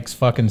lifelikes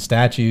fucking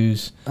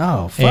statues.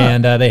 Oh, fuck.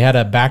 And they had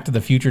a Back to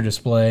the Future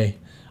display.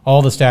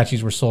 All the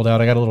statues were sold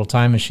out. I got a little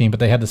time machine, but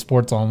they had the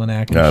sports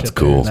almanac. And That's shit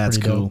there. cool. It's That's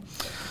pretty cool.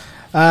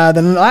 dope.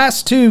 The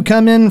last two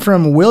come in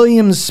from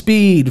William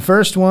Speed.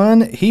 First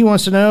one, he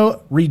wants to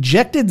know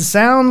rejected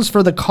sounds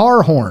for the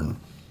car horn.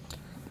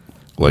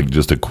 Like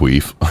just a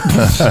queef.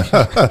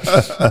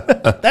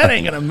 That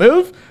ain't gonna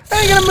move.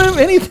 That ain't gonna move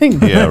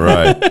anything. Yeah,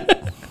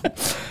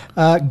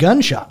 right.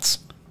 Gunshots.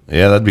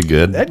 Yeah, that'd be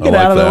good. That'd I get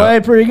like out of the that. way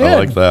pretty good. I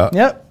like that.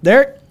 Yep.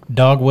 Derek.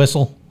 Dog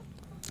whistle.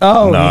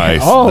 Oh,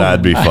 Nice. Oh,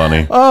 That'd be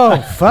funny. oh,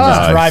 fuck.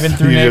 Nice. driving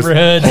through You just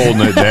neighborhoods.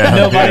 holding it down.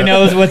 Nobody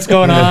knows what's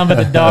going on, but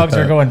the dogs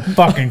are going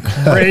fucking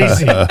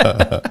crazy.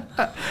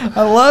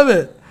 I love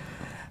it.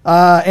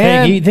 Hey,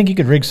 And you think you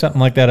could rig something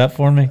like that up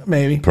for me?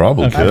 maybe.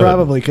 Probably I could.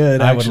 probably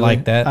could. I would actually.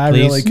 like that, I please.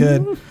 really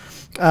could.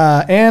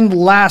 And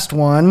last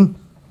one.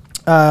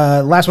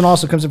 Last one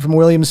also comes in from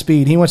William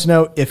Speed. He wants to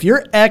know if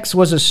your ex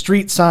was a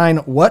street sign,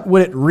 what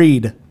would it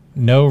read?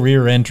 No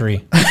rear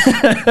entry.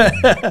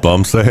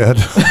 Bum sad.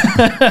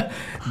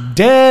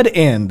 Dead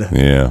end.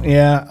 Yeah.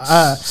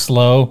 Yeah.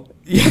 Slow.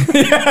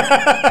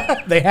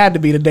 They had to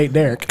be to date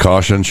Derek.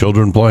 Caution,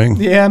 children playing.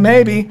 Yeah,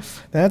 maybe.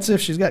 That's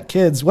if she's got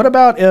kids. What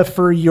about if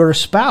for your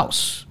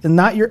spouse and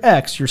not your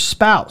ex, your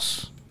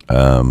spouse?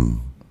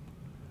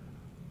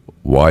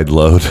 Wide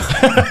load.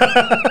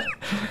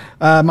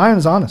 Mine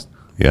is honest.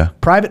 Yeah.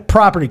 Private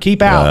property.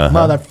 Keep out,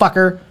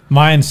 motherfucker.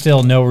 Mine's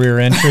still no rear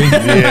entry.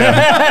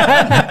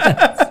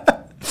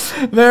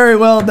 Very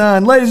well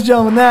done. Ladies and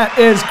gentlemen, that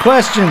is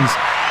questions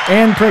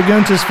and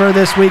preguntas for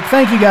this week.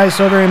 Thank you guys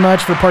so very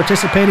much for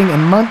participating in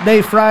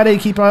Monday, Friday.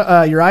 Keep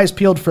your eyes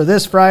peeled for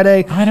this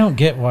Friday. I don't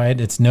get why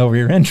it's no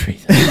rear entry.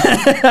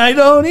 I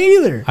don't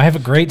either. I have a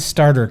great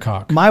starter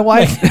cock. My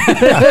wife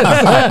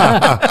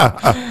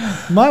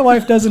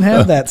doesn't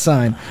have that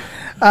sign.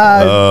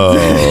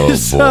 Oh,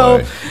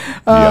 boy.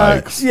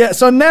 Yikes. Yeah,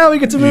 so now we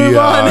get to move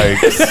on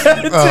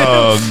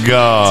Oh,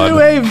 God. to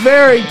a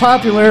very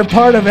popular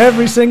part of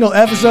every single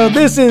episode.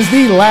 This is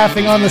the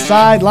Laughing on the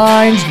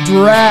Sidelines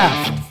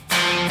draft.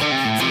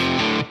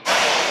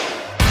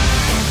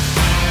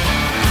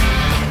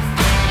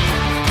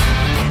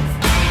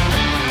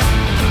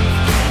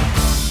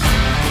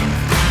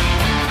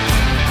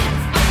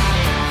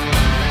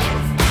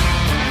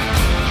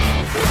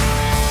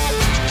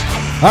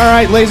 All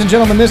right, ladies and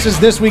gentlemen, this is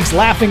this week's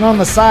Laughing on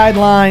the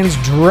Sidelines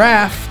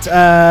draft.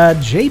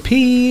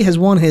 JP has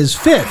won his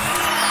 5th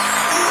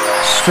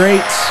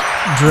straight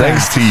draft.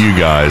 Thanks to you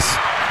guys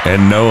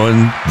and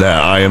knowing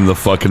that I am the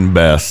fucking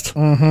best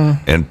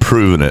and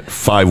proving it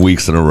 5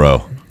 weeks in a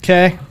row.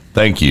 Okay.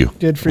 Thank you.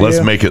 Good for Let's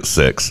you. make it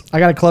 6. I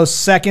got a close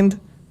second,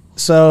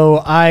 so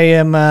I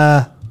am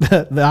the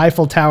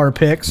Eiffel Tower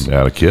picks.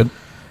 Got a kid?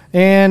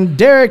 And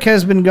Derek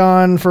has been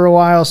gone for a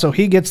while, so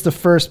he gets the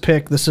first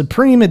pick, the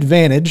supreme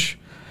advantage.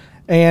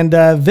 And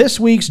this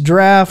week's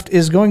draft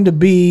is going to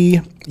be,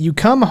 you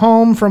come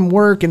home from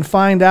work and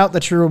find out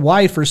that your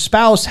wife or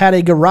spouse had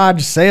a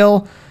garage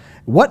sale.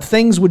 What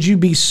things would you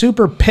be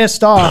super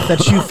pissed off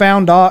that you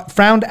found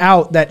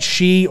out that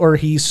she or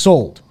he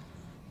sold?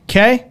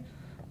 Okay?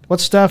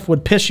 What stuff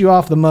would piss you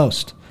off the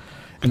most?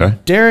 Okay.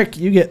 Derek,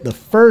 you get the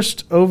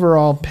first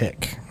overall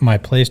pick. My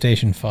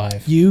PlayStation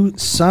 5. You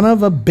son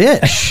of a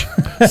bitch.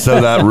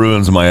 So that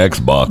ruins my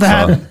Xbox,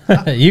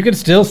 huh? You could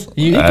still... That's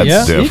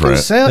yeah. different.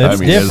 sell- That's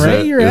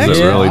different. Your Is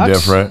it really Xbox.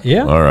 different?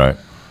 Yeah. All right.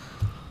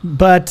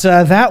 But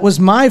that was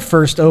my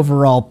first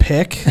overall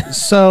pick.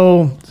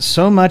 So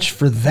much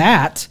for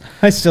that.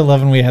 I still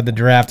love when we had the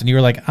draft and you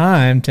were like,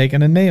 I'm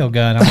taking a nail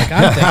gun. I'm like,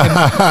 I'm taking...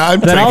 I'm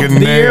Then I'll taking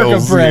the air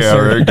nails. compressor.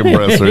 Yeah, air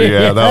compressor.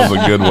 Yeah, that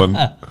was a good one.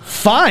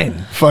 Fine.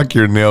 Fuck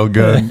your nail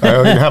gun.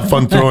 Have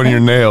fun throwing your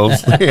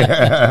nails.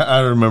 Yeah,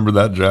 I remember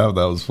that draft.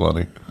 That was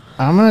funny.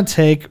 I'm going to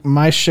take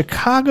my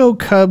Chicago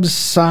Cubs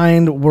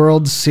signed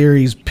World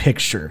Series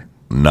picture.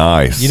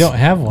 Nice. You don't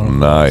have one of those.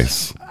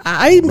 Nice.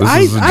 I This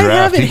is a have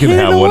draft. it He can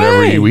hidden have whatever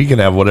away. he can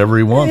have whatever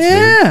he wants. Dude.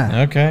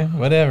 Yeah. Okay,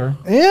 whatever.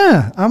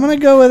 Yeah. I'm going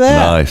to go with that.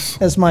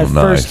 Nice. As my Nice.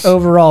 first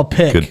overall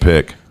pick. Good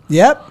pick.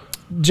 Yep.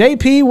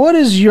 JP, what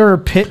is your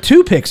pick?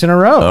 2 picks in a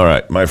row. All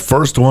right. My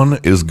first one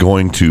is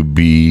going to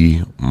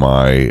be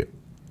my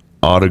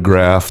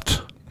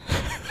autographed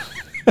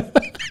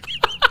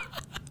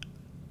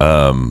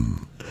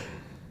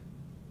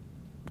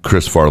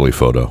Chris Farley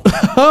photo.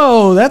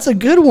 Oh, that's a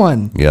good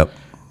one. Yep.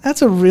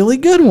 That's a really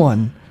good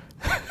one.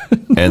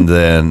 And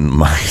then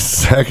my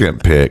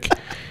second pick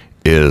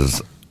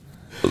is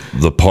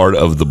the part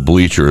of the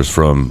bleachers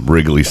from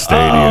Wrigley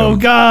Stadium. Oh,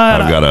 God.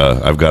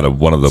 I've got a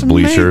one of the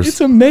bleachers. It's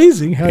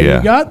amazing how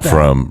you got that.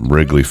 from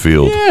Wrigley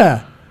Field.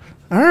 Yeah.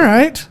 All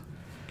right.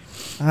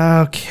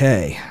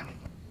 Okay.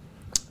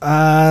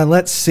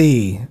 Let's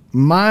see.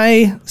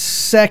 My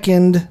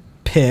second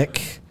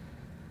pick.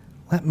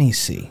 Let me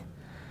see.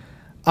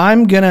 I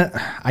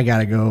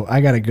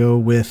gotta go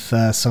with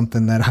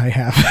something that I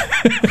have.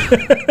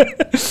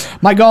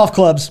 My golf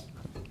clubs.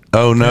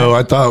 Oh no,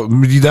 I thought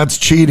that's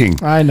cheating.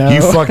 I know.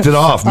 You fucked it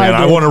off, man.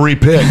 I did. want to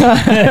repick.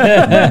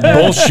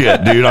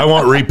 Bullshit, dude. I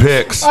want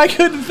repicks. I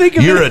couldn't think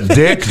of You're a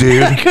dick,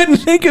 dude. I couldn't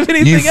think of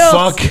anything You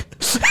else.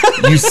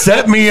 fuck. You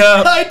set me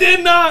up. I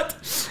did not.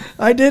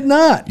 I did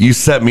not. You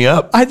set me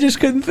up. I just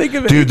couldn't think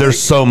of it. Dude, there's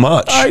so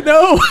much. I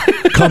know.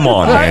 Come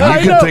on, man. I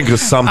You know. can think of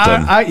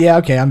something. Yeah,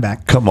 okay, I'm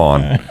back. Come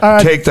on.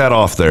 Take that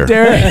off there.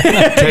 Derek.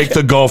 Take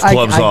the golf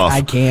clubs off.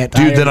 I can't.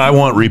 Dude, then I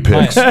want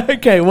repicks.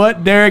 Okay,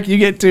 what? Derek, you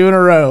get 2 in a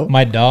row.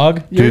 My dog.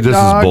 Your Dude, this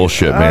dog. is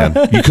bullshit, man.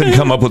 You couldn't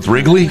come up with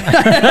Wrigley?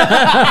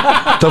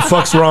 The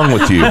fuck's wrong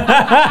with you?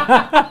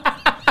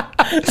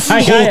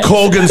 Hulk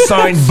Hogan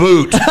signed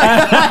boot.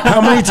 How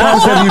many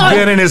times have you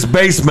been in his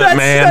basement,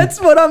 man? That's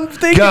what I'm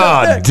thinking.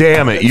 God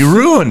damn it. You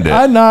ruined it.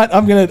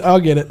 I'll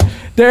get it.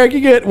 Derek,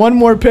 you get 1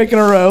 more pick in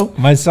a row.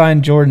 My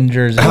signed Jordan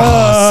jersey.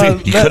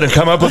 See, you couldn't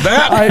come up with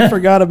that? I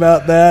forgot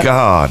about that.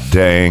 God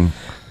dang.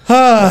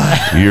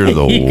 You're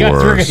the You guys were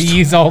going worst. to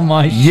use all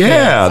my shit.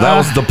 Yeah, that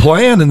was the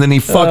plan, and then he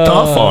fucked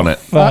off on it.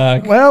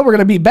 Fuck. Well, we're going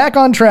to be back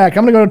on track.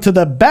 I'm going to go to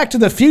the Back to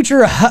the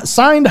Future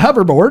signed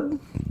hoverboard.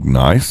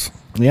 Nice.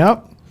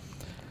 Yep.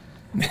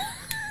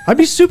 I'd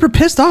be super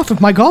pissed off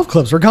if my golf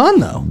clubs were gone,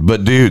 though.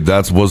 But dude,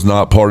 that was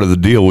not part of the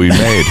deal we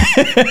made.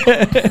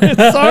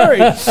 Sorry.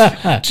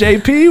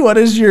 JP, what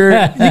is your...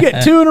 You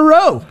get 2 in a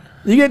row.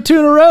 You get 2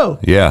 in a row.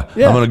 Yeah.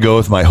 I'm going to go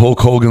with my Hulk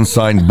Hogan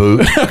signed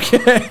boot.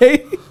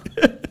 Okay.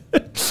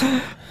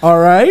 All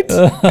right.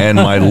 And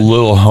my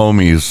little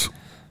homies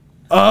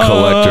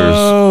collectors.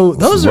 Oh,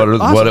 those are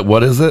awesome.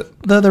 What is it?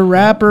 The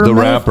rapper. The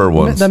rapper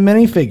ones. The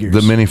minifigures. The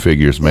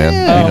minifigures, man.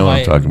 Yeah. You know what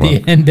I'm talking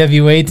about. The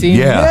NWA team?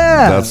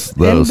 Yeah. That's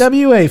those.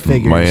 NWA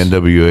figures. My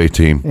NWA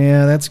team.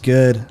 Yeah, that's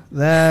good.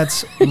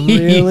 That's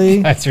really...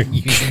 You guys are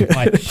using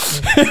my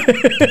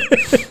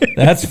shit.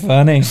 That's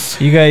funny.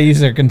 You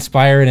guys are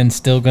conspiring and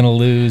still going to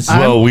lose.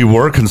 Well, we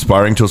were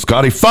conspiring till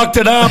Scotty fucked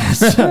it up.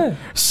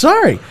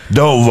 Sorry.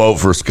 Don't vote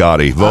for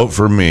Scotty. Vote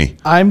for me.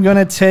 I'm going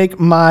to take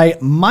my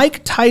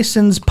Mike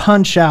Tyson's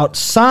Punch-Out,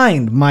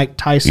 signed Mike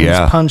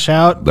Tyson's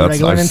Punch-Out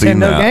regular I've Nintendo seen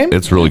that. game.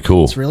 It's really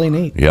cool. It's really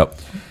neat. Yep.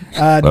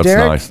 That's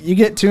Derek, nice. you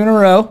get 2 in a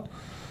row.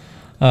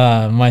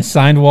 My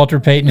signed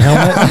Walter Payton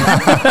helmet.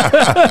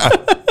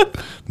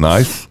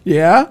 Nice.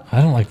 Yeah.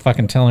 I don't like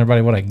fucking telling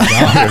everybody what I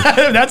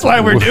got. That's why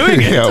we're doing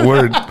it.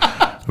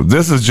 Yeah,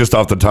 this is just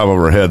off the top of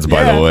our heads,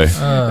 by the way.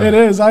 It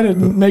is. I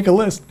didn't make a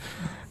list.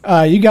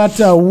 You got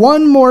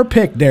one more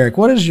pick, Derek.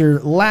 What is your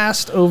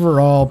last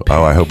overall pick?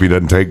 Oh, I hope he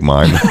doesn't take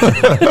mine.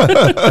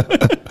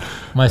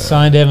 My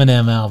signed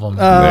Eminem album.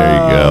 There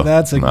you go.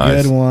 That's a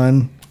Nice. good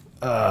one.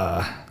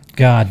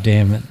 God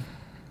damn it.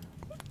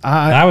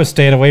 I was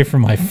staying away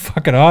from my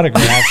fucking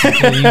autographs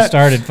until you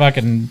started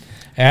fucking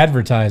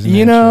advertising.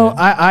 You that know,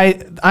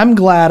 shit. I'm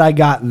glad I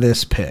got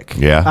this pick.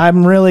 Yeah.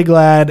 I'm really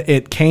glad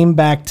it came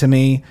back to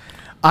me.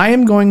 I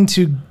am going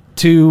to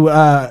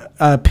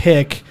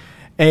pick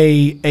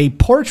a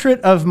portrait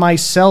of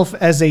myself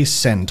as a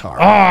centaur.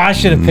 Oh, I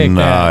should have picked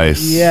that.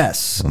 Nice.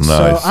 Yes. Nice.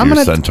 So I'm Your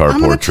gonna centaur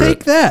portrait.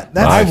 take that.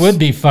 That's I would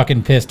be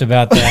fucking pissed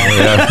about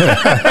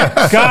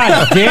that.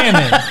 God damn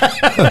it.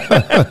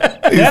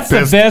 That's the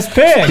pissed. best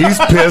pick. He's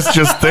pissed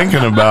just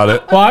thinking about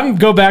it. Well, I'm going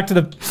to go back to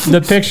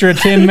the picture of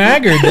Tim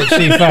Maggard that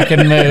she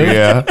fucking moved.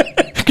 Yeah.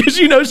 because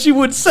you know she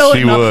would sell it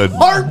She in would. a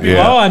heartbeat.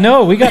 Yeah. Oh, I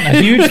know. We got in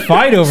a huge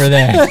fight over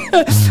that.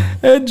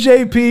 And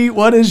JP,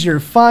 what is your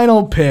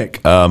final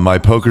pick? My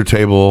poker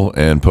table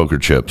and poker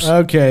chips.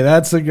 Okay,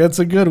 that's a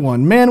good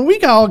one. Man, we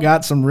all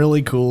got some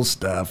really cool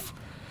stuff.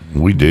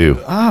 We do.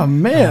 Oh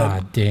man.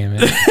 God damn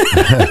it.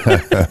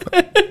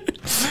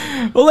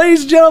 Well,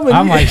 ladies and gentlemen,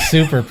 I'm like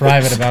super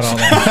private about all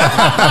that.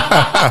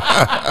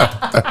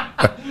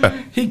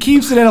 he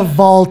keeps it in a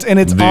vault and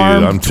it's Dude,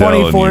 armed I'm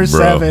telling you, bro.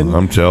 24/7.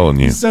 I'm telling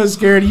you. He's so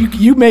scared.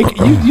 You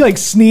like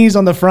sneeze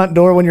on the front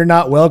door when you're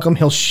not welcome,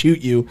 he'll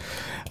shoot you.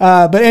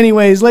 But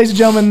anyways, ladies and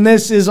gentlemen,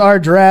 this is our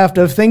draft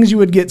of things you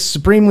would get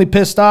supremely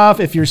pissed off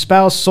if your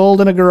spouse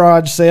sold in a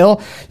garage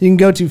sale. You can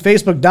go to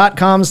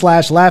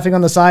facebook.com/laughing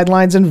on the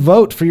sidelines and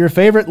vote for your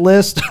favorite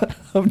list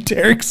of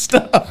Derek's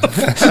stuff.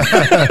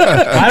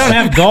 I don't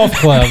have golf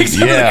clubs.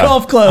 Yeah.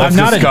 Golf clubs. I'm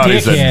not a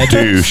Scotty's dickhead.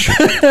 douche.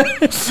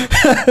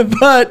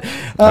 But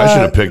I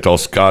should have picked all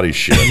Scotty's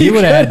shit. You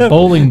would have had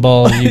bowling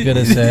balls, you could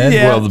have said.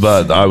 Yeah. Well,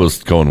 but I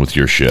was going with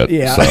your shit.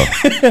 Yeah. So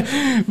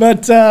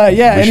but yeah,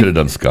 we and should have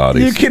done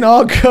Scotty's. you can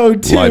all go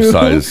to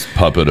Life-size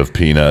puppet of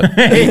Peanut.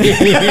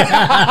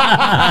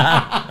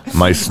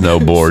 My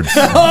snowboards.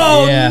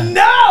 Oh Yeah.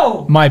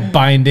 no! My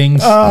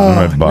bindings.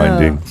 My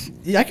bindings.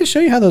 Yeah, I can show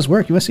you how those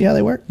work. You want to see how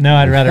they work? No,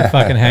 I'd rather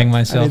fucking hang I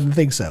myself. didn't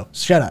think so.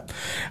 Shut up.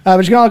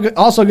 But you can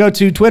also go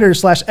to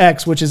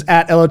Twitter/X, which is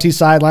at LOT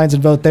Sidelines,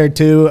 and vote there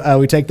too.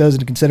 We take those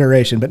into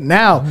consideration. But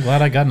now I'm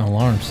glad I got an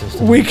alarm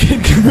system. we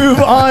can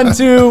move on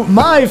to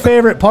my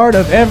favorite part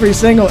of every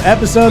single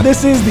episode.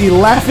 This is the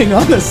laughing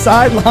on the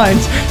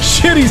sidelines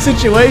shitty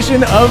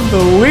situation of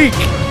the week.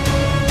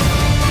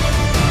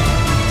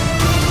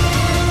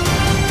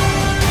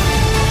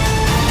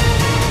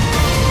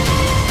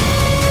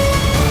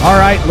 All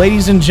right,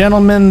 ladies and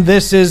gentlemen,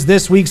 this is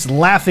this week's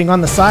Laughing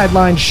on the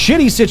Sideline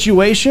shitty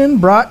situation,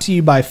 brought to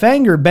you by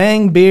Fanger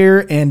Bang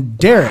Beer and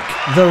Derek,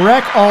 the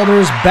Wreck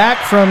Alders, back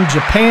from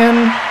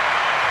Japan,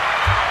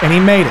 and he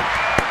made it.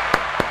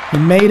 He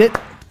made it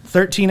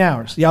 13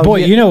 hours. Y'all,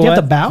 Boy, you know you what?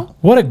 have to bow?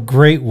 What a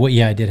great way.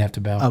 Yeah, I did have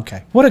to bow.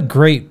 Okay. What a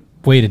great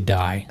way to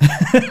die.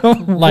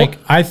 Like,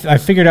 I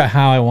figured out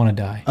how I want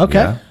to die. Okay.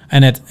 Yeah.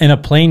 And it's in a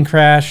plane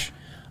crash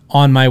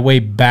on my way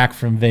back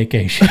from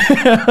vacation.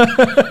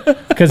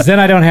 Because then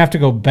I don't have to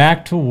go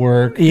back to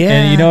work. Yeah.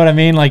 And you know what I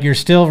mean? Like, you're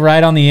still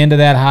right on the end of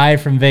that high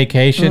from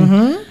vacation.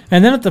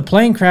 And then if the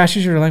plane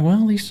crashes, you're like, well,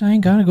 at least I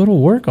ain't got to go to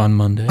work on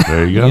Monday.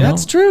 There you go. You know?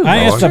 That's true. I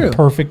think That's it's true. the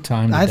perfect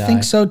time to I die.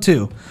 think so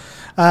too.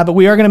 But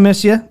we are going to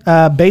miss you.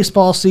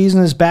 Baseball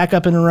season is back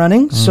up and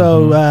running,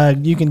 so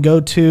you can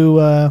go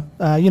to,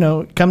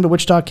 come to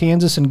Wichita,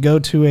 Kansas, and go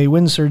to a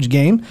Wind Surge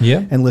game.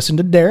 Yeah. And listen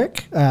to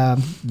Derek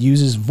use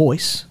his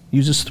voice,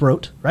 use his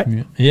throat, right?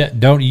 Yeah,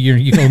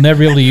 you'll never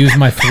be able to use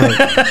my throat.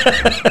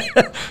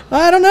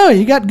 I don't know.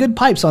 You got good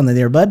pipes on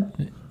there,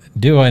 bud.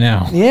 Do I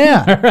now?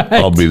 Yeah.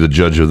 I'll be the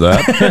judge of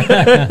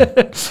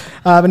that.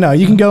 But no,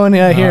 you can go in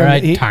here. All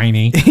right,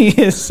 Tiny.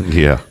 He's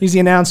Yeah. the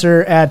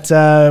announcer at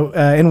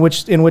in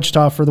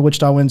Wichita for the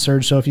Wichita Wind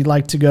Surge. So if you'd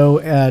like to go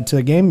to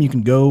the game, you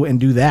can go and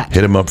do that.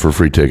 Hit him up for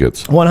free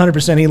tickets.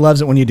 100%. He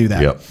loves it when you do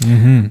that. Yep.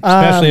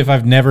 Especially if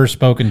I've never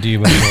spoken to you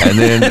before.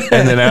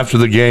 And then after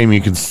the game,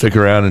 you can stick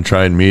around and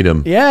try and meet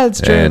him. Yeah,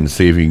 it's true. And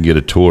see if you can get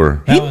a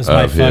tour. That was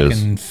my of his.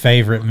 fucking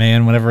favorite,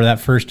 man. Whenever that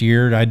first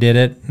year I did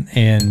it,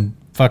 and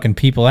fucking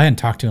people I hadn't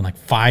talked to in like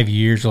 5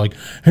 years are like,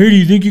 hey, do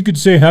you think you could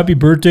say happy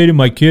birthday to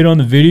my kid on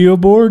the video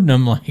board? And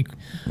I'm like,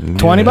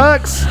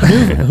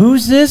 $20?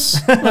 who's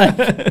this?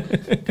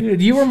 Like,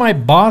 dude, you were my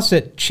boss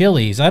at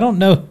Chili's. I don't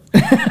know.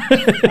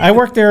 I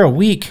worked there a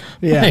week.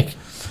 Yeah. Like,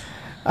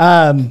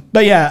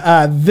 But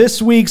yeah,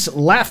 this week's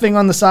Laughing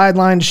on the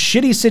Sidelines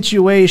shitty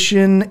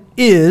situation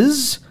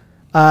is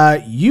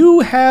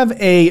you have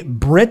a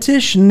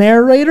British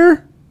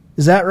narrator.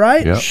 Is that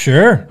right? Yep.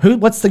 sure.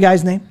 What's the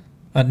guy's name?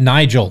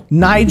 Nigel.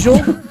 Nigel.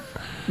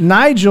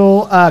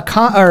 Nigel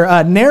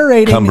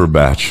narrating.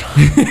 Cumberbatch.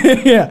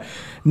 Yeah.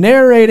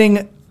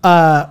 Narrating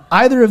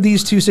either of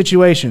these two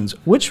situations.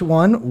 Which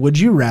one would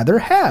you rather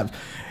have?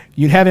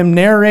 You'd have him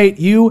narrate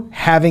you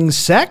having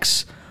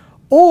sex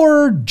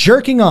or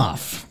jerking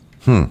off.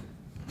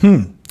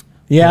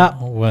 Yeah.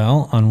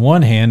 Well, on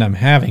one hand, I'm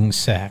having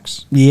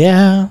sex.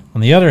 Yeah.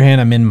 On the other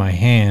hand, I'm in my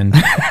hand.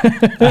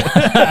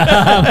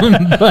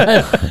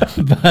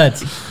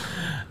 But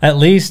at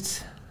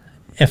least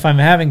if I'm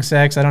having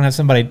sex, I don't have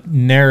somebody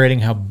narrating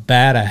how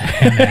bad I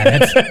am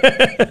at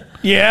it.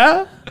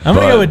 Yeah. I'm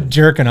going to go with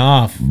jerking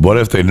off. What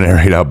if they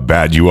narrate how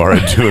bad you are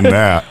at doing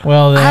that?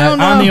 Well, I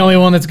don't I'm know. the only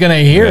one that's going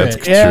to hear That's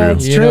it. Yeah, true.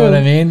 it's You true. know what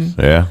I mean?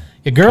 Yeah.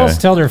 The girls Okay.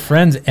 tell their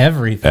friends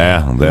everything.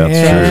 Yeah, that's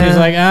Yeah. true. She's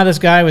like, this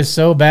guy was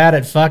so bad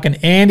at fucking.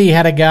 Andy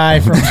had a guy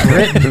from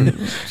Britain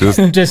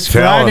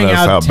describing telling us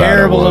how bad it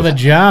terrible of was. a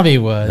job he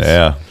was.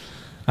 Yeah.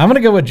 I'm going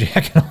to go with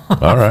jacking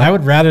off. All right. I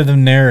would rather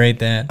them narrate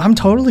that. I'm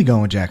totally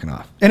going with jacking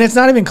off. And it's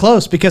not even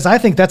close because I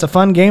think that's a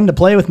fun game to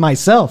play with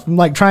myself. I'm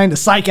like trying to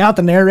psych out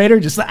the narrator,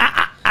 just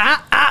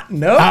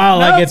no. Oh,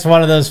 like it's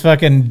one of those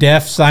fucking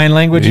deaf sign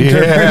language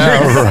interpreters.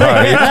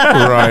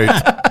 Yeah,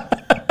 right.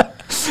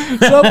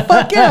 So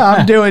fuck yeah,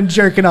 I'm doing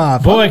jerking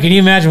off. Boy, can you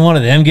imagine one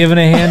of them giving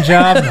a hand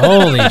job?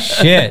 Holy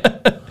shit.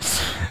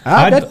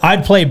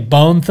 I'd play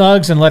Bone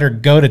Thugs and let her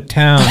go to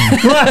town.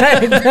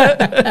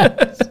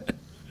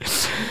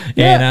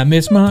 And I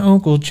miss my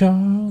Uncle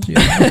Charles.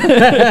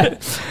 Yeah.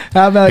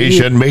 How about He you?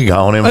 shouldn't be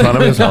gone in front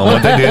of his home.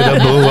 What they did to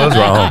Boo was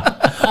wrong.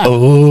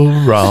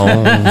 Oh,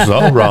 wrong.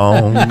 So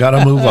wrong.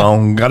 Gotta move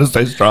on. Gotta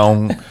stay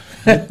strong.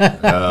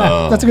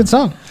 That's a good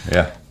song.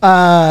 Yeah.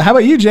 How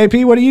about you,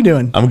 JP? What are you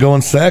doing? I'm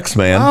going sex,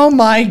 man. Oh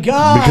my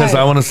god! Because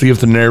I want to see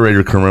if the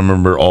narrator can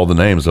remember all the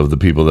names of the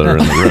people that are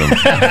in the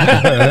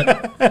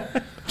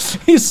room.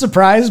 He's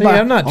surprised See, by.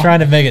 I'm not trying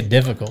to make it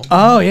difficult.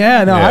 Oh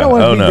yeah, no, I don't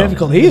want to Oh, be no.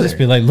 difficult Just either.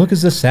 be like, look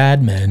as the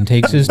sad man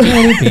takes his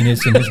tiny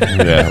penis in his mouth.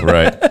 Yeah,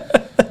 right.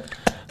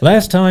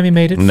 Last time he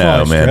made it No,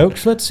 5 man.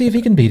 strokes. Let's see if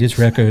he can beat his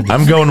record.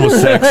 I'm going with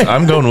sex.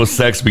 I'm going with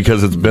sex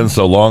because it's been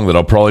so long that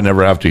I'll probably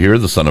never have to hear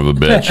the son of a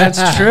bitch.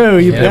 That's true.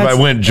 If I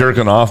went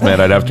jerking off, man,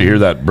 I'd have to hear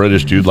that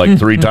British dude like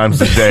 3 times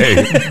a day.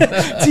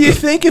 Do you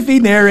think if he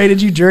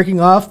narrated you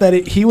jerking off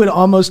that he would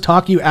almost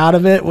talk you out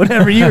of it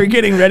whenever you were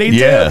getting ready to?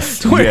 Yes,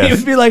 To where he yes.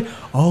 would be like,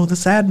 "Oh, the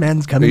sad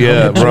man's coming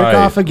Yeah, home to jerk right,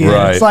 off again."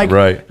 right, It's like,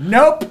 right.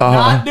 nope,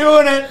 not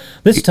doing it.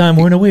 This time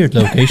we're in a weird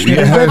location.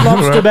 Yeah, a Red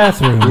Lobster right.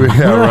 bathroom.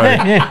 Yeah,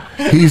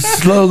 right. He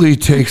slowly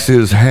takes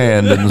his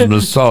hand and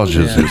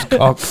massages his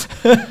cock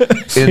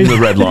in the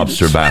Red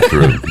Lobster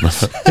bathroom.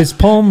 His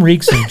palm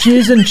reeks of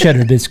jizz and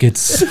cheddar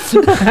biscuits.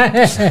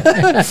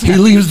 He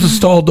leaves the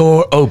stall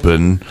door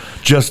open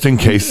just in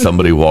case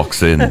somebody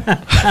walks in.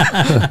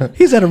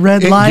 He's at a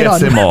red It light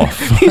gets on. him off.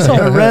 He's on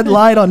a red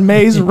light on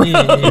Maze Road.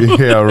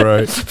 Yeah,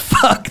 right.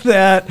 Fuck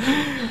that.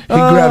 He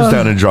grabs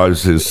down and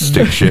drives his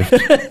stick shift.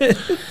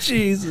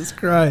 Jesus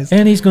Christ.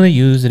 And he's going to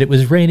use that it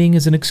was raining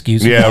as an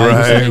excuse. Yeah,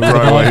 why he was late right. to the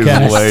Right. He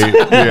podcast. was late.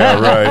 Yeah,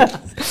 right.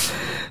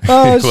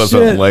 Oh, He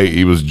wasn't shit. late.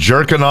 He was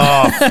jerking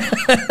off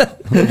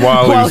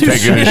while he was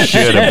taking his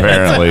shit,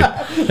 apparently.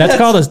 That's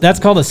called a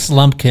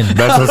slumpkin.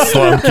 That's a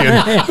slumpkin.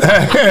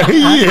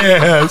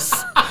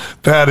 Yes.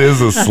 That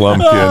is a slumpkin.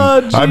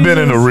 Oh, I've been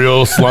in a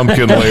real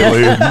slumpkin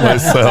lately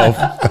myself.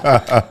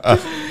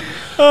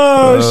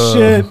 Oh,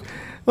 shit.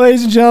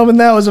 Ladies and gentlemen,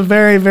 that was a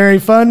very, very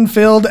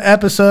fun-filled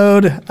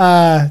episode.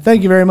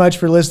 Thank you very much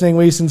for listening.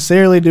 We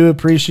sincerely do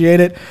appreciate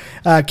it.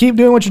 Keep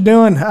doing what you're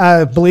doing.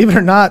 Believe it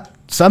or not,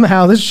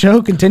 somehow this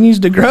show continues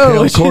to grow.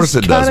 Of which course is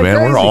it does, kinda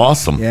man. We're crazy.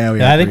 awesome. Yeah,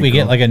 we I are think we pretty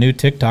get like a new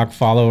TikTok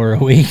follower a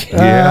week.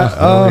 Yeah.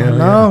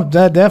 No,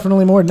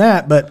 definitely more than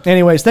that. But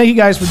anyways, thank you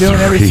guys for doing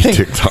everything.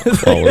 TikTok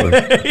follower.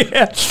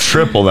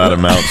 Triple that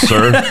amount,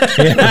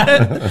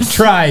 sir.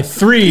 Try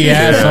 3,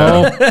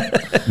 asshole.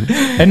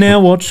 And now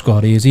watch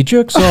Scotty as he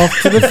jerks off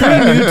to the 3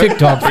 new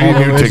TikTok new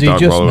followers he TikTok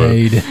just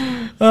followers. made.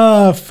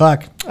 Oh,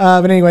 fuck.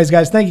 But anyways,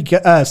 guys, thank you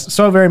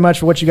so very much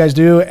for what you guys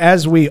do.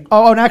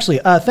 And actually,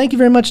 thank you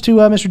very much to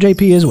Mr.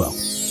 JP as well.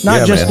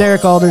 Not Yeah, just man.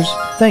 Derek Alders.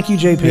 Thank you,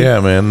 JP. Yeah,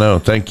 man. No,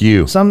 thank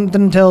you.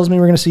 Something tells me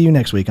we're going to see you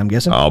next week, I'm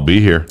guessing. I'll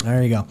be here.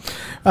 There you go.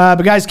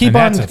 But guys, keep And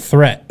on. that's a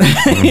threat.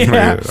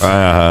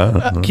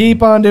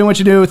 Keep on doing what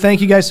you do.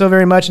 Thank you guys so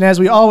very much. And as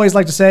we always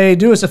like to say,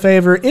 do us a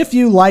favor. If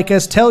you like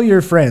us, tell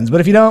your friends.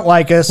 But if you don't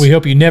like us, We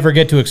hope you never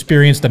get to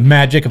experience the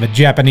magic of a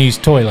Japanese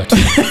toilet.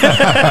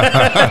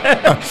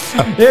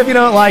 if you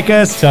don't like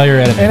us, Tell your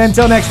enemies. and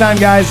until next time,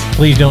 guys,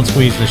 Please don't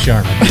squeeze the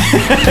Charmin.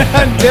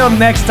 until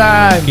next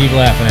time, Keep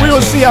laughing. we will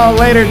assholes. see y'all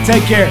later.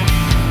 Take care.